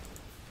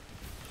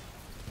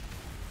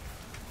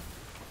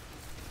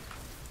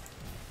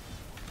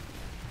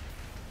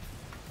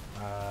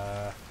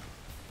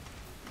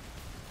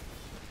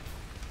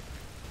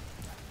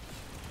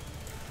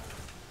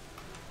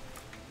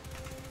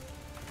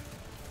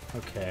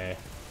 Okay.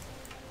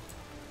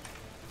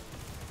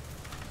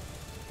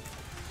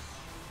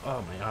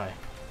 Oh my eye.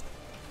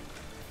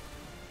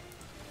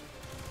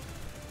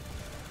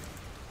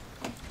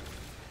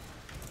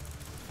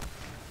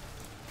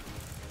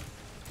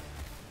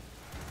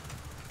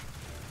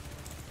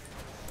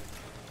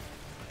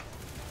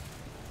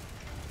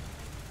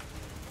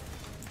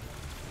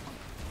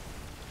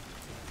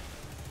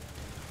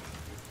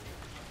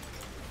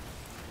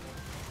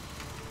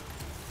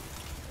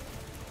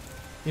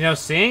 You know,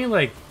 seeing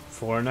like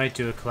Fortnite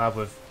do a collab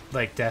with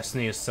like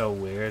Destiny is so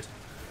weird.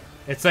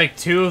 It's like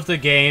two of the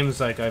games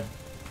like I've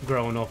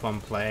grown up on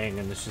playing,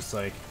 and it's just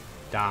like,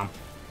 damn.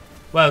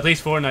 Well, at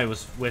least Fortnite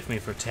was with me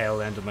for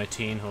tail end of my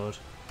teenhood.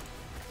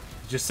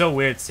 It's just so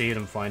weird seeing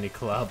them finally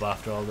collab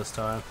after all this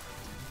time.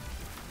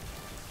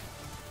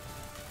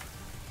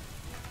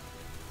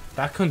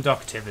 That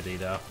conductivity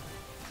though.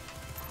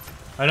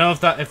 I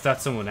don't know if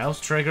that's someone else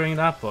triggering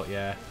that, but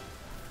yeah.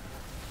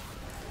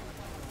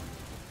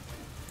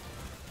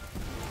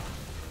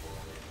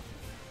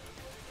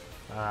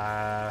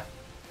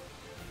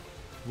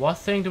 What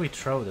thing do we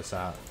throw this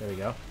at? There we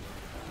go.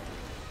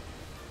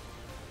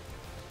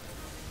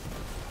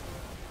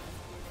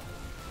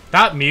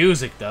 That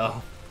music,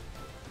 though.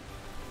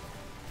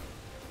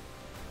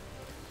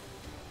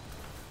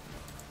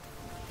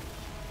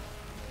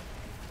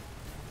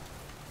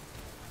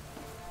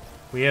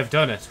 We have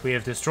done it. We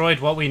have destroyed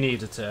what we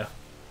needed to.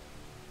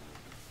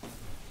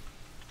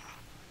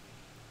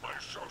 My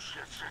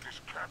associate said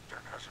his captain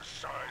has a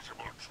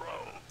sizable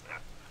trove.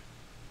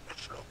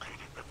 It's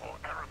located before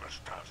Aramis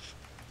does.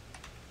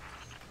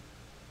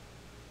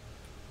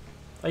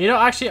 You know,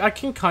 actually, I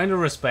can kind of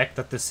respect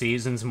that the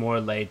season's more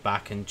laid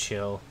back and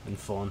chill and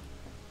fun.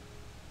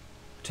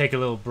 Take a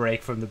little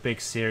break from the big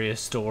serious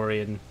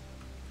story and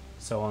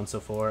so on and so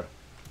forth.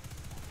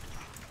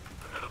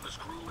 Aramis'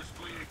 crew is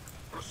fleeing.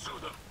 Pursue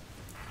them.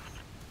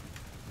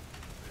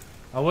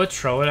 I would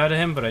throw it at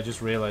him, but I just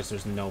realized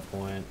there's no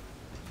point.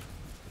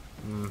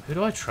 Who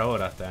do I throw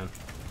it at then?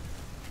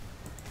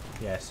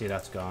 Yeah, see,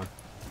 that's gone.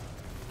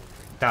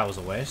 That was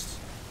a waste.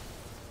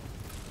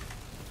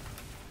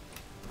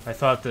 I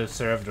thought the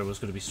servitor was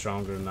going to be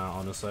stronger than that,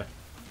 honestly.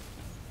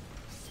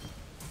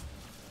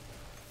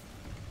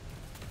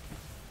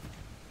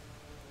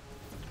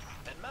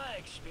 In my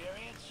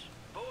experience,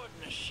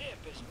 boarding a ship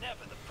is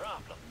never the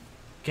problem.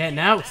 Getting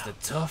out's the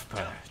tough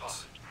part.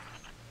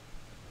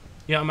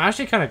 Yeah, I'm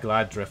actually kind of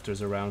glad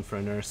Drifter's around for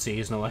another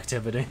seasonal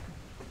activity.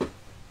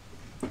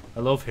 I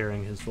love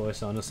hearing his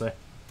voice, honestly.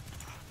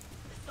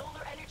 The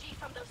solar energy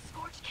from those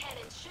scorched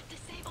cannons should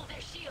disable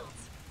their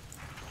shields.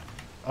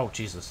 Oh,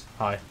 Jesus.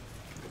 Hi.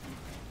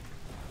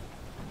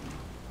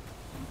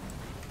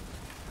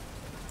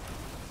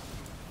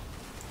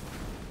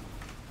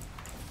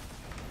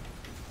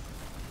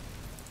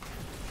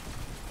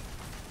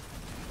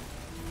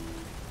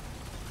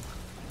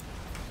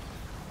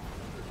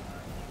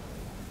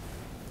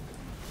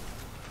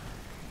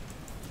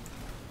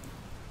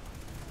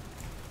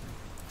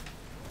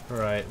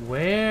 Right,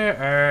 where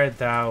are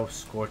thou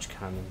scorch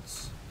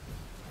cannons?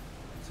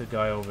 There's a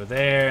guy over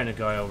there and a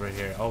guy over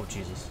here. Oh,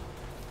 Jesus.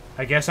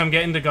 I guess I'm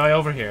getting the guy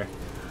over here.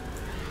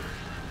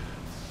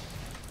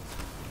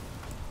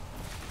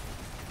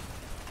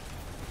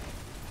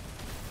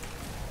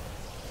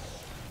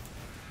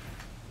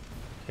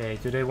 Okay,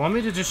 do they want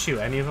me to just shoot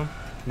any of them?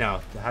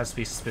 No, there has to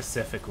be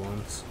specific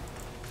ones.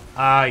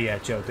 Ah, yeah,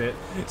 Joe.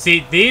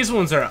 See, these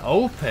ones are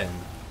open.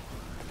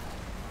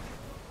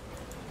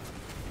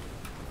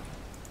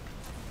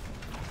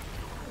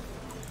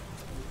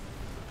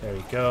 There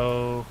we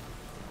go.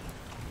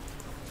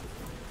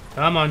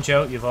 Come on,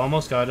 Joe. You've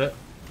almost got it.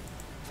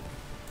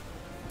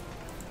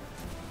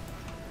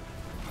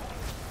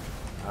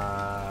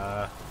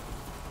 I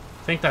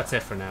think that's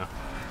it for now.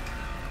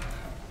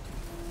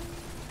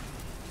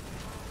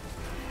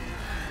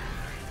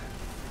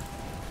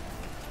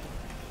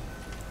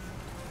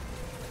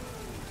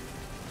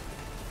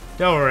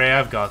 Don't worry,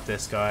 I've got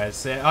this,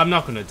 guys. I'm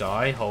not gonna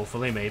die,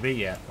 hopefully, maybe.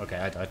 Yeah, okay,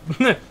 I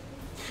died.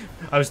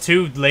 I was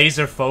too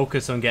laser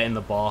focused on getting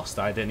the boss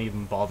that I didn't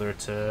even bother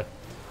to...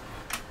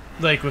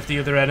 like, with the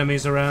other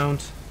enemies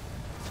around.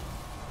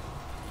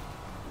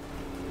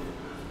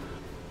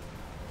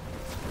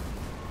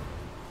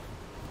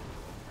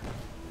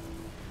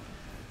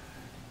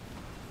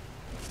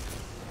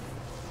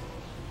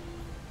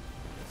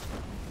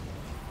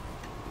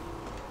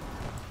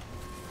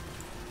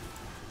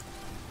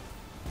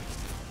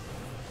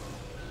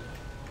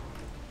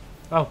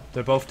 Oh,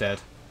 they're both dead.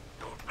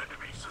 Your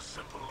enemies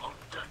assemble on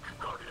deck,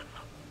 Guardian.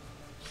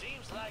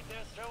 Seems like they're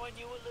throwing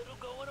you a little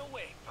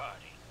going-away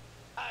party.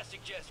 I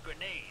suggest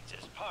grenades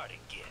as parting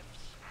gifts.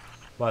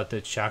 What,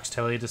 did Shax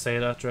tell you to say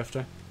that,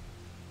 Drifter?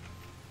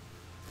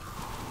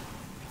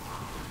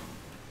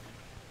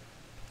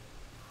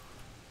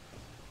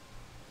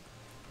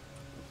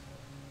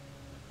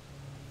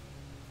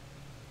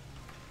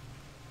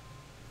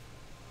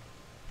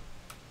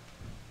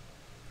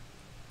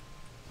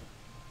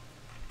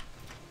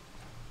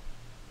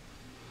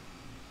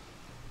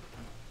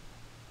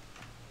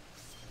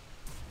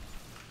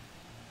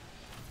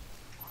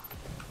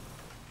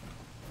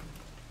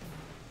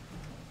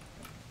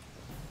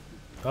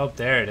 Oh,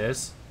 there it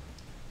is.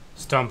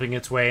 Stomping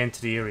its way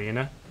into the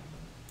arena.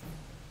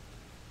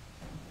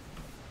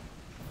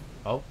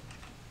 Oh.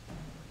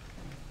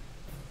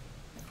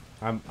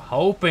 I'm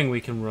hoping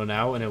we can run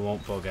out and it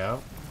won't bug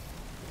out.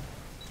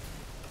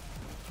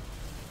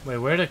 Wait,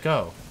 where'd it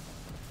go?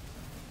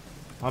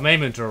 I'm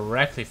aiming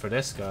directly for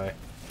this guy.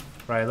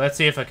 Right, let's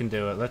see if I can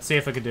do it. Let's see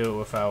if I can do it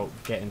without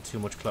getting too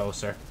much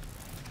closer.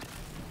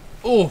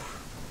 Ooh!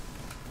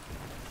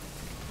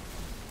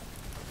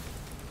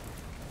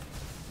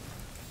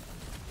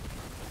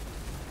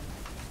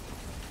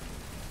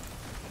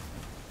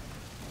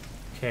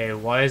 Okay,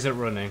 why is it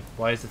running?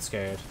 Why is it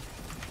scared?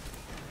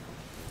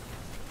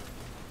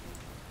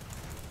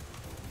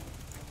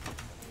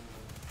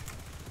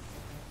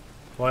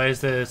 Why is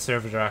the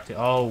servitor active?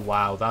 Oh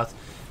wow,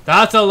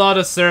 that's a lot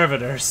of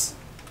servitors.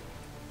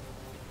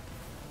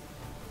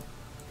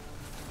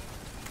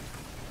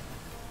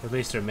 At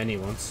least they're mini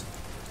ones.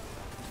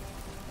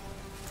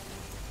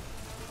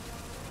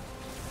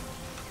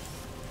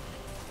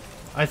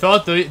 I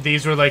thought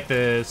these were like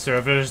the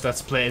servitors that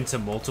split into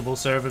multiple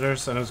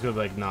servitors, and I was gonna be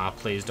like, nah,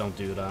 please don't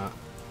do that.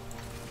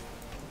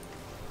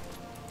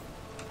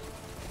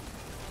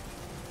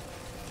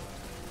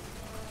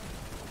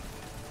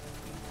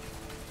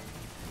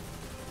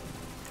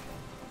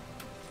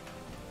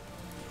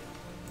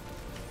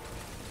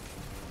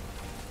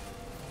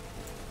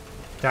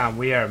 Damn,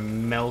 we are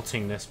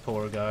melting this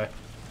poor guy.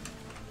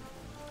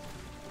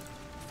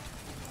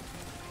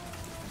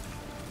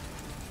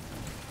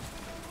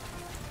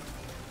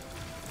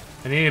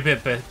 I need a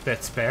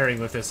bit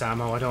sparing with this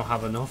ammo. I don't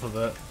have enough of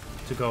it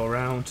to go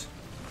around.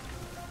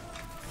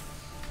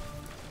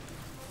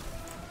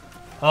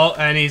 Oh,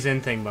 and he's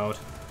in thing mode.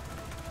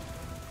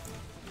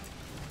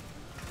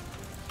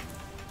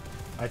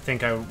 I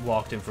think I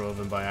walked in front of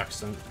him by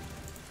accident.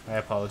 I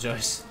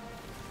apologize.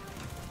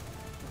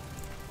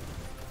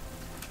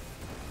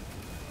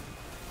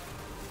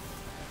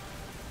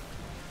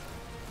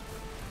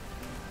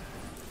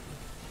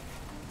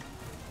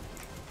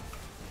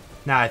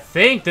 Now, I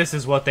think this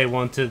is what they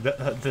wanted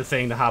the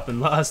thing to happen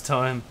last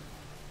time.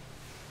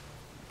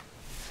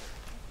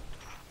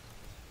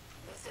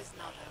 This is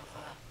not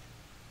over.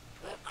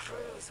 The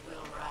crews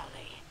will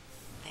rally.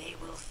 They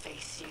will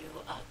face you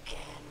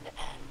again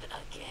and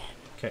again.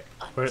 Okay,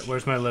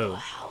 where's my loot? Your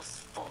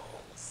house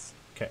falls.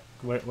 Okay,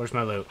 where's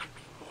my loot?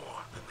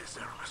 More than this,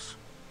 Aramis.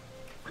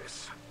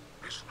 This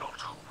is not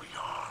who we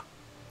are.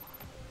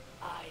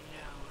 I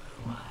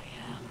know who I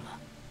am.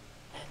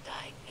 And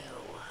I know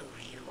who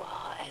you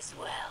are as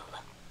well.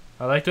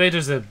 I like the way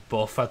there's a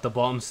buff at the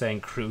bottom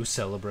saying crew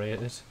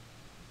celebrated.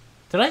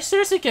 Did I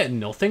seriously get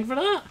nothing for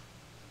that?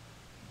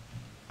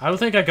 I don't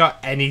think I got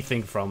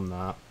anything from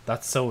that.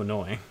 That's so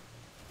annoying.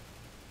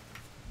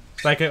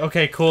 Like,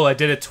 okay, cool, I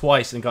did it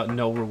twice and got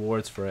no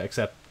rewards for it,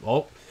 except...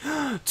 Oh!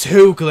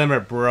 2 glimmer!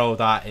 Bro,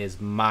 that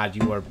is mad.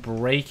 You are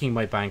breaking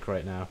my bank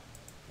right now.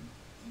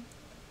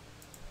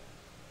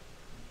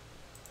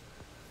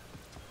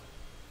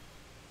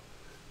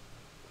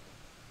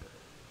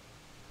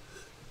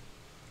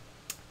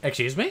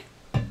 Excuse me?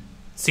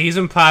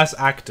 Season pass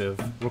active.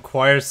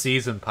 Requires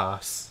season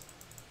pass.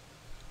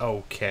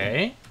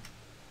 Okay.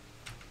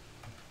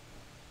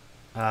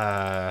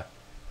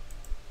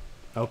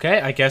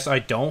 Okay, I guess I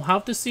don't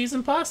have the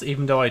season pass,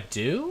 even though I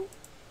do?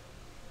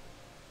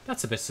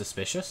 That's a bit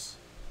suspicious.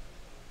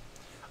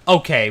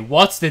 Okay,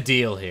 what's the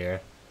deal here?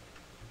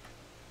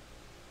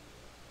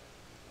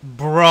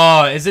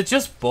 Bruh, is it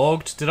just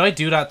bugged? Did I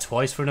do that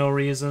twice for no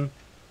reason?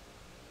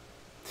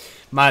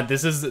 Man,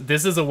 this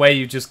is a way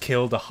you just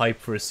kill the hype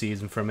for a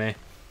season for me.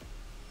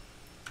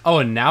 Oh,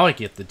 and now I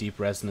get the deep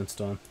resonance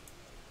done.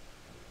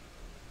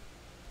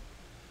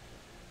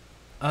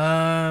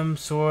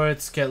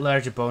 Swords get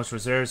larger bonus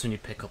reserves when you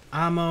pick up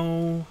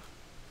ammo.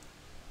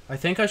 I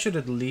think I should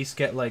at least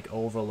get like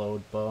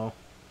overload bow.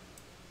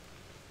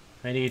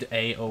 I need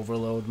a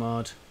overload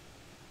mod.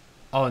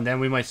 Oh, and then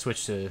we might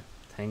switch to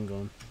thing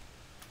gun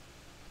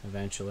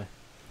eventually.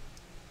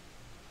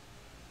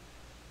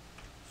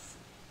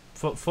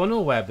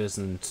 Funnel web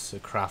isn't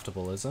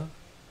craftable, is it?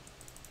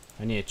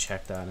 I need to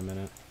check that in a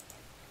minute.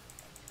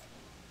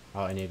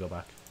 Oh, I need to go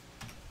back.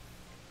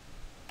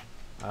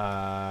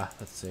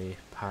 Let's see.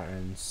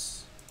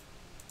 Patterns.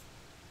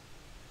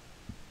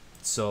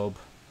 Sub.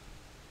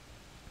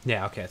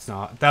 Yeah, okay, it's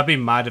not. That'd be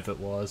mad if it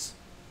was.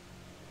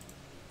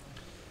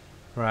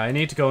 Right, I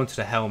need to go into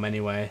the helm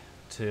anyway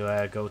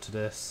to go to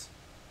this.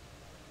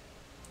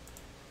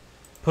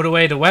 Put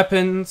away the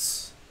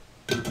weapons.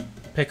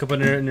 Pick up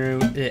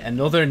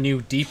another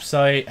new deep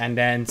sight and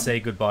then say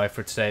goodbye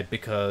for today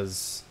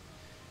because...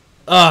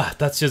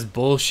 that's just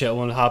bullshit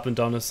what happened,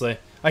 honestly.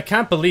 I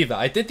can't believe that.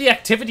 I did the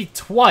activity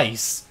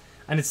twice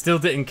and it still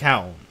didn't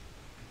count.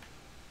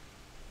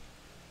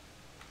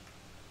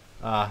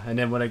 And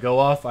then when I go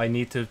off, I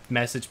need to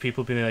message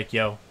people being like,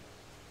 yo,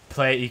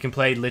 you can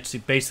play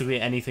literally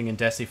basically anything in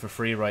Destiny for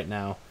free right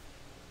now.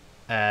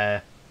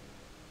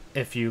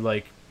 If you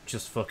like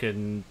just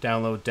fucking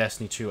download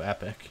Destiny 2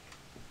 Epic.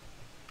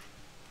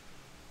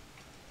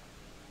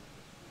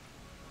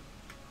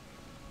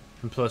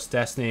 And plus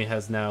Destiny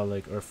has now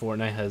like, or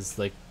Fortnite has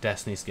like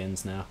Destiny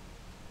skins now.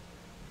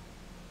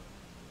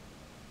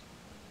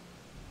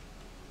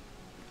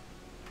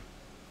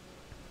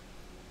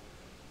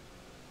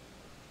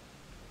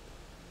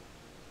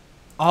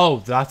 Oh,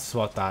 that's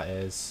what that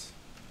is.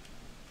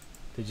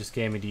 They just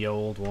gave me the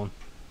old one.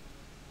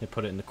 They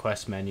put it in the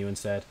quest menu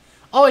instead.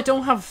 Oh, I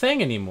don't have a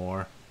thing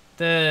anymore.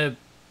 The...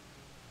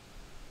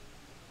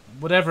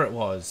 whatever it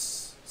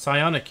was.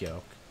 Psionic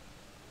Yoke.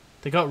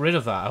 They got rid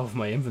of that out of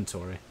my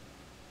inventory.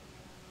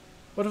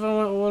 What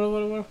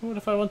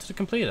if I wanted to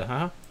complete it,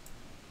 huh?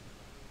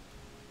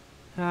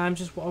 I'm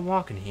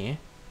walking here.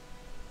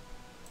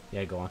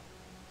 Yeah, go on.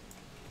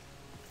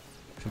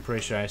 I'm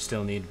pretty sure I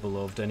still need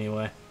Beloved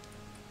anyway.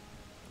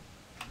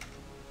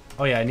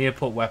 Oh yeah, I need to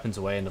put weapons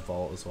away in the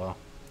vault as well.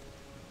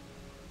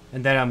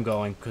 And then I'm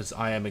going, because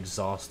I am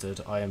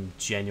exhausted. I am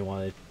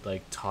genuinely,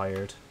 like,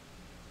 tired.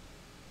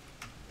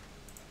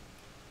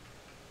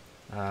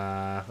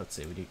 Let's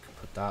see, we need to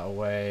put that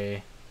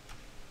away.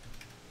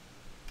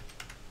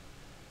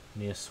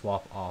 Need to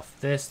swap off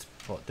this, to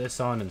put this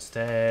on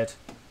instead.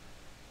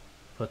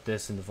 Put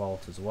this in the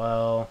vault as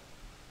well.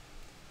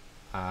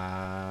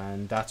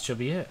 And that should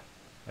be it,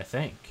 I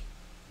think.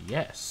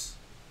 Yes.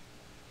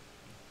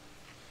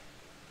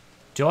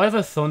 Do I have a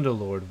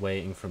Thunderlord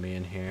waiting for me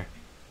in here?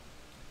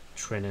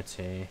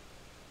 Trinity.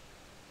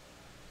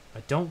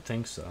 I don't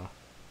think so.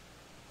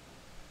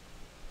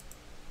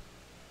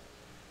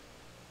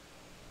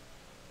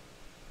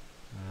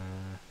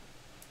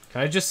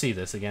 Can I just see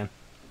this again?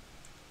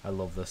 I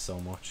love this so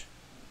much.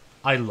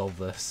 I love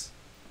this.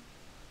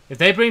 If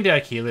they bring the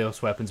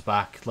Achilleos weapons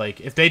back, like,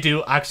 if they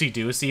actually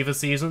do a Siva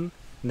season,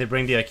 and they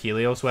bring the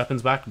Achilleos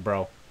weapons back,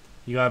 bro,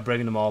 you gotta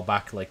bring them all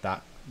back like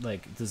that,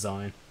 like,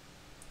 design.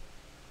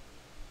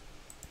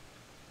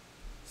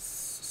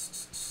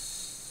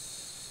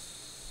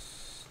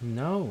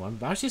 No, I'm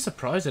actually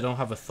surprised I don't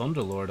have a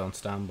Thunderlord on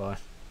standby.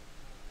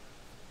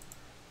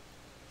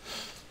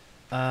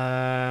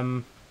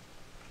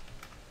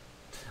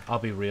 I'll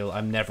be real,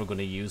 I'm never going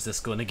to use this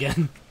gun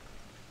again.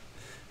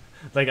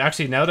 Like,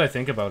 actually, now that I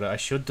think about it, I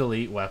should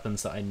delete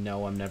weapons that I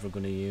know I'm never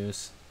going to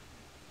use.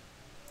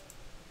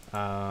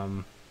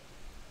 Yeah,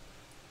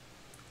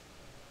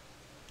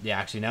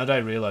 actually, now that I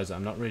realize it,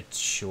 I'm not really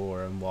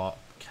sure on what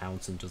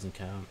counts and doesn't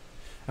count.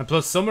 And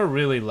plus, some are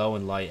really low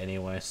in light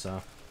anyway,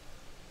 so...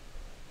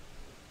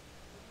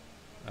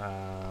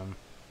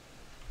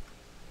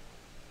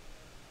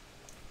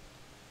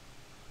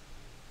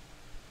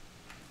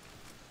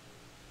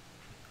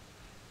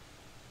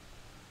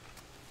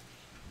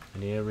 I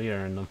need to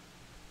re-earn them.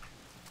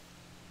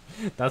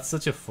 That's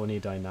such a funny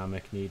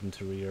dynamic, needing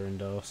to re-earn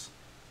those.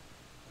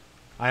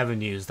 I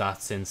haven't used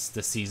that since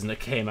the season it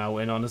came out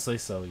in, honestly,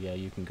 so yeah,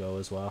 you can go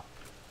as well.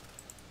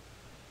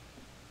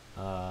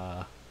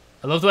 I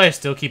love the way I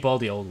still keep all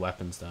the old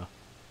weapons, though.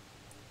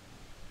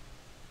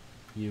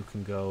 You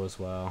can go as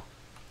well.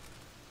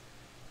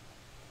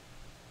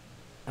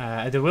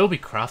 There will be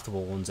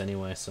craftable ones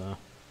anyway, so...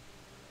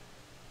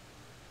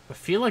 I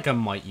feel like I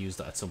might use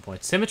that at some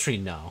point. Symmetry,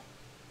 no.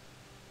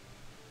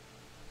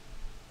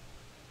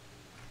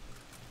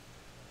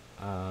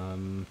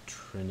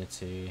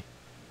 Trinity.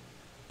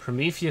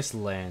 Prometheus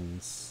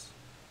lens.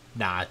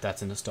 Nah,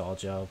 that's a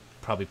nostalgia. I'll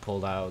probably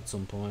pull that out at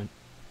some point.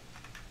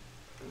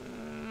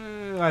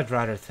 I'd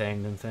rather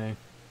thing than thing.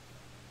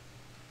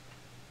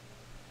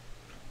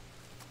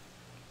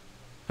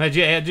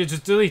 Yeah,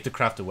 just delete the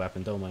crafted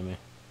weapon, don't mind me.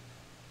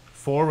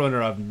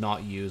 Forerunner I'm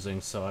not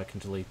using, so I can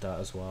delete that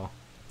as well.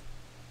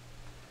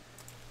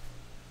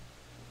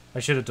 I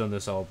should have done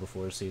this all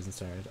before the season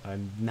started. I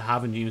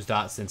haven't used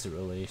that since it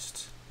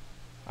released.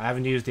 I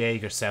haven't used the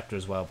Aegir Scepter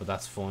as well, but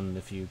that's fun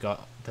if you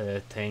got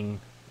the thing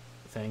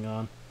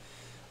on.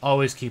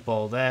 Always keep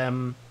all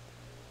them.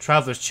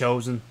 Traveler's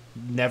Chosen.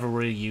 Never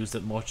really used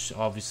it much.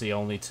 Obviously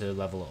only to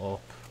level it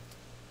up.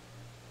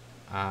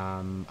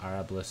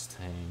 Arbalist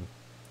thing.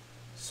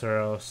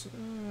 Suros.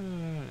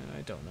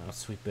 I don't know.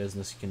 Sweet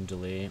business you can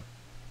delete.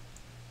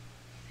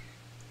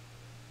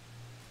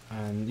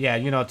 And yeah,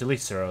 you know, delete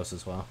Suros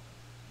as well.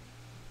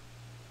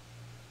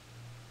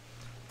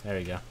 There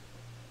you go.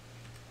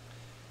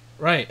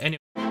 Right, anyway.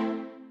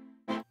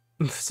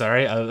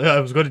 Sorry, I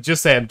was going to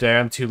just say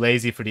I'm too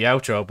lazy for the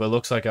outro, but it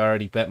looks like I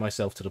already bet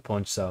myself to the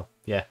punch, so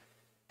yeah.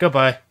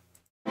 Goodbye.